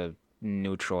 Fucking bunch of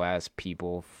neutral ass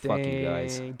people. Fuck you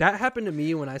guys. That happened to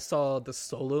me when I saw the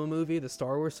Solo movie, the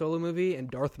Star Wars Solo movie, and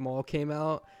Darth Maul came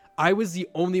out. I was the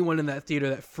only one in that theater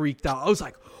that freaked out. I was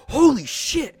like, holy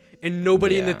shit! And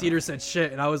nobody in the theater said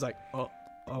shit, and I was like, oh.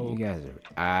 You guys are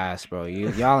ass, bro.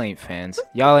 Y'all ain't fans.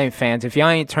 Y'all ain't fans. If y'all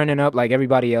ain't turning up like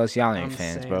everybody else, y'all ain't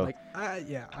fans, bro. Like, I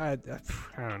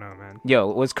don't know, man. Yo,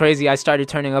 what's crazy? I started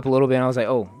turning up a little bit, and I was like,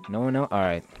 "Oh, no one know? All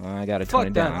right, well, I gotta tone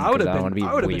it down because I don't want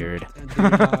to be weird."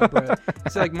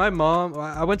 So, like, my mom,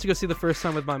 I went to go see the first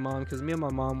time with my mom because me and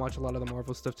my mom watch a lot of the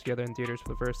Marvel stuff together in theaters for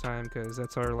the first time because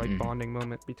that's our like bonding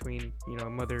moment between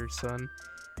mother son.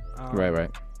 Right.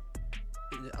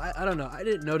 I don't know. I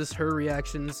didn't notice her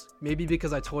reactions. Maybe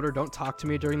because I told her don't talk to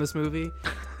me during this movie.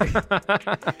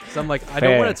 So I'm like, I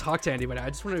don't want to talk to anybody. I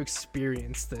just want to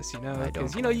experience this,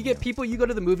 Because you get people. You go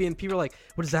to the movie and people are like,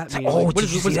 "What does that mean? Like, like,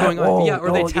 what's going on?" Yeah,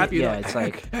 or they tap you. Yeah, like, it's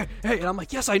like, hey, and I'm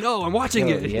like, "Yes, I know. I'm watching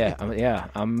it." Yeah,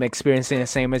 I'm experiencing the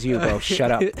same as you, bro.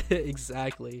 Shut up.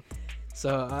 Exactly.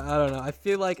 So I don't know. I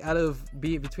feel like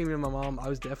between me and my mom, I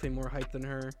was definitely more hyped than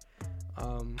her.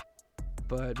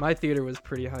 But my theater was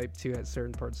pretty hyped too at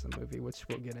certain parts of the movie, which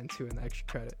we'll get into in the extra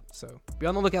credit. So be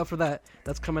on the lookout for that.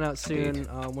 That's coming out soon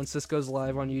once this goes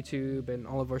live on YouTube and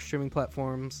all of our streaming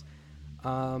platforms.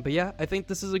 But yeah, I think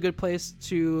this is a good place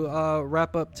to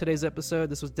wrap up today's episode.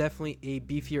 This was definitely a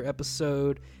beefier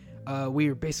episode. We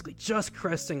are basically just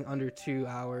cresting under 2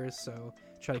 hours, so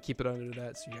try to keep it under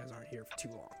that so you guys aren't here for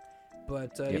too long.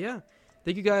 But yeah,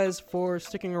 thank you guys for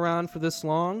sticking around for this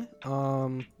long.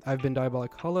 I've been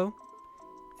Diabolic Hollow.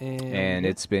 And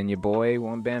it's been your boy,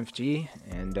 One Banff G.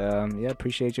 And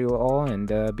appreciate you all,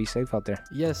 and be safe out there.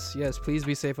 Yes, please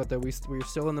be safe out there. We're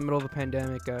still in the middle of a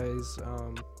pandemic, guys.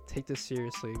 Take this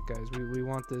seriously, guys. We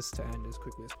want this to end as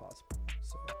quickly as possible.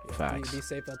 So Facts. Be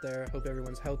safe out there. Hope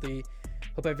everyone's healthy.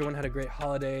 Hope everyone had a great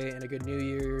holiday and a good New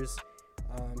Year's.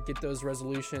 Get those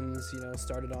resolutions,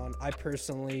 started on. I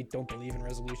personally don't believe in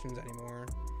resolutions anymore.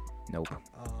 Nope.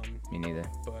 Me neither.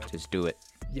 But just do it.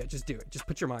 Yeah, just do it. Just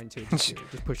put your mind to it.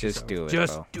 Just push yourself. Do it.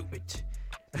 Just bro. do it.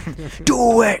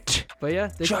 Do it. But yeah,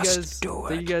 thank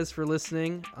you guys for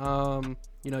listening.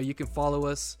 You can follow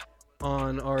us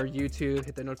on our YouTube.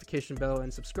 Hit that notification bell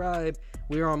and subscribe.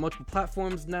 We are on multiple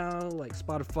platforms now, like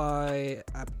Spotify,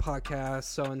 Apple Podcasts,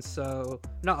 so-and-so.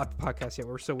 Not Apple Podcasts yet.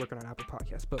 We're still working on Apple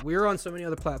Podcasts. But we are on so many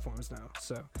other platforms now.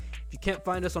 So if you can't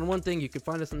find us on one thing, you can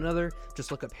find us on another.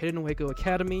 Just look up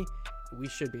HiddenHuecoAcademy. We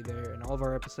should be there in all of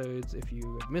our episodes. If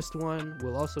you have missed one,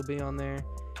 we'll also be on there.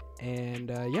 And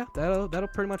yeah, that'll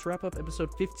pretty much wrap up episode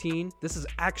 15. This is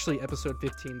actually episode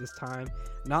 15 this time,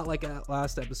 not like that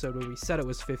last episode where we said it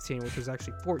was 15, which was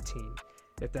actually 14.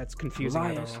 If that's confusing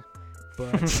at all.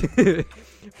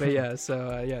 But yeah,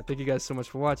 so yeah, thank you guys so much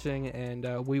for watching,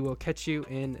 and we will catch you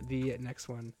in the next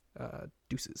one.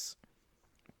 Deuces.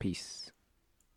 Peace.